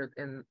effort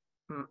in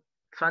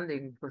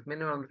funding, because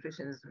mineral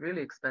nutrition is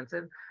really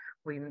expensive.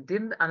 We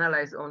didn't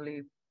analyze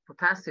only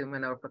potassium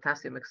in our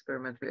potassium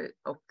experiment.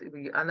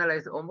 We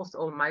analyzed almost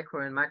all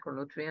micro and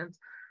micronutrients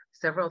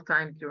several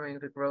times during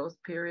the growth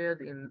period,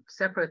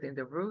 separate in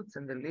the roots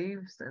and the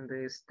leaves and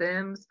the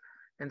stems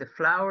and the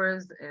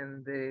flowers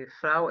and the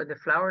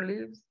flower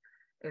leaves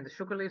and the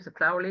sugar leaves, the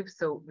flower leaves.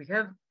 So we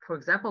have, for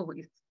example,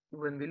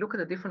 when we look at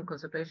a different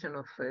concentration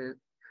of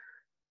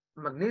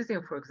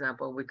magnesium, for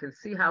example, we can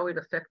see how it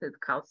affected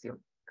calcium.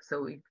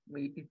 So it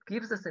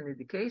gives us an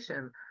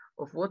indication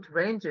of what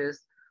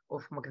ranges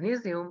of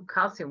magnesium,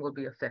 calcium will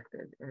be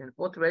affected, and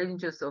what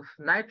ranges of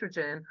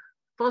nitrogen,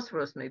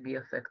 phosphorus may be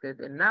affected.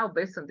 And now,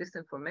 based on this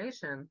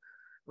information,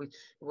 which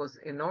was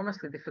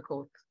enormously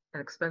difficult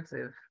and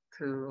expensive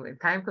and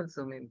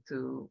time-consuming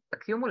to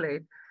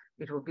accumulate,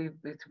 it will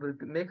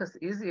make us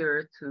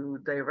easier to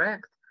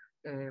direct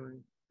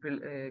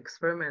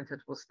experiment that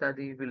will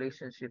study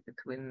relationship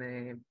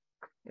between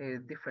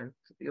different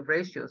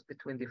ratios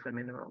between different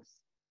minerals.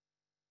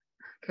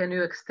 Can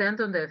you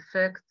extend on the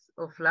effects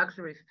of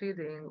luxury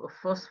feeding of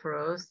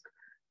phosphorus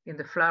in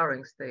the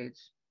flowering stage?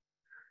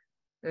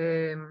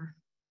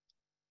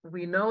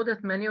 We know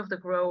that many of the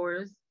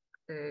growers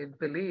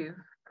believe,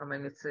 I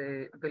mean, it's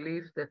a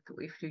belief that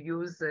if you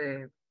use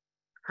a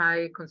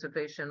high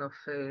concentration of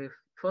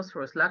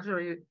phosphorus,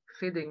 luxury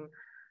feeding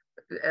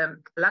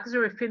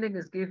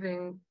is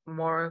giving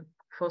more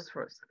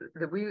phosphorus.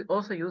 We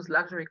also use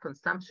luxury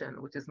consumption,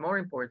 which is more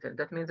important.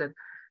 That means that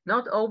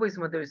not always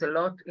when there is a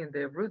lot in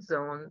the root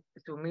zone,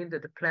 it will mean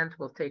that the plant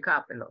will take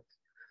up a lot.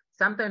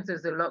 Sometimes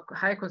there's a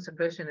high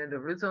concentration in the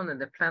root zone and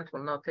the plant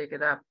will not take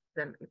it up,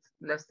 then it's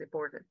less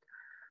important.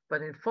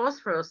 But in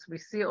phosphorus, we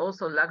see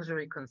also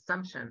luxury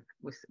consumption.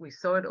 We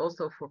saw it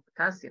also for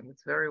potassium.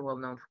 It's very well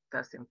known for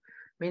potassium,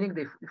 meaning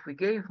that if we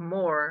gave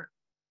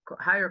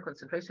higher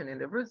concentration in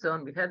the root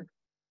zone, we had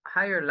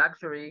higher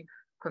luxury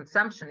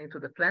consumption into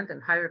the plant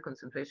and higher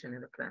concentration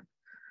in the plant.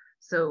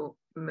 So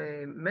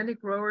many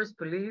growers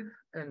believe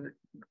and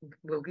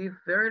will give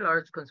very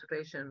large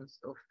concentrations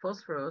of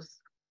phosphorus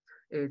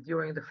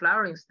during the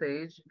flowering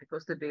stage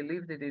because they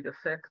believe that it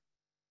affects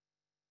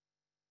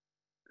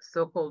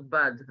so-called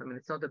bud. I mean,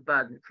 it's not a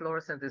bud.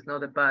 Fluorescent is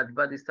not a bud.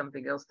 Bud is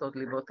something else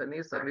totally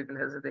botany, so I'm even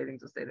hesitating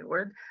to say the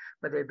word.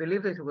 But they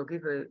believe that it will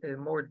give a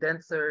more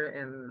denser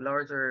and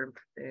larger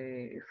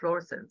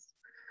fluorescence.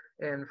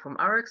 And from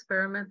our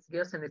experiments,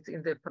 yes, and it's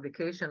in the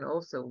publication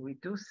also, we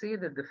do see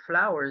that the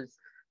flowers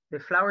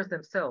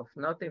themselves,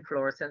 not in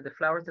fluorescent, the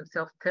flowers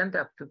themselves tend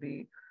up to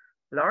be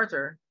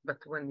larger, but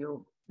when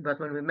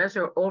we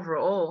measure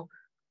overall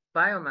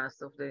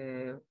biomass of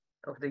the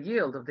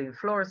yield of the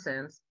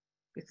inflorescence,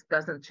 it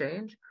doesn't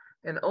change.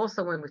 And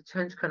also when we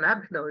change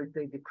cannabinoids,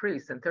 they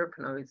decrease, and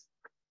terpenoids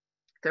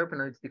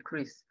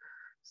decrease.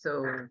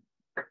 So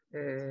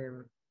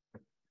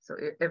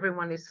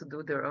everyone needs to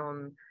do their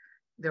own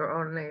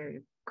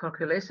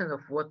calculation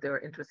of what they're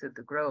interested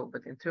to grow.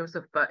 But in terms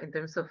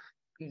of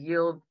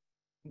yield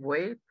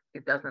weight,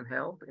 it doesn't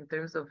help. In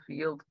terms of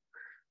yield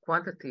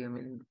quantity, I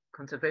mean,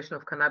 conservation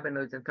of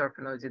cannabinoids and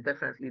terpenoids, it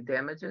definitely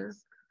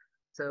damages.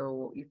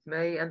 So it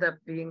may end up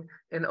being,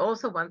 and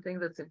also one thing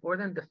that's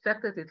important, the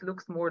fact that it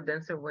looks more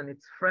denser when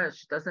it's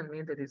fresh doesn't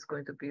mean that it's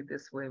going to be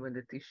this way when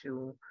the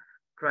tissue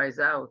dries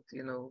out,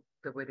 you know,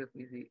 the way that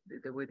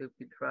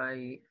we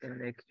try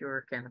and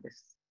cure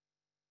cannabis.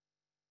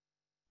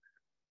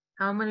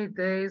 How many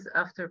days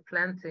after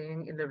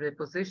planting in the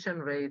reposition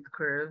rate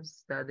curves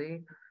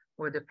study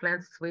were the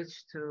plants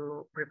switched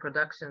to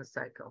reproduction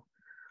cycle?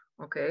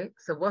 Okay,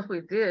 so what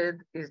we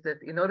did is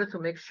that in order to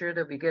make sure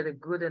that we get a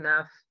good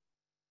enough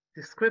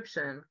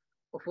description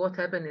of what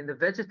happened in the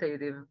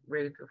vegetative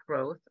rate of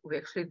growth, we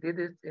actually did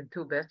it in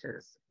 2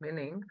 batches,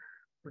 meaning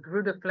we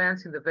grew the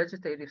plants in the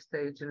vegetative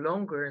stage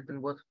longer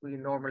than what we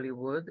normally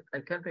would. I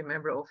can't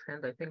remember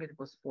offhand, I think it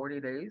was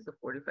 40 days or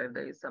 45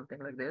 days, something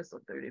like this,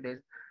 or 30 days.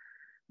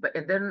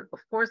 and then of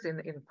course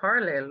in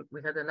parallel,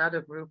 we had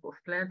another group of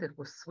plants that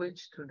was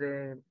switched to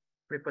the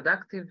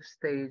reproductive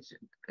stage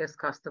as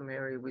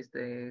customary with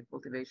the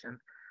cultivation.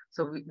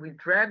 So we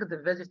dragged the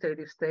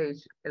vegetative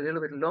stage a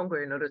little bit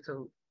longer in order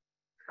to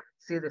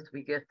see that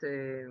we get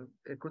a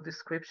good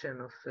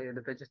description of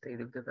the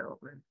vegetative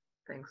development.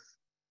 Thanks.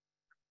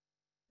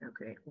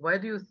 Okay, why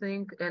do you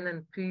think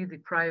NNP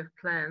deprived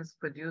plants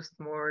produced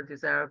more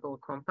desirable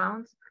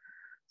compounds?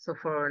 So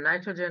for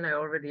nitrogen, I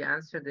already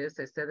answered this.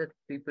 I said that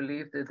we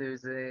believe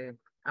that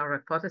our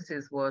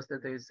hypothesis was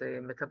that there's a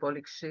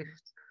metabolic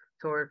shift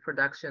toward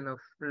production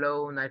of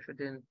low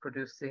nitrogen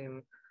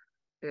producing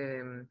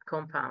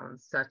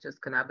compounds such as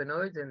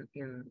cannabinoids, and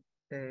in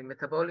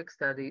metabolic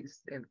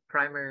studies, in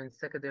primary and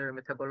secondary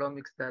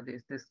metabolomic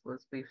studies,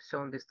 we've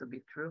shown this to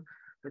be true.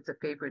 It's a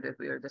paper that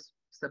we are just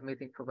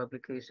submitting for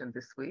publication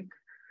this week.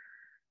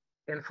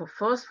 And for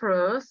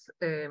phosphorus,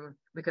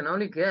 we can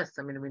only guess.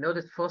 I mean, we know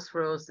that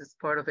phosphorus is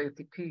part of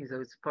ATP, so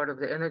it's part of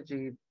the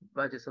energy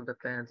budgets of the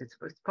plant. It's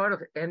part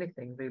of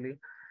anything, really.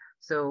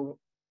 So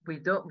we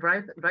don't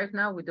right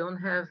now we don't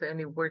have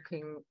any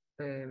working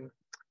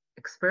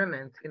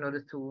experiment in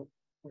order to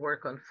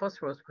work on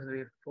phosphorus,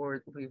 because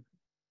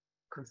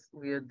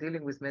we are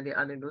dealing with many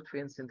other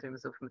nutrients in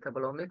terms of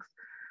metabolomics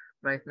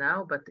right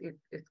now, but it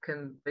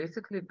can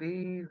basically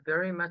be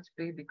very much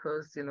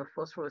because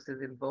phosphorus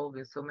is involved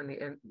in so many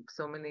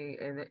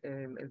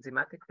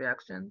enzymatic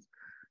reactions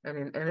and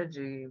in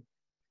energy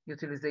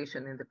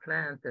utilization in the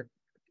plant that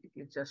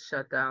it just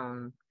shut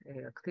down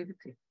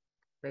activity,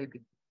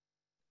 maybe.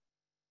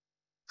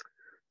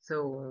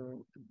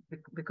 So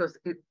because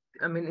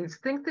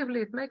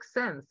instinctively it makes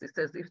sense. It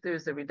says if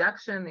there's a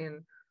reduction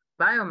in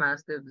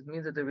biomass, that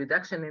means that the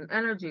reduction in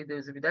energy,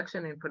 there's a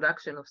reduction in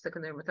production of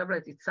secondary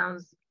metabolites. It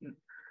sounds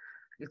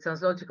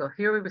logical.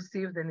 Here we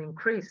received an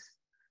increase.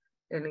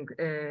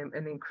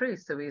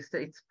 So we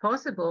say it's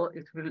possible.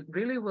 It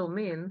really will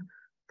mean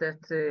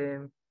that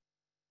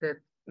that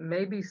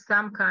maybe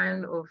some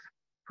kind of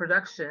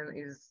production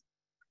is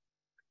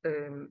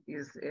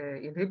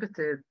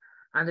inhibited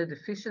under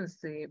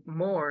deficiency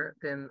more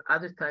than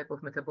other type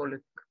of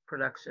metabolic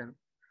production,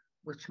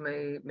 which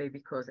may be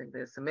causing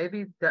this. So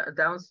maybe the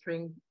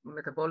downstream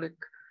metabolic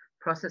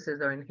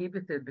processes are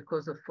inhibited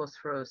because of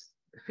phosphorus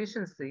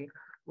deficiency,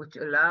 which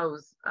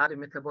allows other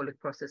metabolic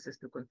processes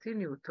to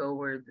continue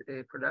toward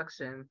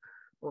production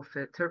of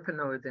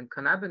terpenoids and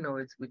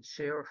cannabinoids, which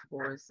share, of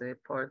course,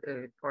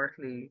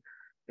 partly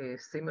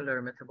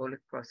similar metabolic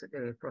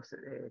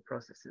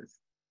processes.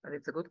 And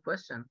it's a good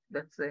question.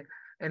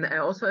 And I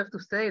also have to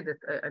say that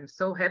I'm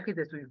so happy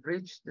that we've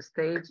reached the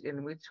stage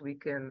in which we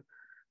can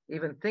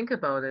even think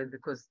about it,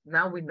 because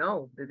now we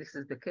know that this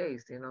is the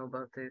case.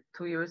 About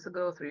 2 years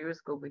ago, 3 years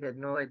ago, we had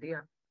no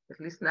idea. At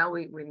least now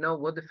we know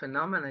what the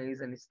phenomena is,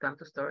 and it's time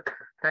to start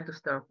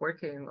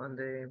working on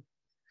the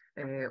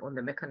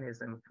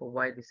mechanism for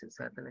why this is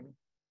happening.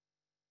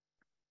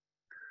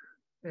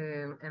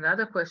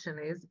 Another question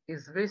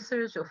is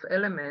research of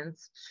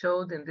elements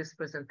showed in this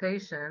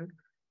presentation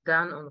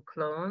done on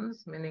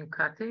clones, meaning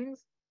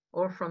cuttings,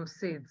 or from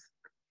seeds?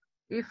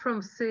 If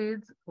from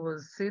seeds,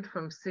 was seed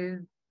from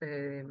seed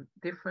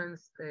difference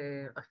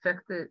differently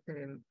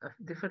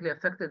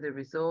affected the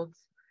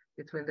results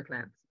between the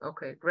plants?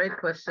 Okay, great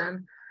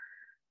question.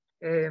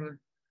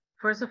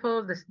 First of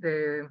all,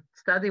 the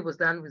study was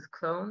done with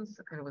clones,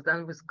 and it was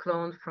done with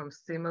clones from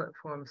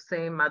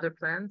same mother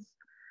plants.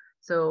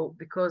 So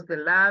because the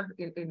lab,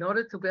 in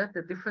order to get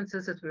the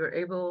differences that we were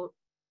able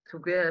to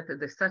get,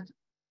 there's such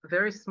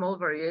very small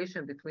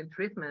variation between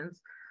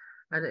treatments,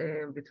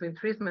 and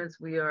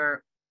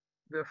we're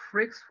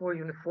freaks for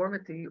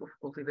uniformity of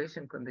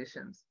cultivation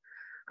conditions.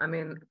 I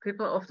mean,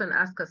 people often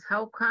ask us,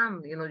 how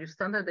come, your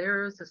standard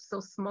errors are so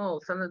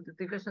small, standard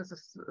deviations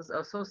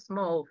are so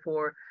small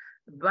for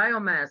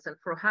biomass and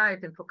for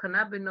height and for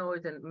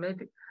cannabinoids, and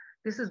maybe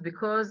this is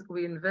because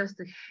we invest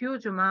a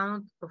huge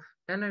amount of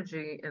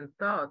energy and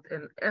thought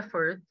and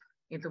effort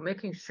into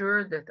making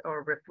sure that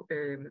our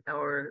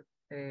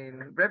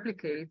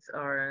replicates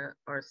are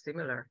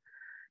similar.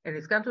 And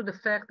it's come to the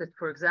fact that,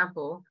 for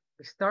example,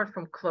 we start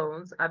from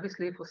clones.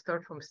 Obviously, if we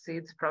start from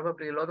seeds,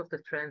 probably a lot of the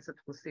trends that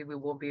we'll see, we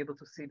won't be able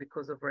to see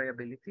because of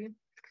variability.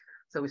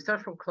 So we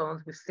start from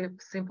clones with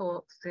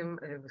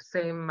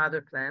same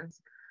mother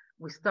plants.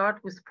 We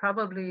start with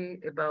probably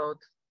about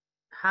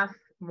half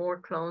more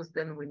clones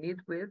than we need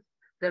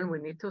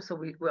to. So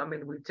we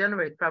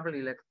generate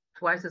probably like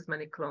twice as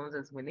many clones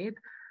as we need.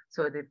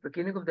 So at the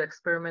beginning of the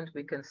experiment,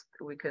 we can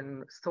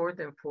sort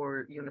them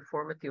for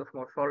uniformity of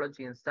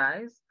morphology and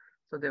size.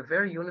 So they're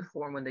very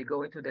uniform when they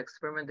go into the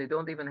experiment. They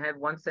don't even have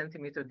 1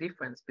 centimeter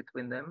difference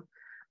between them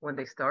when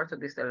they start. So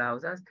this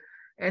allows us.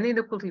 And in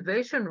the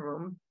cultivation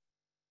room,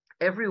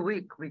 every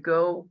week we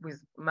go with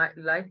my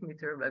light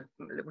meter.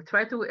 We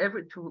try to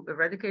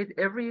eradicate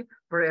every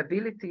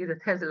variability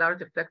that has a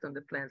large effect on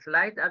the plants.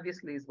 Light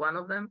obviously is one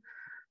of them.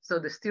 So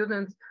the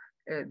student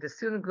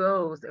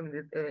goes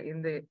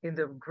in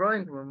the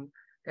growing room,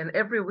 and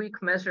every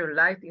week measure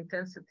light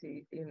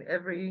intensity in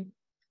every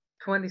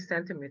 20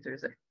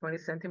 centimeters. 20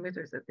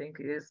 centimeters, I think,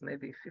 is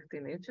maybe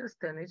 15 inches,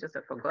 10 inches,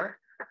 I forgot,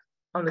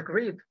 on the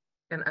grid,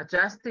 and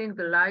adjusting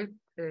the light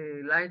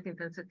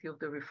intensity of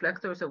the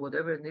reflectors or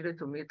whatever needed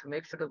to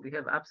make sure that we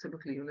have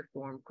absolutely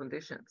uniform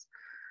conditions.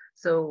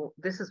 So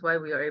this is why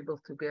we are able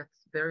to get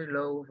very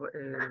low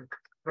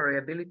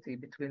variability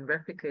between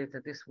replicates,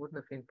 and this wouldn't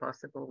have been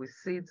possible with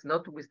seeds,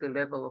 not with the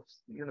level of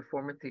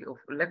uniformity, of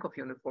lack of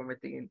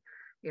uniformity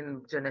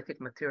in genetic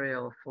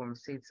material from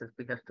seeds that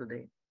we have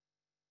today.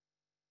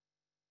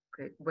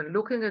 Okay. When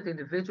looking at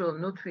individual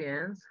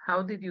nutrients,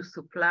 how did you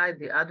supply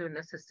the other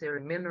necessary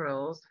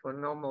minerals for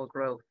normal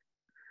growth?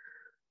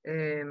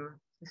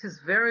 This is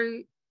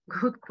very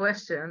good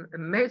question, a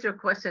major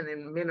question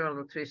in mineral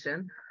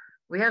nutrition.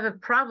 We have a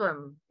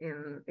problem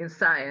in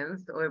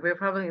science, or we have a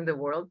problem in the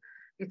world.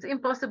 It's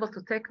impossible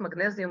to take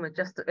magnesium and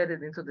just to add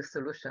it into the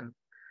solution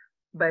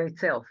by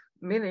itself.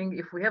 Meaning,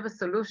 if we have a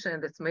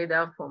solution that's made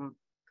out from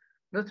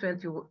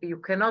nutrient,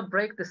 you cannot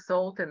break the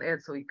salt and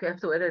add. So you have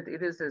to add it.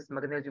 It is as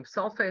magnesium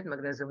sulfate,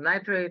 magnesium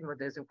nitrate,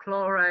 magnesium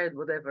chloride,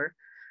 whatever.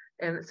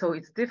 And so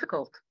it's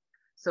difficult.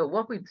 So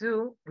what we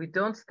do, we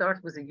don't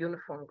start with a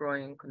uniform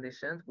growing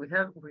conditions. We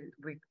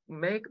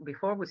make,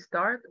 before we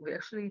start, we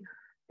actually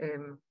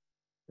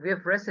we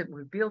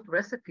build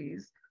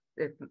recipes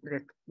that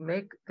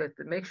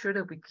make sure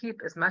that we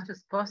keep as much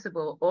as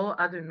possible all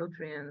other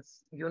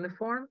nutrients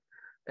uniform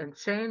and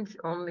change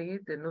only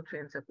the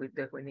nutrients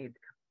that we need.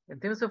 In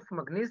terms of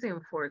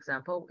magnesium, for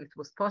example, it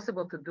was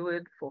possible to do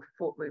it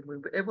we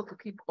were able to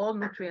keep all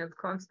nutrients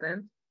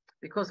constant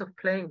because of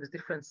playing with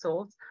different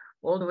salts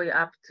all the way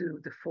up to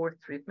the 4th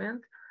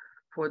treatment.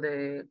 For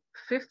the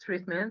 5th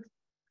treatment,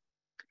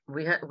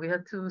 we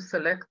had to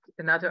select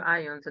another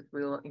ion that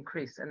will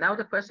increase. And now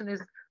the question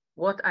is,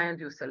 what ion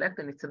do you select?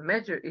 And it's a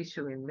major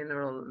issue in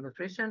mineral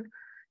nutrition.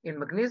 In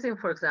magnesium,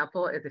 for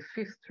example, at the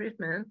 5th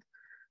treatment,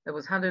 there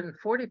was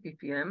 140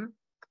 ppm.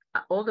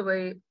 All the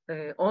way,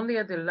 only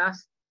at the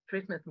last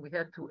treatment, we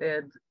had to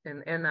add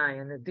an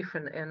anion, a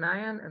different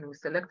anion, and we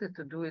selected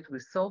to do it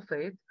with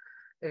sulfate.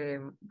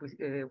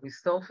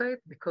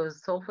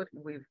 Because sulfate,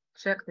 we've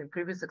checked in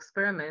previous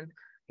experiment,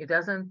 it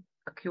doesn't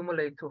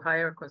accumulate to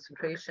higher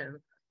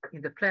concentration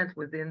in the plant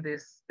within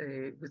this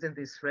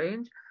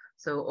range.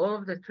 So all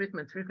of the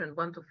treatment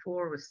 1 to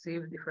 4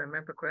 received, if I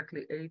remember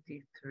correctly,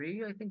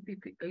 83, I think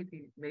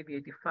 80, maybe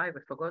 85,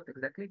 I forgot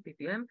exactly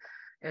ppm.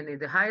 And in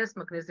the highest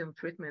magnesium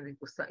treatment, it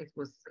was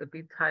a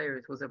bit higher.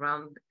 It was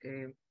around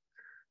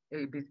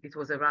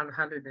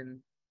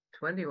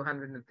 120 or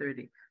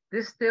 130.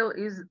 This still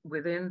is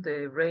within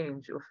the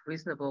range of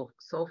reasonable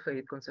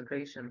sulfate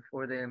concentration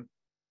for the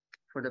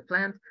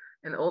plant.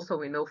 And also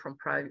we know from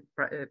prior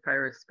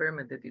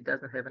experiment that it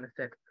doesn't have an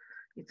effect.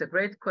 It's a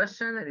great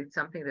question, and it's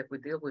something that we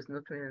deal with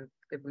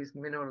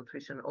mineral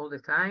nutrition all the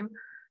time,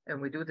 and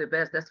we do the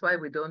best. That's why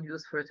we don't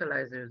use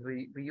fertilizers.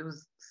 We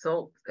use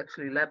salt,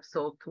 actually lab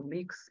salt, to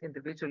mix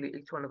individually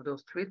each one of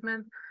those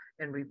treatments,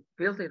 and we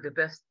build it the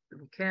best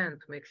we can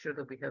to make sure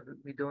that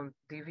we don't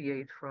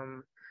deviate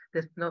from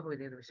that. Not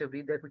within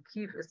that we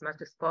keep as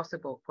much as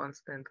possible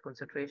constant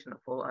concentration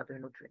of all other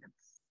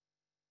nutrients.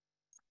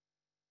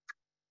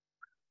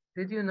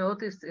 Did you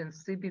notice in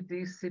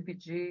CBD,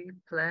 CBG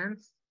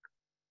plants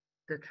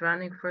that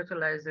running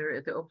fertilizer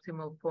at the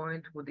optimal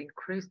point would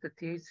increase the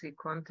THC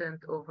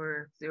content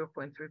over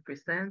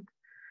 0.3%?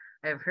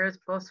 I've heard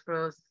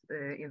phosphorus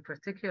in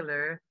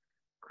particular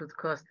could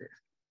cause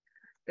this.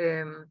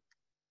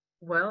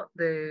 Well,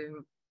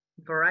 the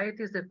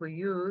varieties that we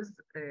use,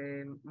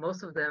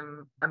 most of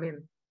them,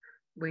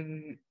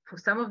 for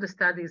some of the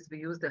studies, we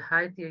use the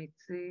high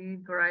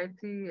THC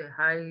variety, a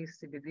high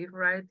CBD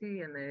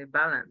variety, and a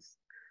balance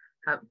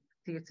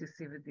THC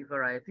CBD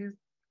varieties.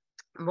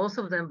 Most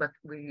of them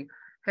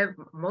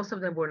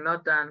were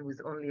not done with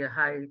only a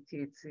high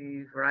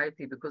THC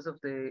variety because of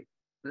the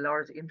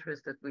large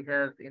interest that we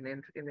have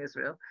in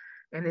Israel.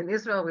 And in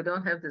Israel, we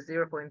don't have the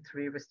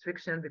 0.3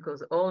 restriction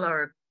because all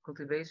our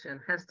cultivation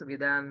has to be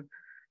done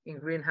in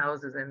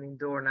greenhouses and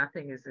indoor.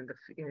 Nothing is in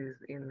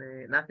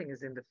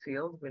the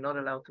field. We're not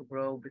allowed to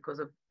grow because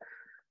of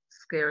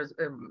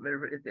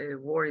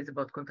worries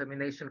about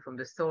contamination from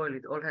the soil.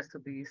 It all has to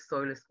be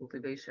soilless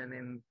cultivation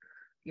in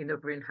indoor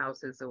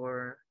greenhouses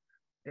or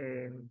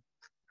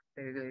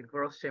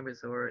growth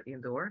chambers or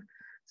indoor.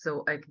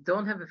 So I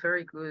don't have a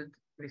very good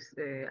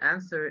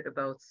answer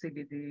about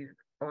CBD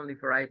only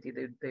variety.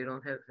 They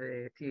don't have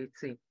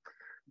THC.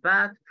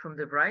 But from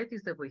the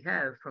varieties that we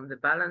have, from the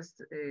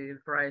balanced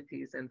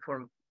varieties, and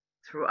from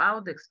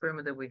throughout the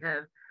experiment that we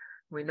have,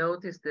 we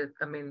noticed that,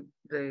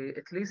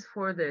 at least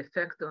for the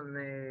effect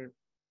on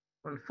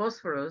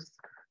phosphorus,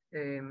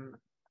 the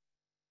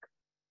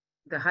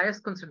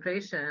highest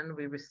concentration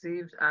we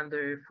received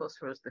under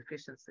phosphorus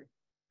deficiency.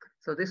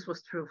 So this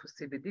was true for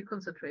CBD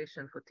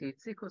concentration, for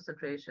THC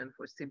concentration,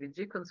 for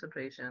CBG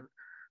concentration,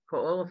 for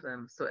all of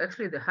them. So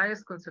actually the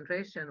highest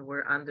concentration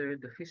were under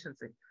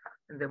deficiency.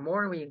 And the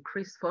more we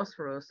increase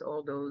phosphorus,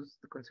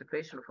 the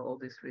concentration of all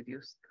this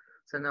reduced.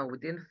 So no, we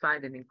didn't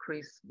find an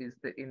increase in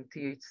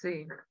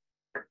THC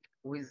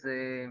with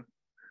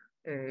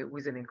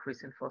with an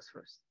increase in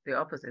phosphorus. The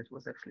opposite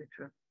was actually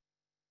true.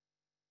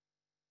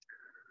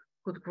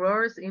 Could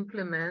growers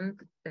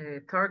implement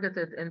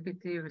targeted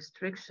NPT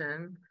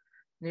restriction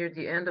near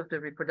the end of the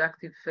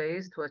reproductive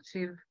phase to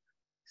achieve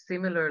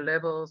similar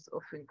levels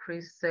of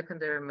increased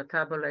secondary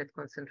metabolite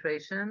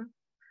concentration?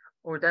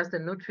 Or does the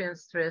nutrient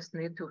stress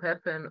need to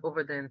happen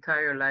over the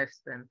entire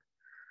lifespan?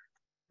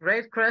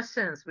 Great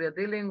questions. We are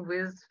dealing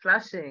with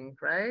flushing,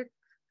 right?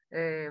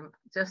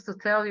 Just to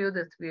tell you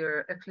that we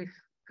are actually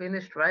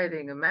finished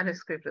writing a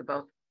manuscript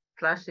about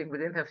flushing. We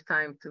didn't have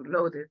time to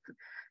load it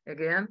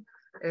again.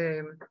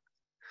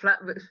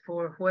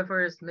 For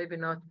whoever is maybe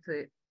not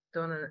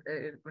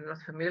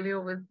not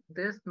familiar with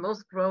this,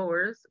 most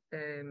growers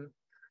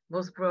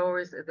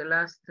at the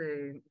last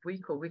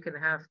week or week and a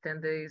half,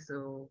 10 days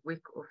or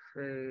week of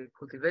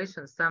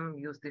cultivation, some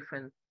use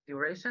different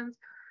durations,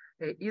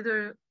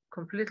 either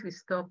completely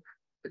stop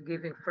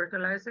giving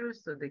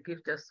fertilizers, so they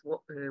give just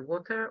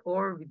water,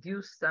 or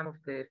reduce some of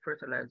the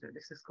fertilizer.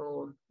 This is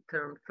called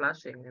term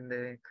flushing in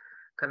the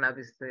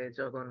cannabis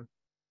jargon.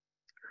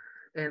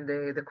 And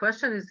the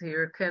question is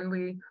here, can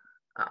we,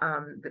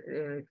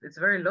 it's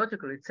very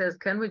logical. It says,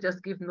 can we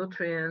just give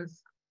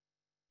nutrients,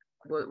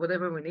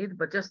 whatever we need,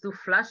 but just do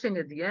flushing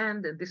at the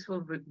end, and this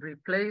will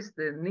replace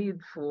the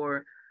need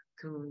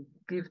to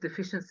give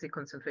deficiency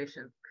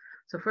concentration.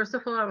 So first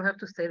of all, I will have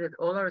to say that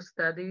all our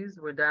studies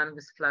were done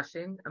with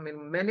flushing. I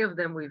mean, many of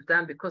them we've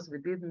done because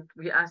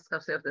we asked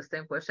ourselves the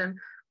same question.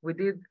 We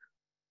did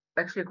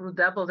actually grew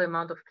double the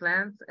amount of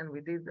plants, and we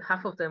did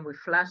half of them we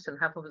flushed and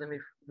half of them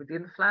we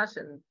didn't flush,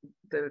 and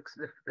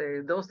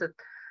those that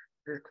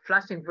the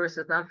flushing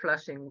versus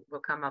non-flushing will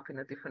come up in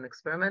a different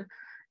experiment,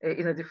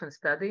 in a different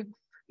study.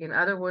 In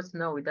other words,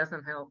 no, it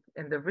doesn't help.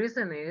 And the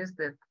reason is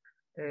that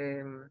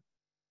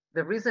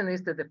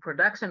the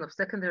production of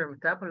secondary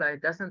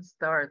metabolite doesn't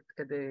start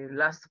at the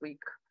last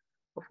week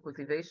of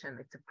cultivation.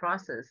 It's a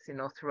process,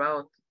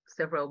 throughout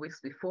several weeks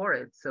before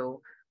it.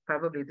 So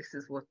probably this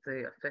is what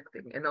they're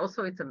affecting. And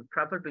also it's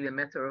probably a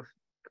matter of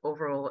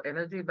overall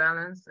energy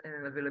balance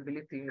and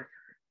availability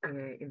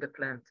in the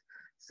plant.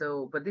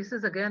 So, but this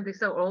is, again,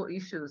 these are all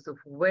issues of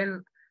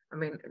when,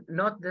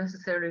 not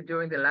necessarily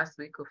during the last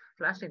week of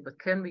flushing, but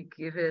can we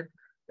give it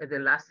at the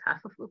last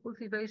half of the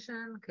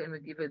cultivation? Can we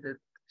give it at the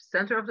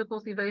center of the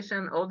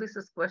cultivation? All these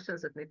are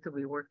questions that need to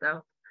be worked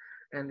out.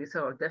 And these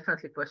are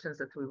definitely questions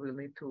that we will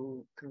need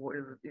to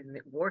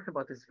work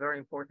about. It's very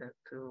important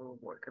to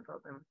work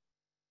about them.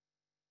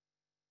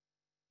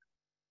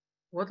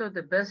 What are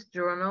the best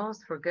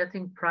journals for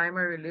getting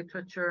primary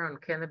literature on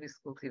cannabis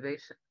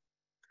cultivation?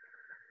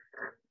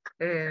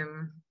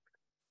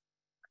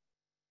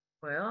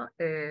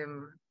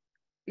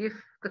 If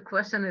the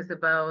question is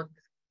about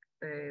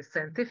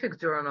scientific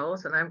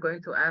journals, and I'm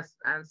going to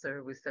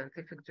answer with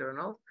scientific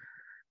journals,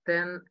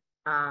 then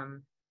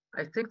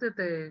I think that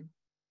the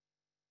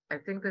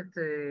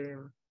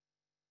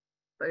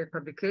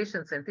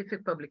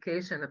scientific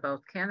publication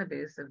about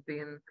cannabis have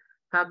been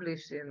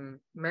published in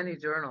many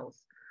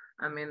journals.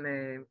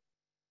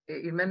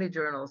 In many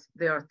journals,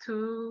 there are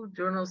 2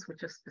 journals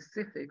which are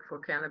specific for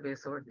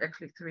cannabis, or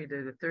actually 3.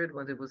 The third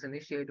one that was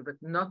initiated, but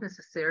not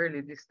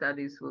necessarily these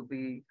studies will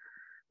be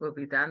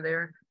done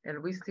there.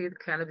 And we see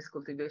cannabis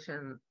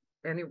cultivation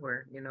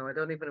anywhere. I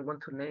don't even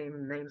want to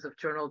name names of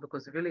journals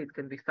because really it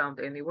can be found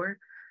anywhere.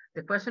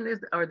 The question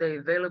is, are they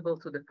available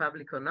to the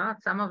public or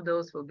not? Some of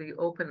those will be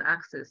open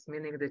access,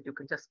 meaning that you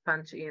can just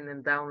punch in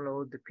and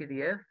download the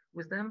PDF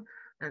with them.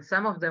 And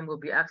some of them will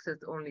be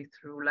accessed only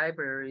through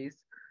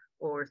libraries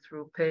or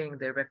through paying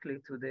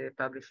directly to the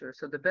publisher.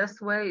 So the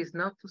best way is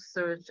not to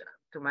search,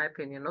 to my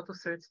opinion, not to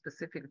search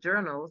specific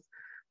journals,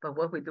 but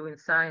what we do in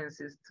science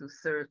is to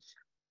search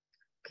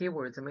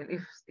keywords.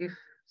 If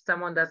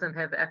someone doesn't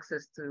have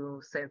access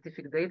to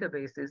scientific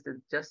databases, that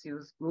just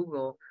use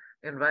Google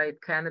and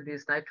write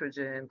cannabis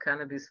nitrogen,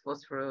 cannabis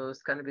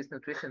phosphorus, cannabis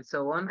nutrition,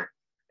 so on.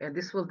 And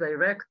this will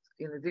direct,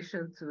 in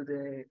addition to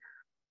the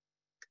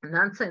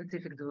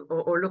non-scientific,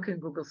 or look in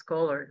Google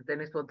Scholar,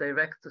 then it will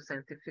direct to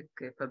scientific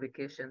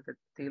publications that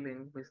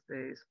dealing with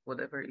these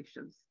whatever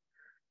issues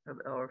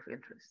are of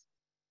interest.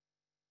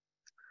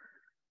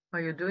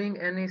 Are you doing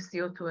any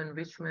CO2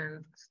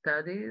 enrichment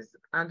studies?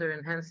 Under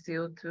enhanced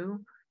CO2,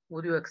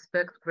 would you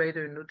expect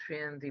greater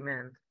nutrient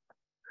demand?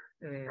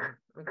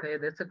 Okay,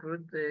 that's a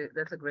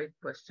great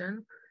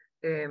question.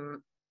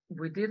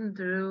 We didn't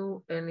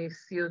do any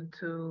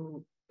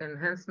CO2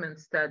 enhancement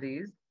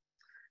studies.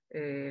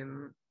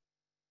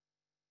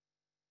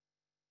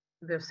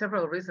 There are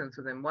several reasons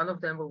to them. One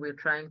of them, we're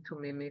trying to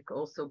mimic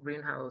also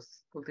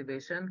greenhouse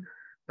cultivation,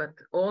 but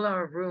all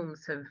our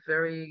rooms have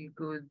very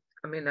good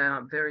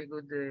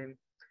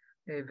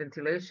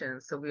ventilation.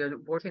 So we are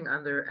working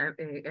under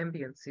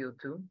ambient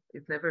CO2.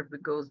 It never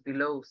goes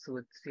below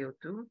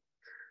CO2,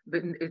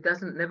 but it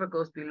never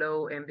goes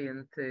below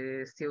ambient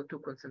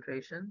CO2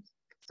 concentrations.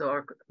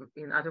 So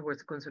in other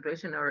words,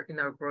 concentration in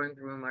our growing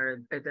room are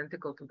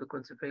identical to the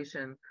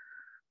concentration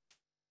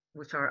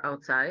which are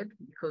outside,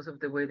 because of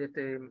the way that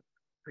the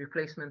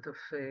replacement of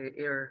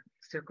air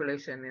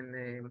circulation in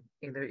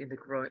the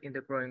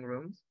growing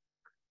rooms.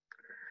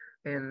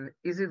 And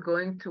is it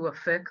going to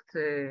affect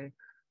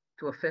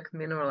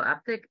mineral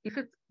uptake? If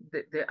it,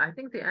 I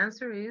think the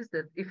answer is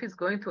that if it's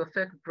going to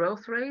affect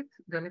growth rate,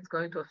 then it's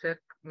going to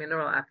affect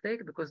mineral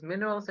uptake, because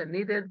minerals are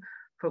needed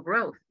for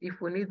growth.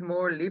 If we need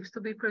more leaves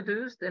to be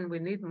produced, then we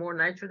need more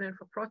nitrogen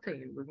for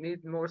protein. We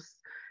need more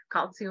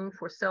calcium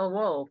for cell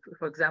wall,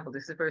 for example.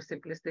 This is very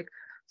simplistic.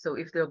 So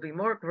if there'll be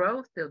more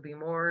growth, there'll be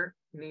more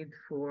need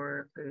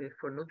for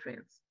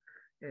nutrients.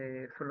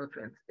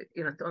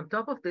 On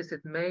top of this,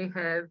 it may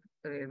have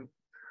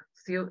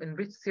CO2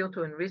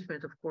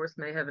 enrichment, of course,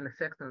 may have an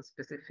effect on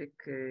specific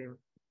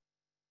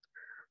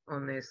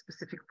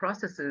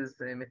processes,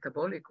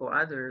 metabolic or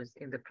others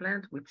in the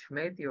plant, which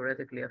may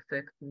theoretically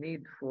affect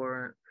need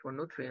for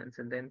nutrients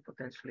and then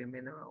potentially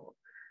mineral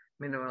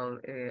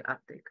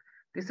uptake.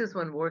 This is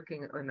when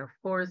working, and of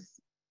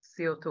course,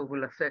 CO2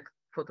 will affect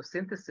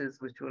photosynthesis,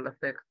 which will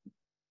affect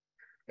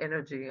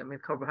energy. I mean,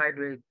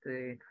 carbohydrate,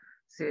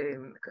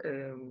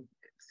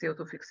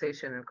 CO2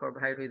 fixation and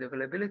carbohydrate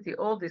availability.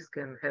 All this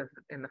can have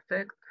an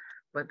effect,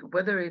 but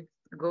whether it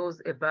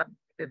goes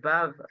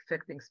above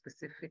affecting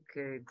specific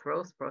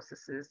growth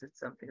processes, it's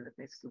something that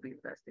needs to be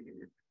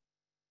investigated.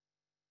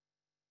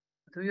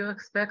 Do you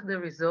expect the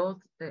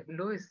result,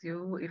 Louis?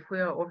 If we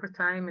are over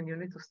time and you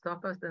need to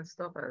stop us, then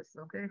stop us,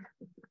 okay?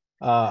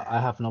 I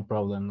have no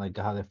problem. Like,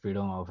 I have the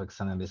freedom of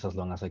extending this as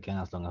long as I can,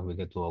 as long as we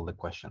get to all the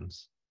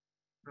questions.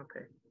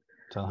 Okay.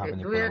 So I don't have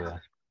any problem with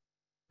that.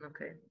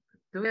 Okay.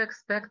 Do we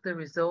expect the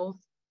result?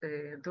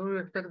 Do we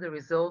expect the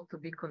result to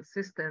be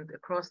consistent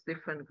across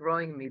different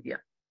growing media?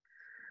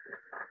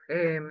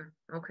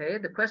 Okay.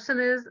 The question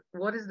is,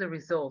 what is the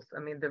result?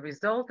 I mean, the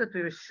result that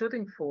we were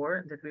shooting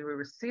for, that we were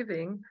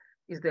receiving,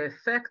 is the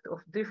effect of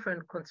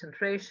different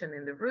concentration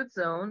in the root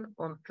zone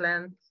on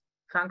plant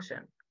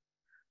function,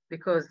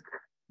 because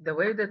the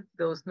way that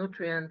those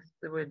nutrients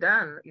were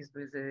done is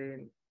with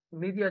a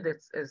media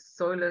that's as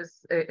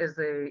soilless, as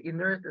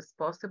inert as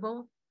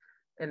possible,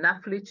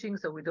 enough leaching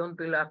so we don't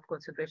build up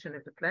concentration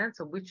of the plant,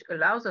 so which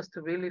allows us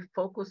to really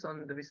focus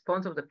on the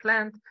response of the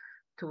plant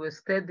to a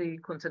steady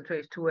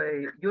concentration, to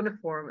a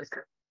uniform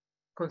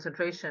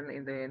concentration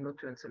in the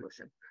nutrient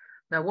solution.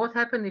 Now, what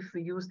happens if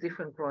we use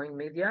different growing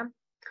media?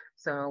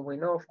 So we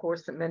know, of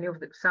course, that many of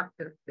the,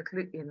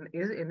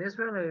 in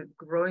Israel, a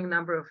growing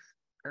number of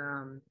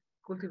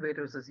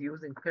cultivators is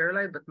using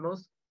perlite, but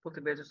most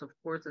cultivators, of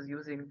course, is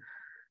using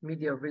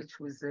media rich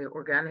with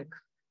organic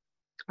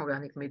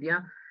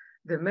media.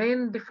 The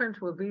main difference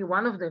will be,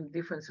 one of the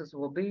differences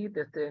will be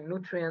that the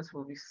nutrients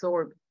will be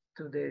sorbed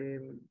to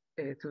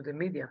the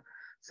media.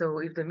 So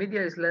if the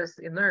media is less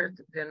inert,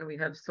 then we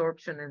have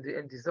sorption and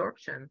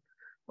desorption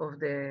of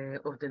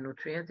the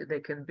nutrient.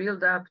 They can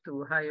build up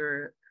to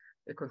higher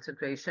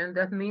concentration.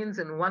 That means,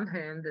 on one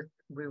hand, that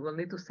we will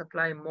need to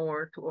supply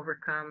more to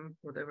overcome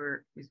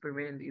whatever is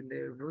remained in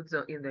the root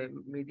zone, in the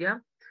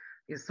media,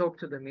 is sorbed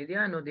to the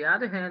media. And on the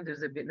other hand,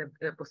 there's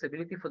a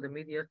possibility for the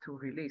media to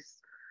release.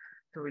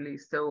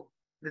 So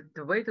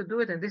the way to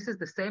do it, and this is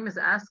the same as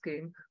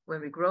asking,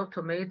 when we grow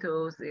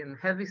tomatoes in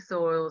heavy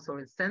soils or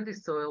in sandy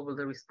soil, will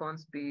the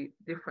response be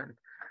different?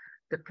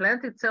 The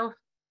plant itself,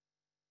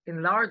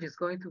 in large, is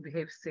going to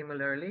behave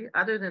similarly,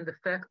 other than the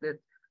fact that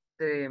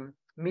the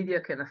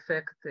media can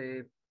affect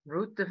the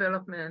root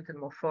development and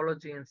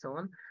morphology and so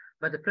on,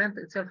 but the plant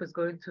itself is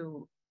going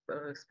to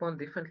respond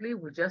differently.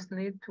 We just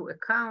need to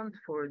account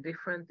for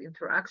different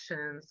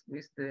interactions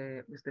with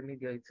the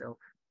media itself.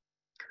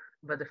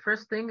 But the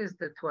first thing is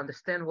that to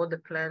understand what the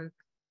plant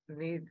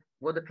needs,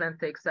 what the plant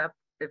takes up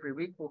every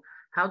week,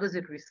 how does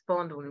it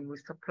respond when we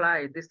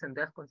supply this and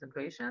that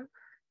concentration,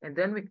 and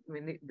then we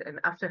need, and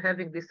after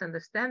having this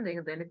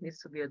understanding, then it needs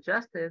to be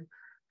adjusted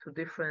to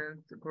different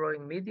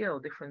growing media or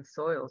different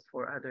soils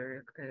for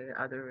other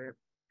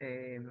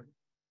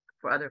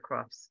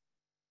crops.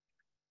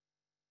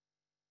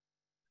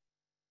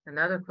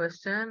 Another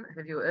question: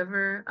 have you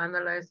ever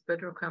analyzed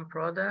petrochem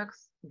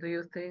products? Do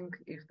you think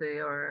if they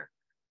are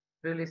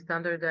really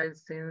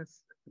standardized,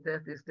 since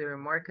that is their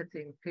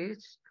marketing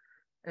pitch?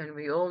 And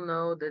we all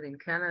know that in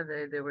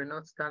Canada, they were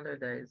not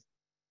standardized.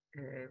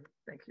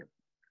 Thank you.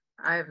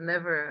 I have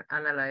never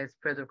analyzed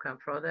petrochem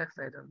products.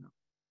 I don't know.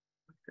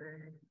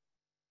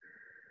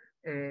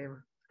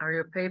 Are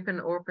your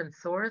papers open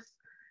source?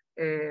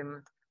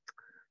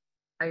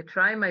 I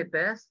try my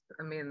best.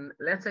 I mean,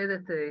 let's say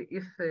that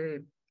if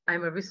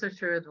I'm a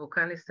researcher at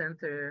Volcani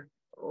Center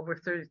over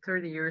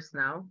 30 years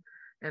now,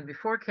 and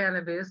before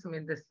cannabis, I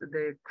mean,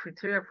 the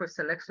criteria for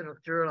selection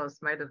of journals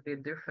might have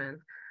been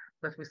different,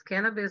 but with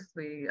cannabis,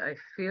 I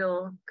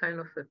feel kind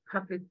of a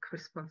public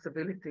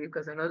responsibility,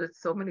 because I know that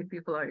so many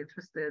people are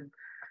interested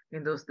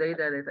in those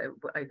data that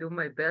I do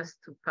my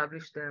best to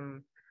publish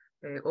them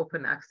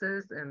open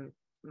access, and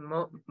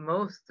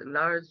most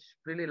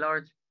really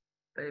large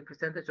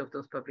percentage of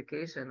those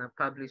publications are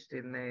published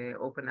in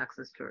open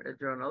access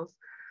journals.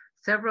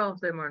 Several of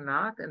them are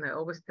not, and I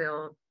always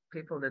tell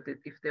people that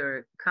if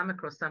they come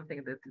across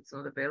something that it's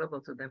not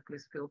available to them,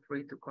 please feel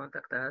free to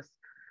contact us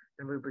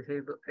and we'll be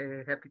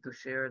happy to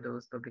share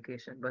those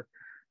publications. But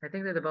I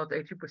think that about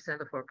 80%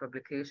 of our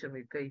publication,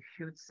 we pay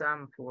huge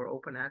sum for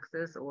open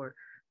access, or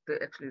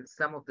actually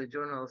some of the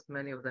journals,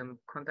 many of them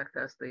contact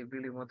us, they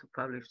really want to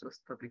publish those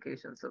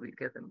publications, so we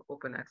get them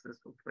open access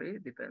for free,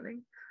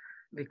 depending,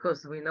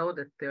 because we know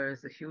that there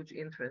is a huge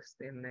interest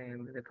in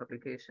the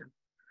publication.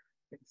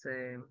 It's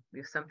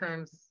we're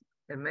sometimes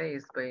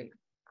amazed by,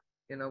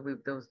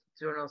 with those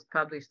journals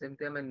published in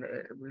them, and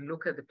we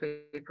look at the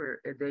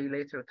paper a day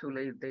later,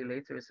 2 days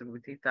later, so we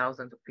see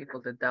thousands of people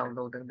that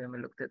downloaded them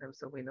and looked at them.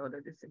 So we know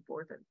that it's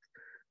important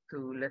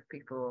to let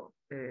people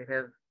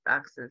have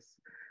access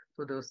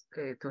to those,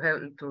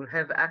 to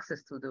have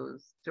access to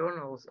those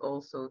journals,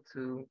 also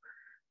to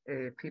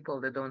people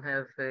that don't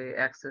have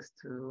access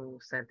to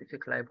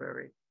scientific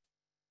library.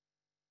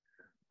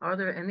 Are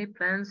there any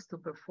plans to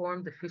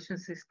perform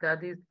deficiency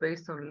studies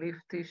based on leaf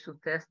tissue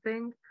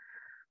testing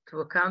to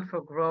account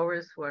for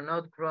growers who are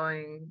not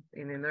growing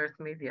in inert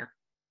media?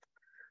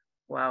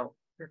 Wow,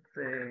 that's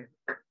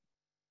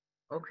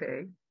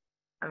okay.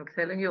 I'm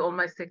telling you all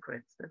my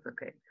secrets, that's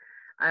okay.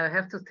 I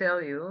have to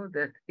tell you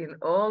that in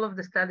all of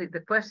the study, the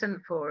question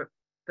for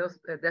those,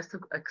 just to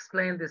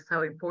explain this,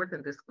 how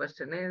important this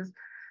question is,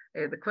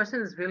 the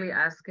question is really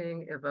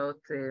asking about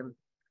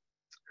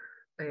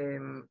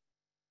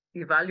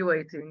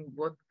evaluating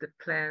what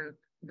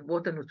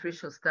the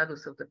nutritional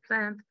status of the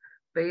plant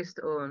based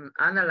on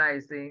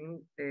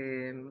analyzing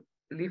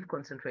leaf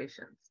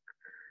concentrations.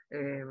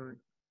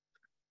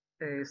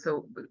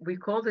 So we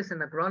call this in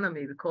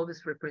agronomy, we call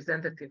this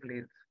representative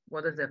leaf.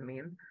 What does that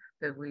mean?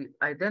 That we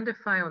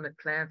identify on a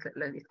plant,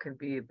 like it can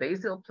be a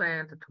basil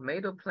plant, a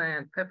tomato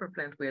plant, pepper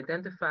plant, we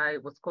identify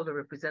what's called a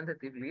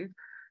representative leaf,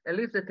 a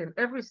leaf that in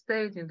every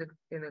stage in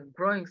a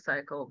growing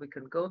cycle, we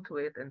can go to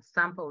it and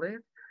sample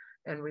it,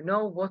 and we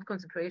know what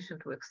concentration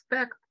to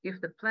expect if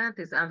the plant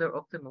is under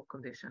optimal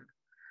condition.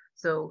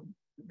 So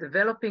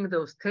developing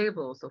those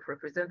tables of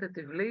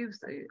representative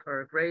leaves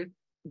are a great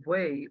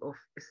way of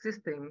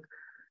assisting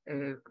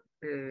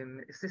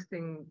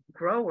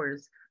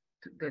growers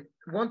that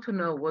want to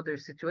know what their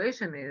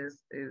situation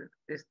is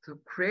to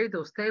create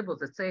those tables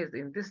that says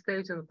in this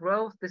stage of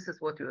growth, this is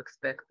what you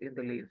expect in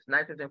the leaf: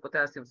 nitrogen,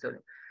 potassium,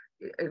 sodium.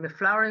 In the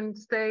flowering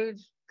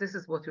stage, this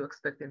is what you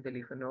expect in the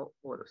leaf and no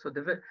water. So,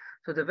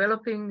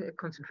 developing a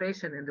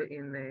concentration in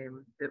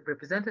the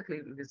representative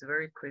leaf is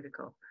very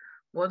critical.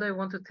 What I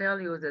want to tell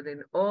you is that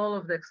in all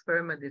of the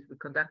experiments that we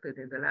conducted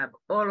in the lab,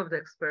 all of the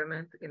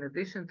experiments, in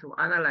addition to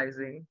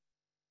analyzing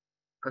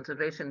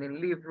concentration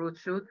in leaf, root,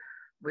 shoot,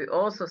 we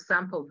also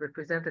sampled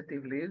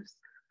representative leaves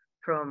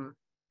from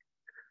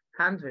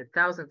hundreds,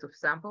 thousands of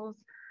samples.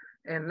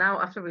 And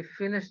now after we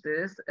finished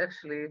this,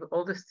 actually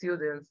all the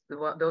students,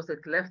 those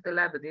that left the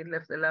lab, that didn't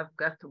left the lab,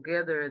 got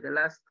together the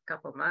last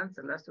couple of months,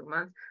 the last 2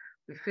 months,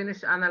 we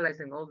finished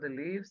analyzing all the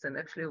leaves, and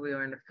actually we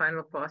are in the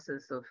final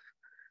process of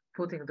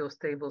putting those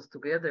tables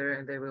together,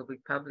 and they will be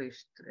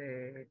published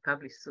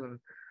soon.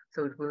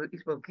 So it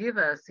will give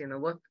us,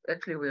 what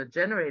actually we are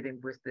generating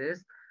with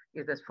this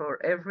is that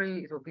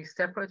it will be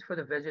separate for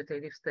the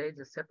vegetative stage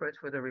and separate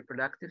for the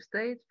reproductive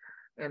stage.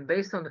 And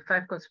based on the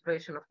 5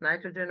 concentration of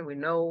nitrogen, we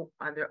know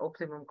under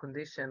optimum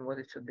condition what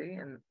it should be.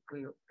 And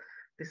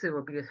this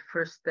will be a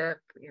first step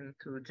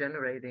into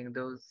generating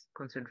those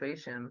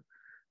concentration,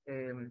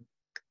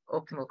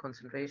 optimal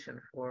concentration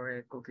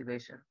for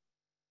cultivation.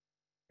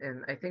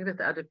 And I think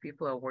that other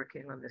people are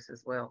working on this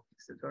as well.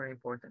 This is very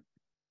important.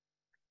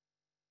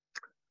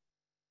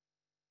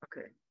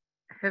 Okay.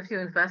 Have you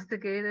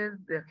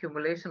investigated the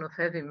accumulation of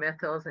heavy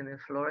metals in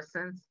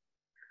inflorescence?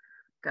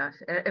 Gosh,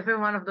 every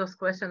one of those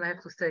questions, I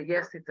have to say,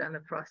 yes, it's under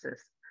process.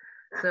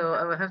 So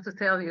I will have to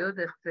tell you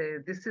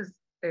that this is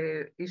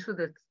an issue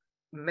that's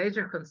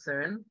major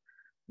concern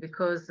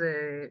because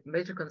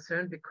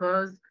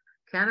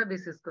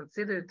cannabis is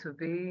considered to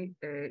be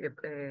a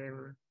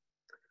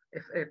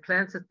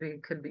plant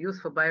that can be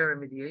used for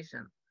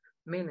bioremediation,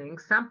 meaning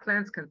some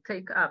plants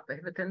have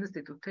a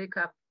tendency to take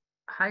up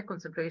high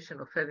concentration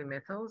of heavy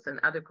metals and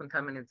other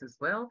contaminants as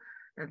well,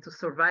 and to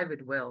survive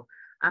it well,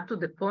 up to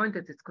the point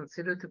that it's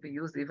considered to be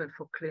used even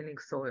for cleaning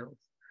soils.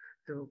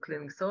 So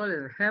cleaning soil,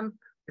 and hemp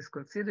is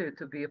considered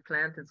to be a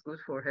plant that's good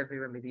for heavy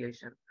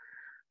remediation.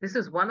 This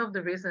is one of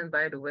the reasons,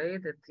 by the way,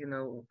 that,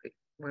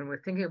 when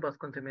we're thinking about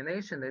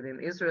contamination, that in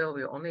Israel,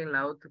 we're only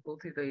allowed to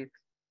cultivate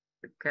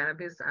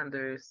cannabis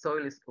under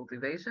soilless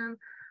cultivation.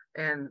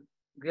 And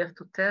we have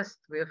to test,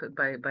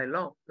 by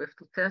law, we have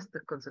to test the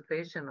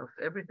concentration of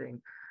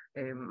everything,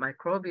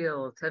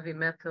 microbials, heavy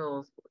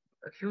metals,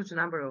 a huge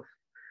number of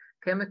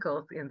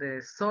chemicals in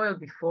the soil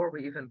before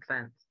we even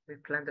plant. We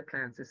plant the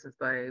plants. This is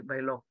by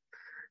law.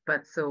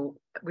 But so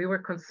we were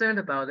concerned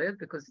about it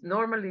because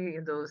normally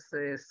in those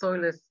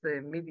soilless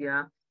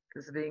media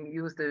is being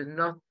used, there's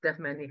not that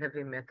many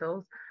heavy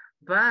metals.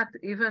 But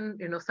even,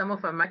 some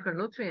of our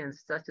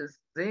micronutrients such as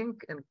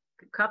zinc and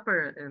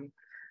copper and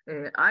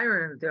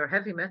iron, they're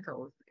heavy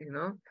metals,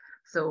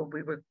 So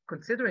we were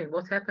considering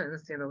what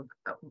happens,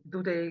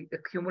 do they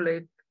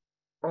accumulate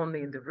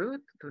only in the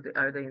root?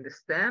 Are they in the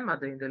stem? Are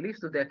they in the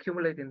leaves? Do they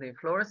accumulate in the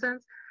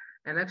inflorescence?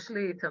 And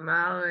actually,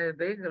 Tamar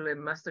Bagel, a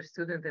master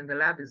student in the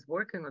lab, is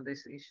working on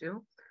this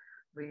issue.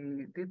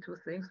 We did two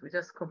things. We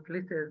just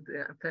completed,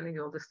 I'm telling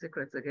you all the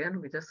secrets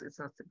again. It's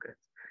not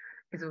secrets.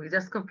 We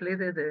just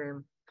completed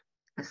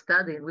a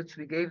study in which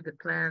we gave the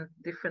plant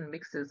different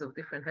mixes of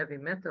different heavy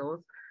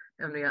metals,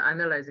 and we are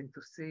analyzing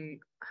to see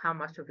how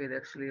much of it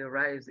actually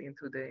arrives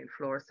into the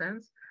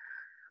inflorescence.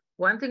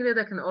 One thing that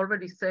I can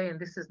already say, and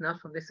this is not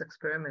from this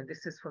experiment,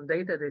 this is from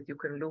data that you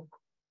can look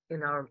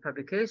in our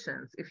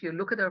publications. If you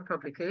look at our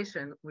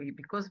publication,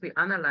 because we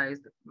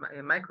analyzed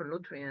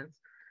micronutrients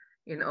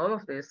in all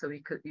of this, so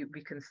we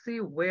can see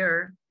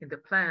where in the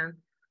plant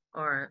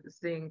are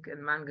zinc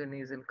and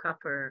manganese and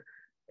copper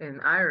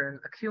and iron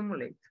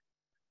accumulate.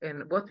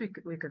 And what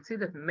we can see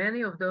that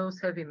many of those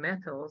heavy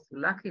metals,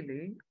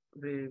 luckily,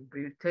 we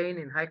retain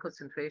in high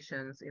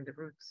concentrations in the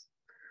roots.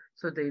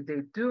 So they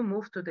do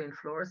move to the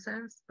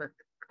inflorescence, but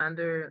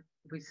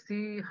we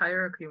see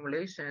higher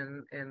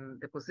accumulation and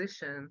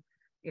deposition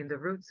in the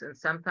roots, and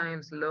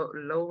sometimes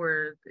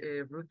lower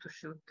root to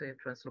shoot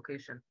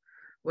translocation.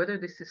 Whether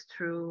this is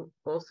true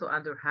also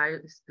under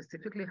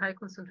specifically high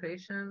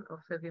concentration of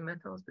heavy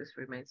metals, this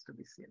remains to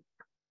be seen.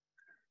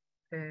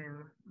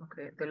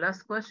 Okay, the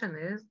last question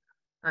is,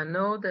 I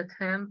know that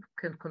hemp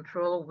can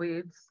control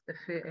weeds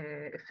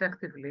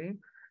effectively.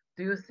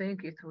 Do you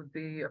think it would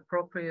be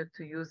appropriate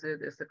to use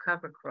it as a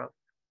cover crop?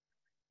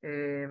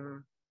 I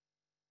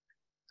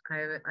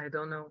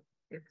don't know.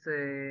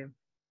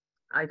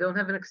 I don't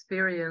have an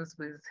experience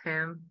with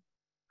hemp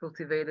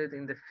cultivated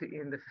in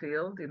the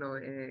field. You know,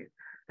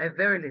 I have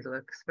very little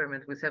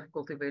experiment with hemp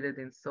cultivated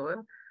in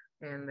soil,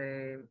 and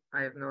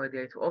I have no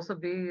idea. It will also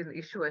be an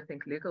issue, I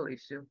think, legal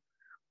issue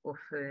of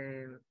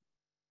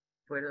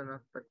whether or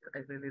not, but I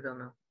really don't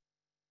know.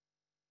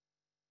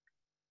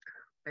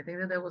 I think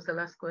that was the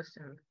last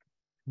question.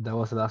 That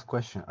was the last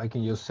question. I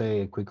can just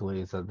say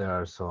quickly is that there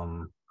are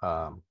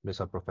there's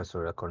a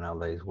professor at Cornell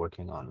that is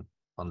working on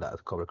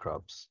that, cover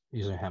crops,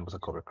 using hemp as a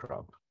cover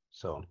crop.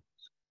 So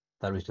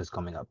that research is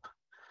coming up.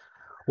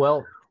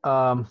 Well,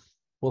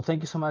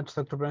 thank you so much,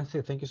 Dr.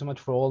 Bernstein. Thank you so much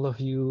for all of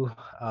you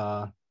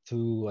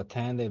to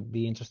attend and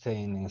be interested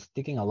in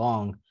sticking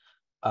along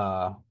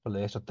for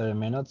the extra 30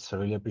 minutes. I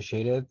really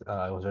appreciate it.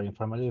 It was very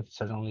informative.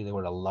 Certainly, there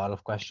were a lot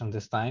of questions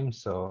this time,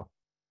 so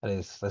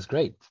that's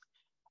great.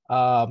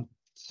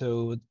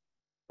 So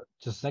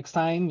just next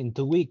time in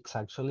 2 weeks,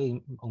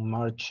 actually on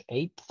March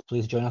 8th,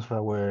 please join us for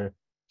our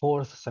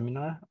 4th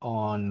seminar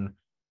on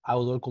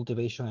outdoor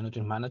cultivation and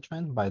nutrient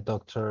management by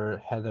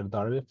Dr. Heather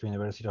Darby from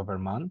University of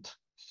Vermont.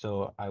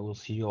 So I will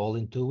see you all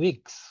in 2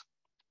 weeks.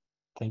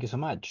 Thank you so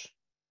much.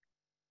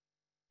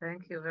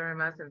 Thank you very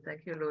much, and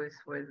thank you, Luis,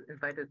 for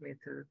inviting me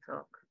to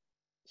talk.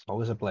 It's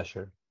always a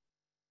pleasure.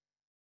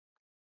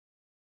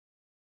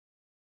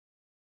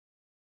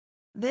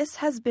 This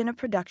has been a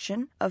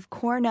production of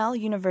Cornell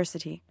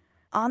University,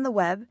 on the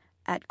web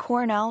at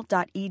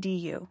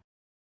cornell.edu.